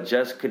saying?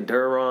 Jessica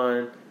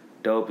Duran,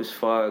 dope as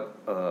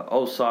fuck.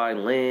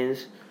 Osai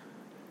Lens.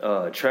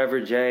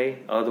 Trevor J,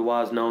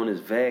 otherwise known as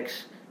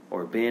Vex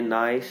or Ben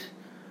Nice.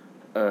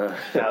 Shout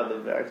out to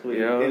Vex. We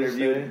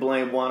interviewed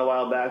Blame One a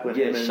while back with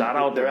him. Shout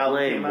out to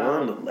Blame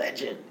One, the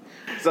legend.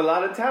 It's a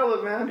lot of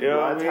talent, man. You know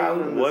what I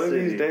mean? One of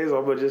these days,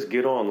 I'm going to just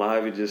get on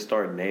live and just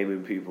start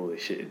naming people and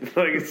shit.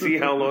 Like, see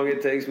how long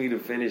it takes me to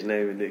finish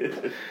naming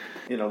niggas.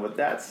 You know, with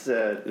that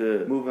said,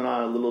 moving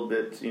on a little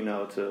bit, you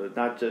know, to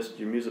not just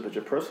your music, but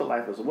your personal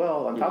life as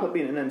well. On top of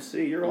being an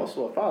MC, you're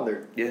also a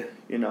father. Yeah.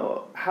 You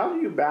know, how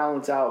do you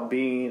balance out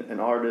being an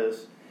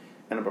artist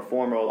and a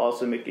performer while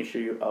also making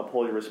sure you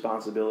uphold your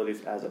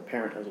responsibilities as a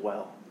parent as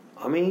well?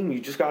 I mean, you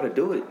just got to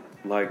do it.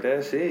 Like,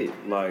 that's it.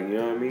 Like, you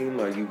know what I mean?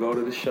 Like, you go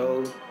to the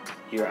show,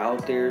 you're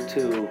out there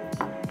till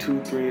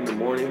 2, 3 in the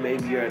morning.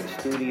 Maybe you're at the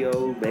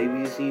studio.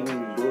 Maybe it's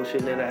even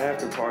bullshitting at an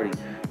after party.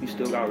 You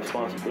still got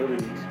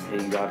responsibilities,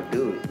 and you got to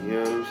do it. You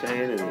know what I'm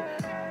saying?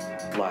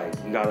 And, like,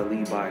 you got to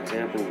lead by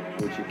example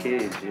with your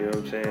kids. You know what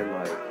I'm saying?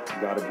 Like,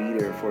 you got to be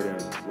there for them.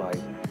 Like,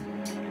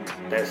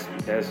 that's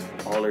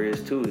all there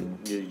is to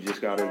it. You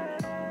just got to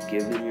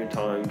give them your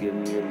time, give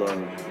them your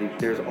love.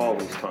 There's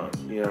always time.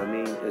 You know what I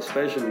mean?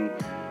 Especially,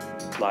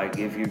 like,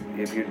 if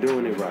you're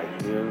doing it right.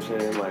 You know what I'm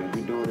saying? Like, if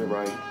you're doing it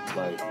right,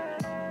 like,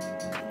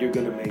 you're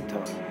going to make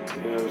time.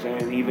 You know what I'm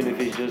saying? Even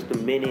if it's just a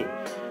minute.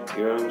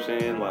 You know what I'm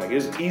saying? Like,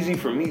 it's easy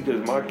for me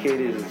because my kid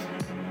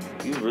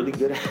he's a really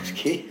good ass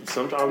kid.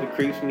 Sometimes it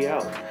creeps me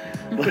out.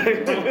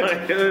 Like,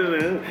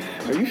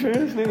 are you sure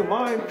this nigga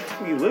mine?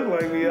 He look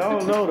like me? I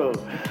don't know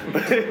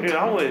though.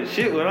 I wasn't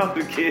shit when I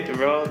was a kid,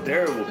 bro. I was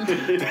terrible.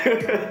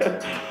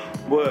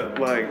 But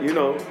like, you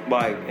know,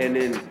 like, and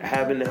then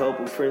having the help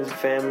of friends and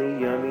family,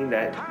 you know what I mean?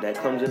 That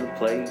comes into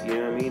play, you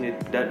know what I mean?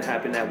 It doesn't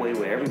happen that way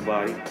with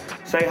everybody.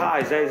 Say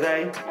hi, Zay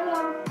Zay.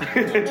 Hello.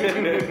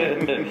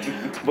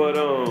 But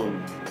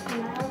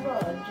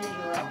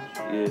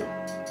yeah.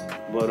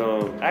 But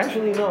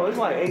actually no, it's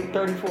like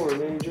 8:34,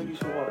 man. Drink you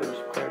some water,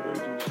 some cranberry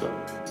juice,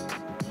 something.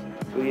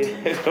 But yeah,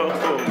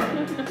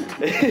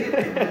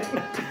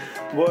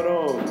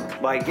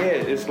 but like yeah,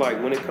 it's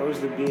like when it comes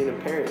to being a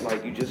parent,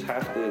 like you just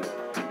have to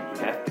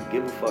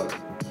give a fuck.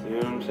 You know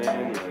what I'm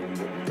saying?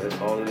 Like that's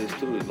all it is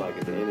to it. Like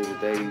at the end of the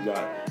day, you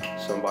got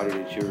somebody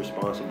that you're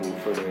responsible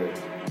for their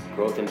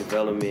growth and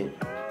development,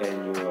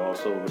 and you're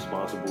also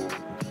responsible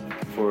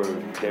for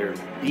their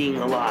being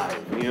alive.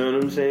 You know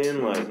what I'm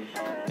saying? Like,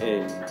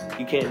 and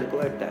you can't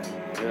neglect that.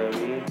 You know what I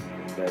mean?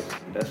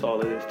 That's all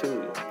it is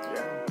to it.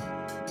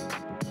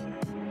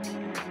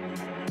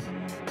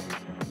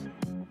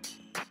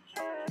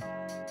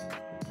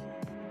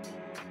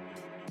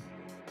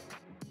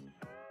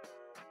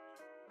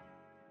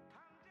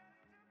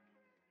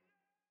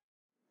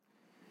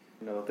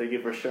 You know, thank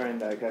you for sharing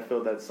that. I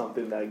feel that's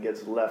something that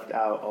gets left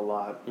out a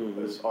lot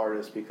as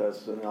artists,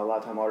 because a lot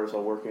of time artists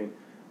are working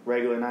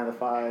regular 9 to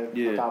 5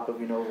 on top of,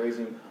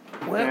 raising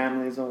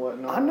families and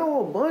whatnot. I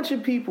know a bunch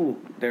of people,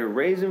 they're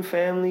raising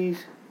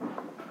families,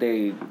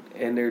 they're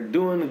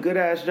doing a good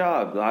ass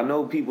job. I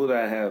know people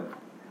that have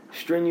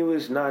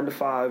strenuous 9 to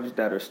 5s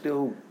that are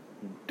still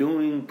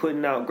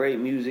putting out great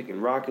music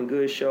and rocking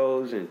good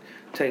shows and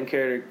taking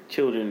care of their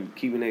children,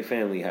 keeping their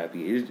family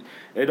happy.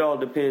 It all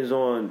depends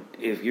on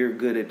if you're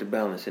good at the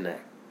balancing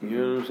act. You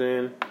know what I'm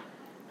saying?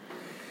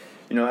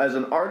 As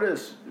an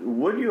artist,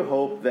 what do you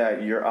hope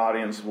that your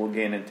audience will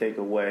gain and take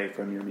away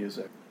from your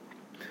music?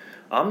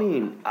 I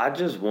mean, I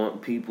just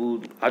want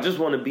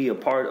to be a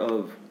part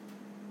of,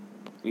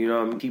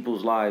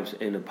 people's lives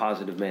in a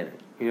positive manner.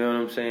 You know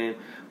what I'm saying?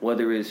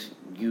 Whether it's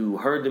you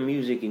heard the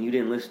music and you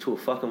didn't listen to a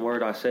fucking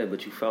word I said,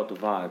 but you felt the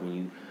vibe and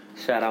you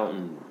sat out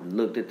and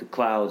looked at the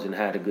clouds and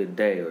had a good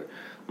day. Or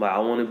like, I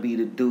want to be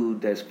the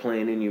dude that's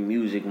playing in your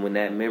music when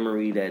that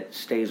memory that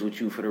stays with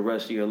you for the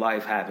rest of your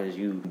life happens.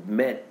 You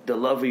met the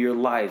love of your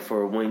life,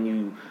 or when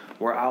you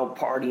were out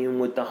partying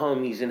with the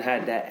homies and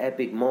had that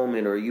epic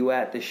moment, or you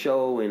at the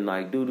show and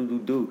like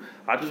do.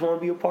 I just want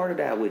to be a part of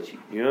that with you.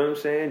 You know what I'm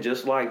saying?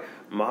 Just like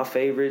my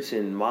favorites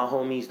and my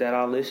homies that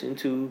I listen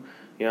to,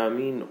 you know what I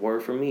mean?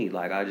 Word for me.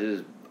 Like I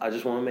just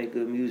want to make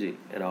good music,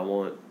 and I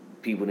want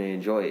people to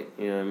enjoy it.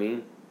 You know what I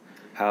mean?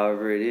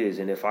 However it is,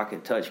 and if I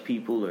can touch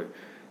people or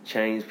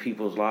change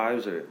people's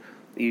lives or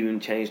even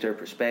change their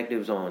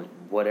perspectives on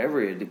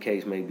whatever the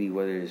case may be,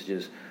 whether it's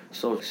just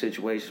social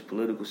situations,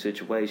 political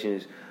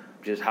situations,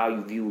 just how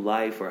you view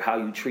life or how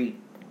you treat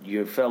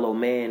your fellow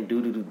man,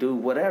 do,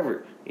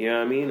 whatever. You know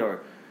what I mean?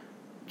 Or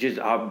just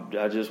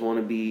I just want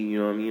to be,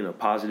 a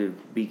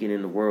positive beacon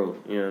in the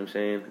world. You know what I'm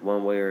saying?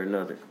 One way or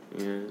another.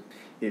 Yeah.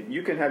 If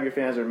you can have your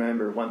fans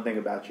remember one thing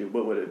about you,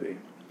 what would it be?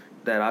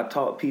 That I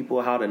taught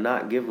people how to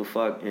not give a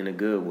fuck in a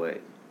good way.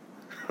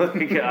 That's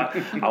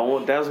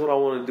what I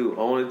want to do.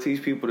 I want to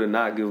teach people to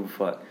not give a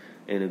fuck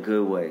in a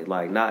good way.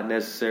 Like, not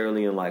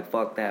necessarily in like,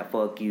 fuck that,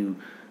 fuck you,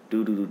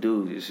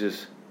 do. It's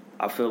just,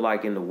 I feel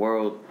like in the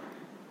world,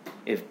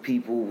 if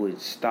people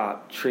would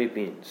stop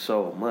tripping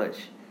so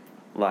much,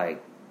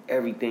 like,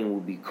 everything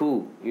would be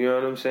cool. You know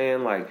what I'm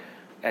saying? Like,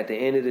 at the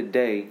end of the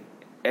day,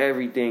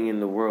 everything in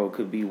the world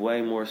could be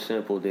way more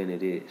simple than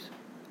it is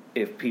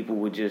if people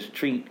would just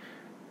treat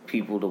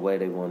people the way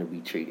they want to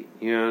be treated.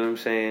 You know what I'm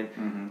saying?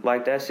 Mm-hmm.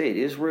 Like, that's it.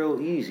 It's real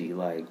easy.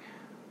 Like,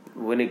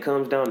 when it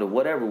comes down to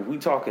whatever, we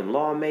talking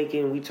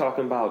lawmaking, we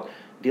talking about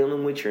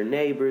dealing with your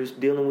neighbors,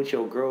 dealing with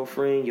your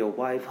girlfriend, your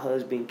wife,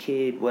 husband,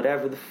 kid,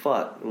 whatever the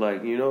fuck.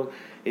 Like,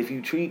 if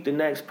you treat the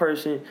next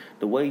person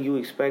the way you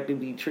expect to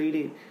be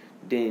treated,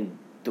 then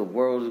the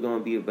world is going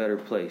to be a better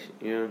place.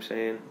 You know what I'm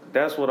saying?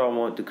 That's what I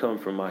want to come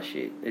from my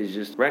shit. It's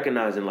just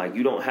recognizing, like,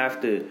 you don't have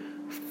to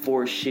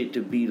force shit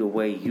to be the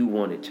way you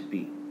want it to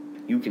be.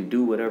 You can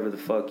do whatever the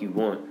fuck you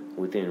want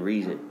within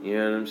reason. You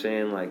know what I'm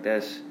saying? Like,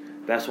 that's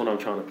what I'm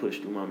trying to push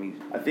through my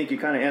music. I think you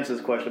kind of answered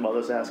this question, but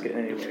let's ask it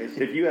anyways.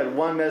 If you had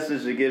one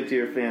message to give to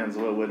your fans,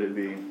 what would it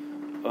be?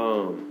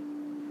 Go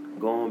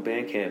on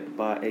Bandcamp,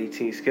 buy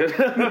 18 skills.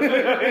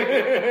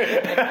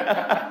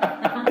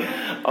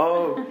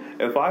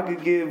 If I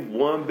could give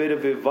one bit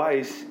of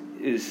advice,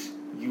 is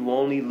you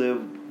only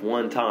live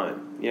one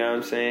time. You know what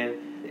I'm saying?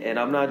 And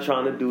I'm not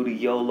trying to do the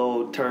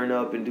YOLO, turn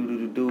up and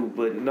do,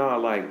 but nah,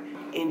 like,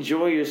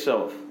 enjoy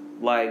yourself.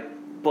 Like,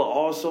 but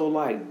also,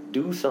 like,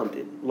 do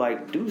something.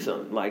 Like,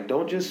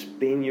 don't just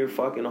spend your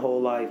fucking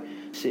whole life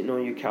sitting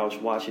on your couch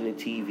watching the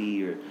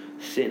TV or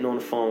sitting on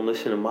the phone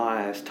listening to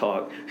my ass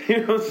talk. You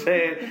know what I'm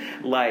saying?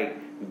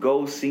 Like,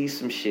 go see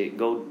some shit.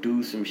 Go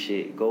do some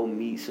shit. Go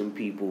meet some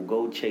people.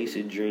 Go chase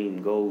a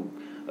dream. Go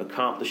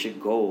accomplish a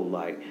goal.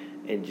 Like,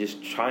 and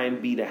just try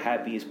and be the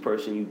happiest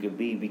person you can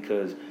be,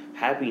 because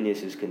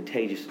happiness is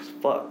contagious as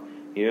fuck.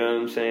 You know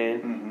what I'm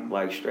saying? Mm-hmm.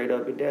 Like, straight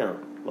up and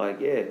down.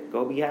 Like, yeah,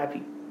 go be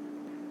happy.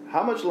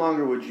 How much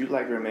longer would you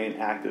like to remain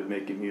active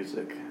making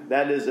music?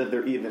 That is, if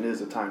there even is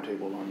a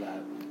timetable on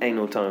that. Ain't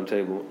no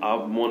timetable. I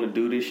want to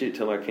do this shit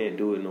till I can't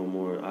do it no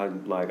more. I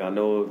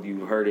know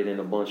you heard it in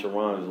a bunch of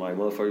rhymes. Like,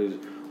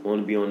 motherfuckers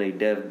want to be on their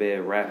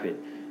deathbed rapping.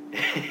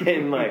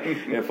 And, like,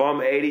 if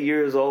I'm 80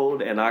 years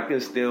old and I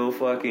can still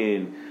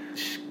fucking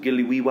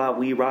skilly wee wop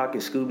wee rock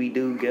and Scooby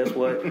Doo, guess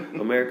what?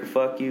 America,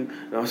 fuck you.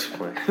 No, I'm just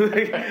playing.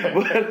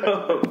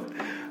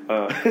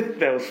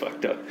 That was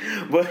fucked up.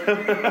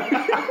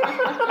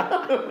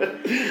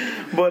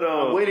 But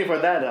I'm waiting for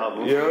that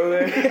album. You know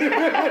what I mean?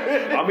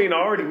 I mean, I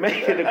already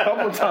made it a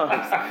couple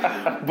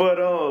times. But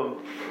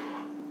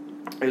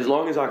as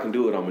long as I can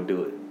do it, I'm gonna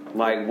do it.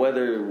 Like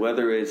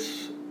whether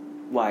it's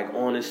like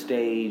on a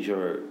stage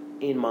or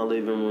in my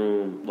living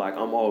room, like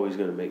I'm always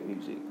gonna make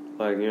music.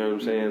 Like, you know what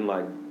I'm saying?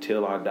 Like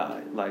till I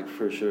die. Like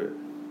for sure.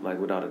 Like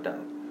without a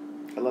doubt.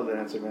 I love that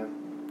answer, man.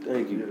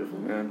 Thank you. Beautiful,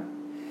 man.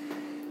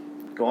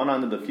 Going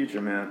on to the future,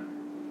 man.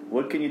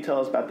 What can you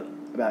tell us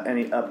about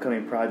any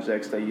upcoming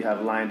projects that you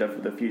have lined up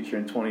for the future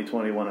in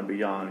 2021 and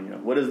beyond? You know,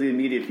 what does the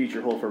immediate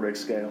future hold for Rick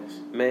Scales?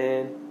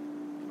 Man,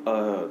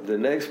 the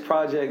next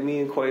project me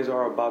and Quasar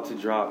are about to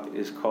drop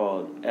is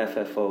called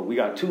FFO. We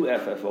got 2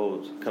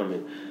 FFOs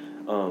coming.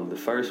 The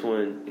first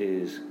one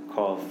is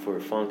called For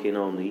Funkin'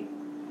 Only,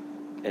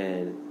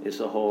 and it's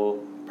a whole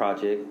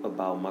project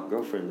about my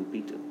girlfriend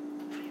Lupita.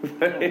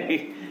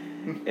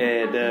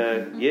 And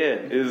yeah,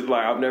 it's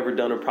like I've never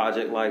done a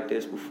project like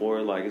this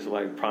before. Like it's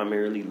like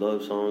primarily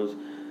love songs.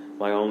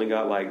 Like I only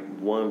got like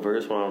one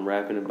verse where I'm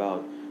rapping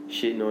about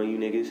shitting on you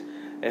niggas.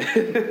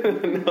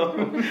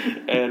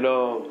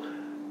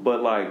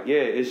 But like yeah,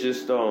 it's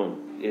just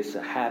it's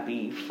a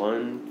happy,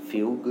 fun,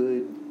 feel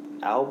good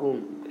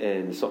album,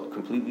 and it's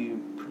completely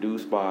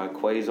produced by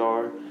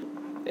Quasar.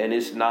 And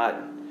it's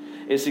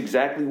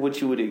exactly what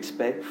you would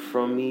expect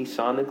from me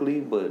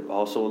sonically, but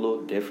also a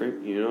little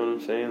different. You know what I'm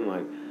saying?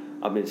 Like.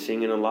 I've been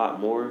singing a lot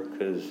more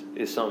because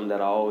it's something that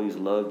I always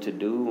loved to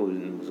do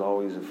and was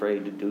always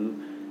afraid to do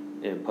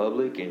in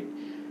public. And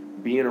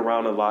being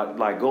around a lot,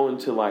 like going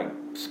to like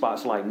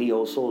spots like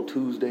Neo Soul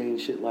Tuesday and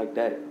shit like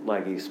that,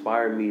 like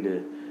inspired me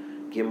to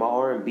get my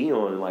R&B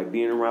on. Like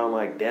being around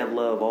like Dev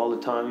Love all the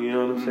time, you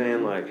know what I'm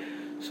saying? Like,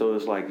 so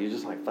it's like, you're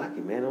just like, fuck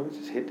it, man, I'm gonna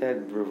just hit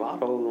that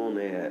bravado on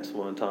their ass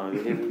one time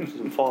and hit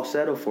some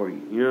falsetto for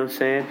you, you know what I'm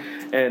saying?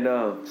 And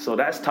so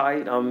that's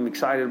tight. I'm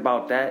excited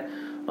about that.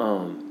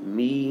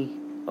 Me,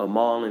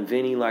 Amal, and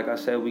Vinny, like I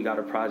said, we got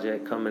a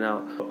project coming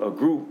out, a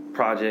group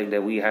project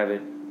that we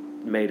haven't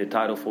made a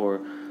title for.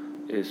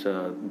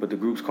 But the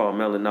group's called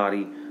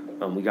Melanati.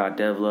 We got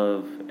Dev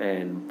Love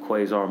and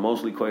Quasar,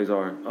 mostly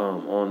Quasar,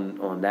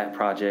 on that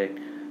project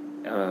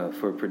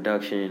for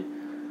production.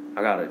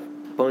 I got a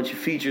bunch of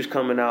features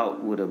coming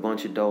out with a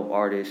bunch of dope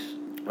artists.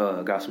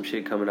 Got some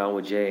shit coming out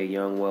with Jay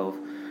Young Wealth.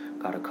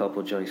 Got a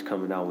couple joints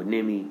coming out with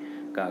Nimi.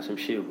 Got some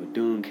shit with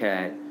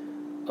Doomcat.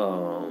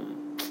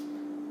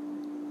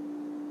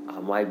 I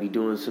might be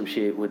doing some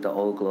shit with the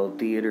Old Globe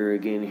Theater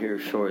again here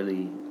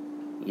shortly.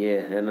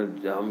 Yeah, and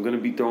I'm going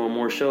to be throwing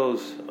more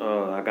shows.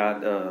 I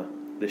got the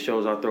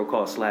shows I throw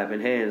called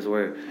Slapping Hands,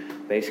 where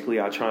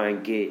basically I try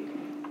and get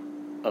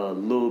a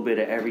little bit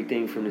of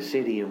everything from the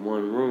city in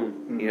one room.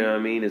 Mm-hmm. You know what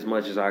I mean? As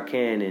much as I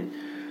can. And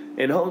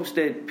in hopes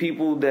that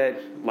people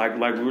that, like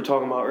we were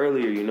talking about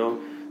earlier, you know,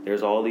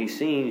 there's all these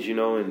scenes, you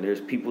know, and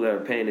there's people that are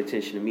paying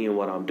attention to me and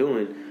what I'm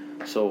doing.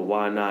 So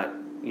why not,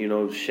 you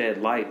know,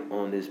 shed light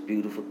on this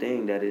beautiful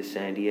thing that is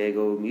San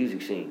Diego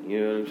music scene.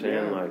 You know what I'm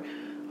saying? Yeah. Like,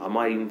 I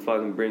might even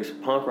fucking bring some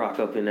punk rock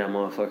up in that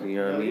motherfucker, you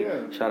know what I mean?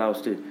 Yeah. Shout outs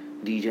to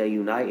DJ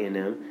Unite and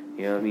them,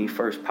 you know what I mean?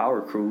 First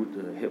Power Crew,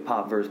 the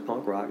hip-hop versus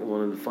punk rock,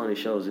 one of the funnest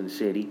shows in the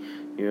city,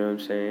 you know what I'm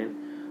saying?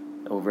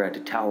 Over at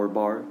the Tower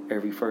Bar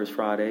every first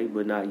Friday,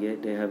 but not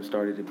yet. They haven't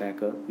started it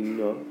back up, you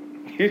know.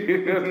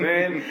 You know what I'm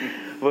saying?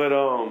 But,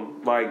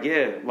 like,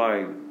 yeah,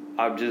 like,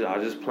 I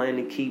just plan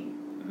to keep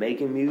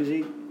making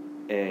music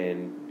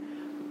and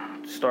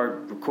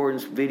start recording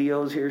some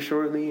videos here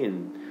shortly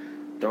and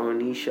throwing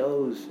these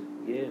shows.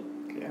 Yeah,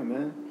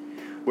 man.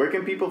 Where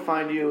can people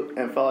find you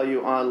and follow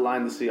you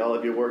online to see all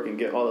of your work and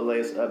get all the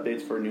latest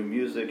updates for new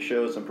music,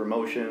 shows, and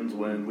promotions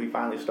when we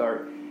finally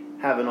start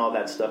having all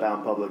that stuff out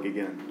in public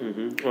again?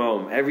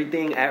 Mm-hmm.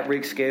 Everything at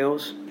Rick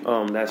Scales.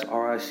 That's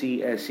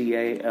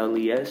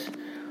RICSCALES.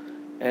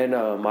 And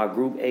my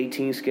group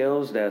 18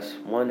 Scales. That's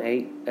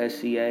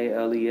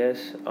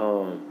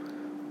 18SCALES.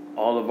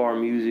 All of our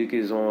music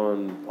is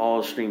on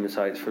all streaming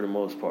sites for the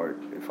most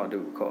part, if I do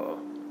recall.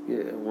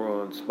 Yeah,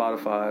 we're on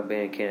Spotify,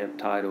 Bandcamp,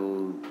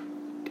 Tidal,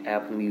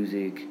 Apple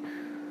Music,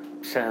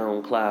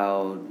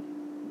 SoundCloud.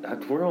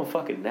 We're on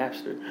fucking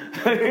Napster.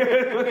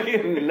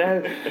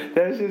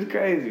 That's just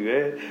crazy,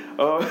 man.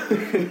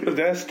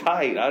 That's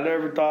tight. I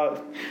never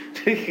thought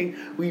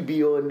we'd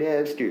be on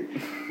Napster.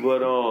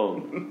 But,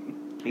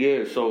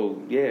 yeah,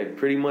 so, yeah,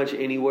 pretty much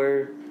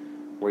anywhere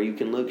where you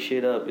can look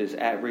shit up is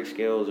at Rick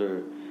Scales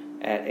or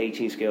at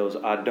 18 Scales.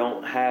 I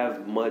don't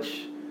have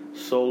much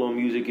solo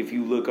music. If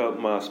you look up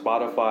my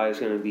Spotify,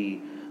 it's going to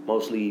be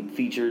mostly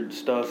featured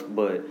stuff,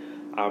 but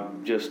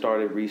I've just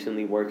started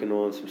recently working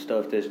on some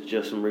stuff that's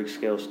just some Rick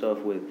Scales stuff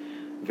with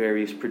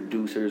various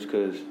producers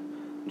because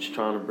I'm just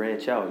trying to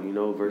branch out, you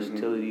know,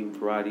 versatility,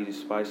 variety, the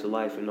spice of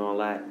life and all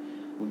that.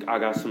 I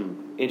got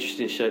some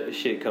interesting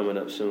shit coming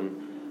up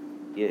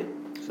soon. Yeah.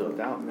 So no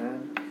doubt,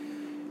 man.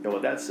 And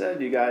with that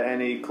said, you got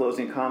any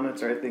closing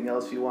comments or anything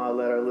else you want to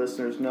let our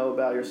listeners know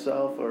about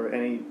yourself or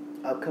any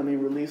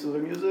upcoming releases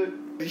of music?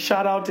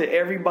 Shout out to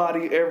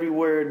everybody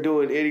everywhere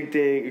doing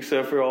anything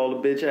except for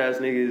all the bitch ass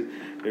niggas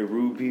and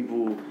rude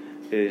people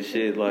and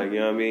shit, like, you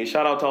know what I mean?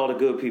 Shout out to all the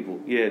good people.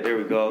 Yeah, there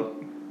we go.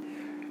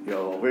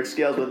 Yo, Rick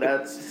Scales, with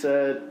that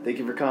said, thank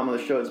you for coming on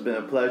the show. It's been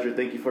a pleasure.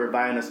 Thank you for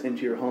inviting us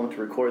into your home to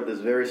record this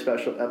very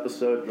special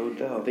episode. No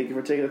doubt. Thank you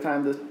for taking the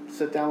time to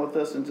sit down with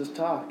us and just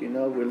talk. You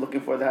know, we're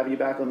looking forward to having you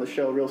back on the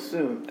show real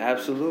soon.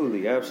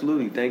 Absolutely,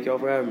 absolutely. Thank y'all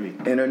for having me.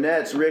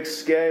 Internet's Rick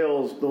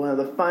Scales, one of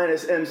the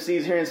finest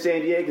MCs here in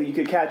San Diego. You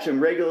can catch him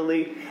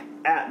regularly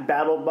at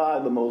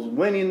BattleBot, the most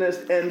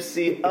winningest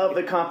MC of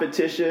the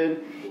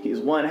competition.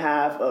 He's one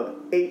half of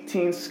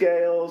 18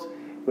 Scales,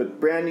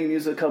 with brand new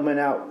music coming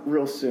out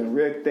real soon.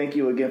 Rick, thank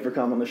you again for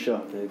coming on the show.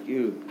 Thank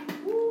you.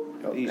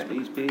 Peace,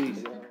 peace,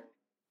 peace.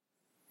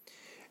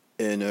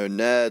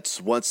 Internets,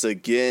 once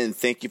again,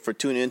 thank you for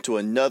tuning in to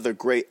another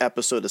great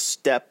episode of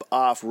Step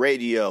Off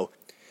Radio.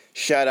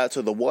 Shout out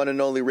to the one and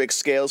only Rick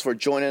Scales for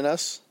joining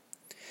us.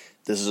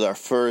 This is our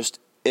first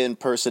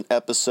in-person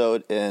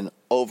episode in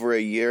over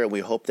a year, and we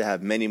hope to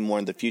have many more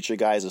in the future,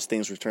 guys, as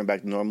things return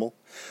back to normal.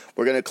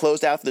 We're going to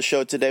close out the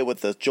show today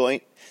with a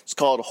joint. It's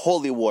called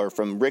Holy War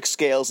from Rick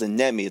Scales and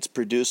Nemi. It's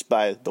produced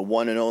by the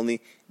one and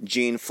only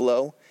Gene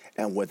Flow.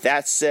 And with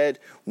that said,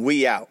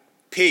 we out.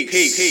 Peace.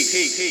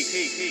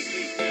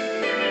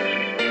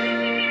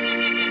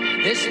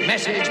 This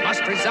message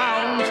must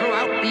resound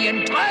throughout the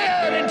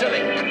entire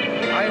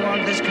interlink. I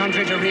want this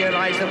country to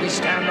realize that we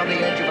stand on the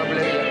edge of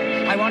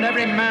oblivion. I want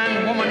every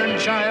man, woman, and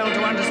child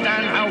to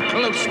understand how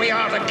close we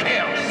are to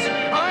chaos.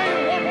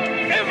 I want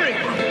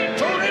everyone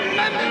to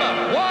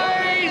remember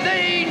why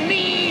they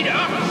need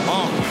us.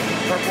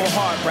 Purple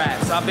heart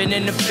raps, I've been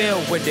in the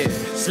field with it.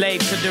 Slave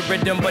to the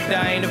rhythm, but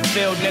I ain't a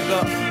field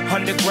nigga.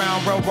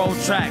 Underground railroad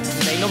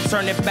tracks, ain't no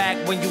turning back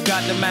when you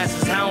got the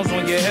masses hounds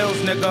on your heels,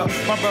 nigga.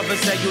 My brother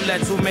said you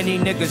let too many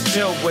niggas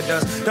chill with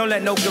us. Don't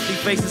let no guilty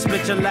faces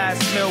split your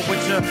last meal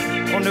with you.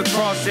 On the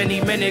cross any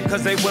minute,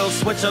 cause they will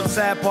switch up.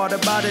 Sad part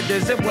about it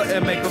is it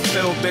wouldn't make them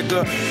feel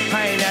bigger.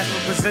 I ain't asked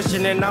for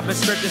positioning, I've been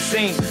stripped the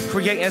scene.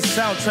 Creating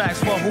soundtracks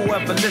for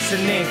whoever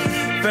listening.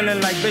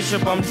 Feeling like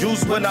Bishop, I'm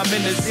juiced when I'm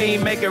in the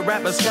scene. Making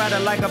rappers scatter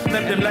like I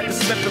flipped them like a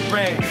slip of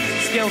rain.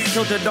 Skills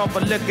tilted off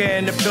of liquor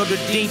and the builder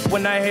deep.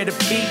 When I hear the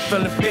beat,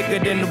 feeling bigger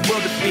than the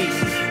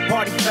wildebeest.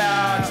 Party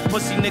fouls,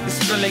 pussy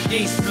niggas spilling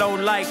geese. Flow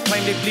like,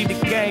 claim they bleed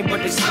the game,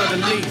 but they still the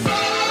least.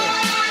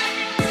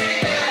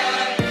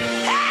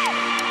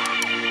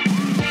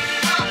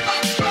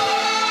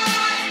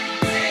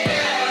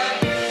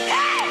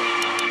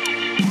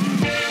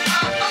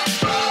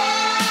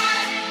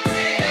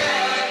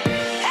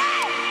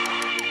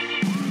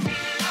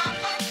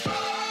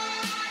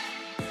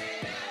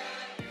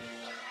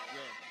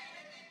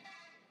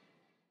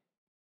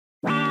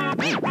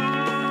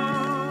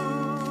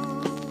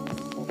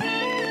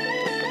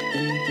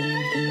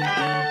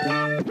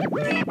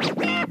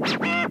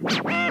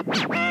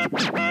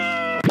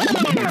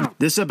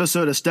 This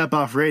episode of Step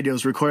Off Radio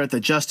is recorded at the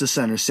Justice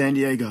Center, San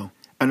Diego,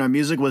 and our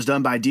music was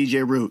done by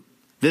DJ Root.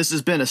 This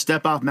has been a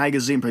Step Off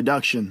Magazine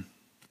production.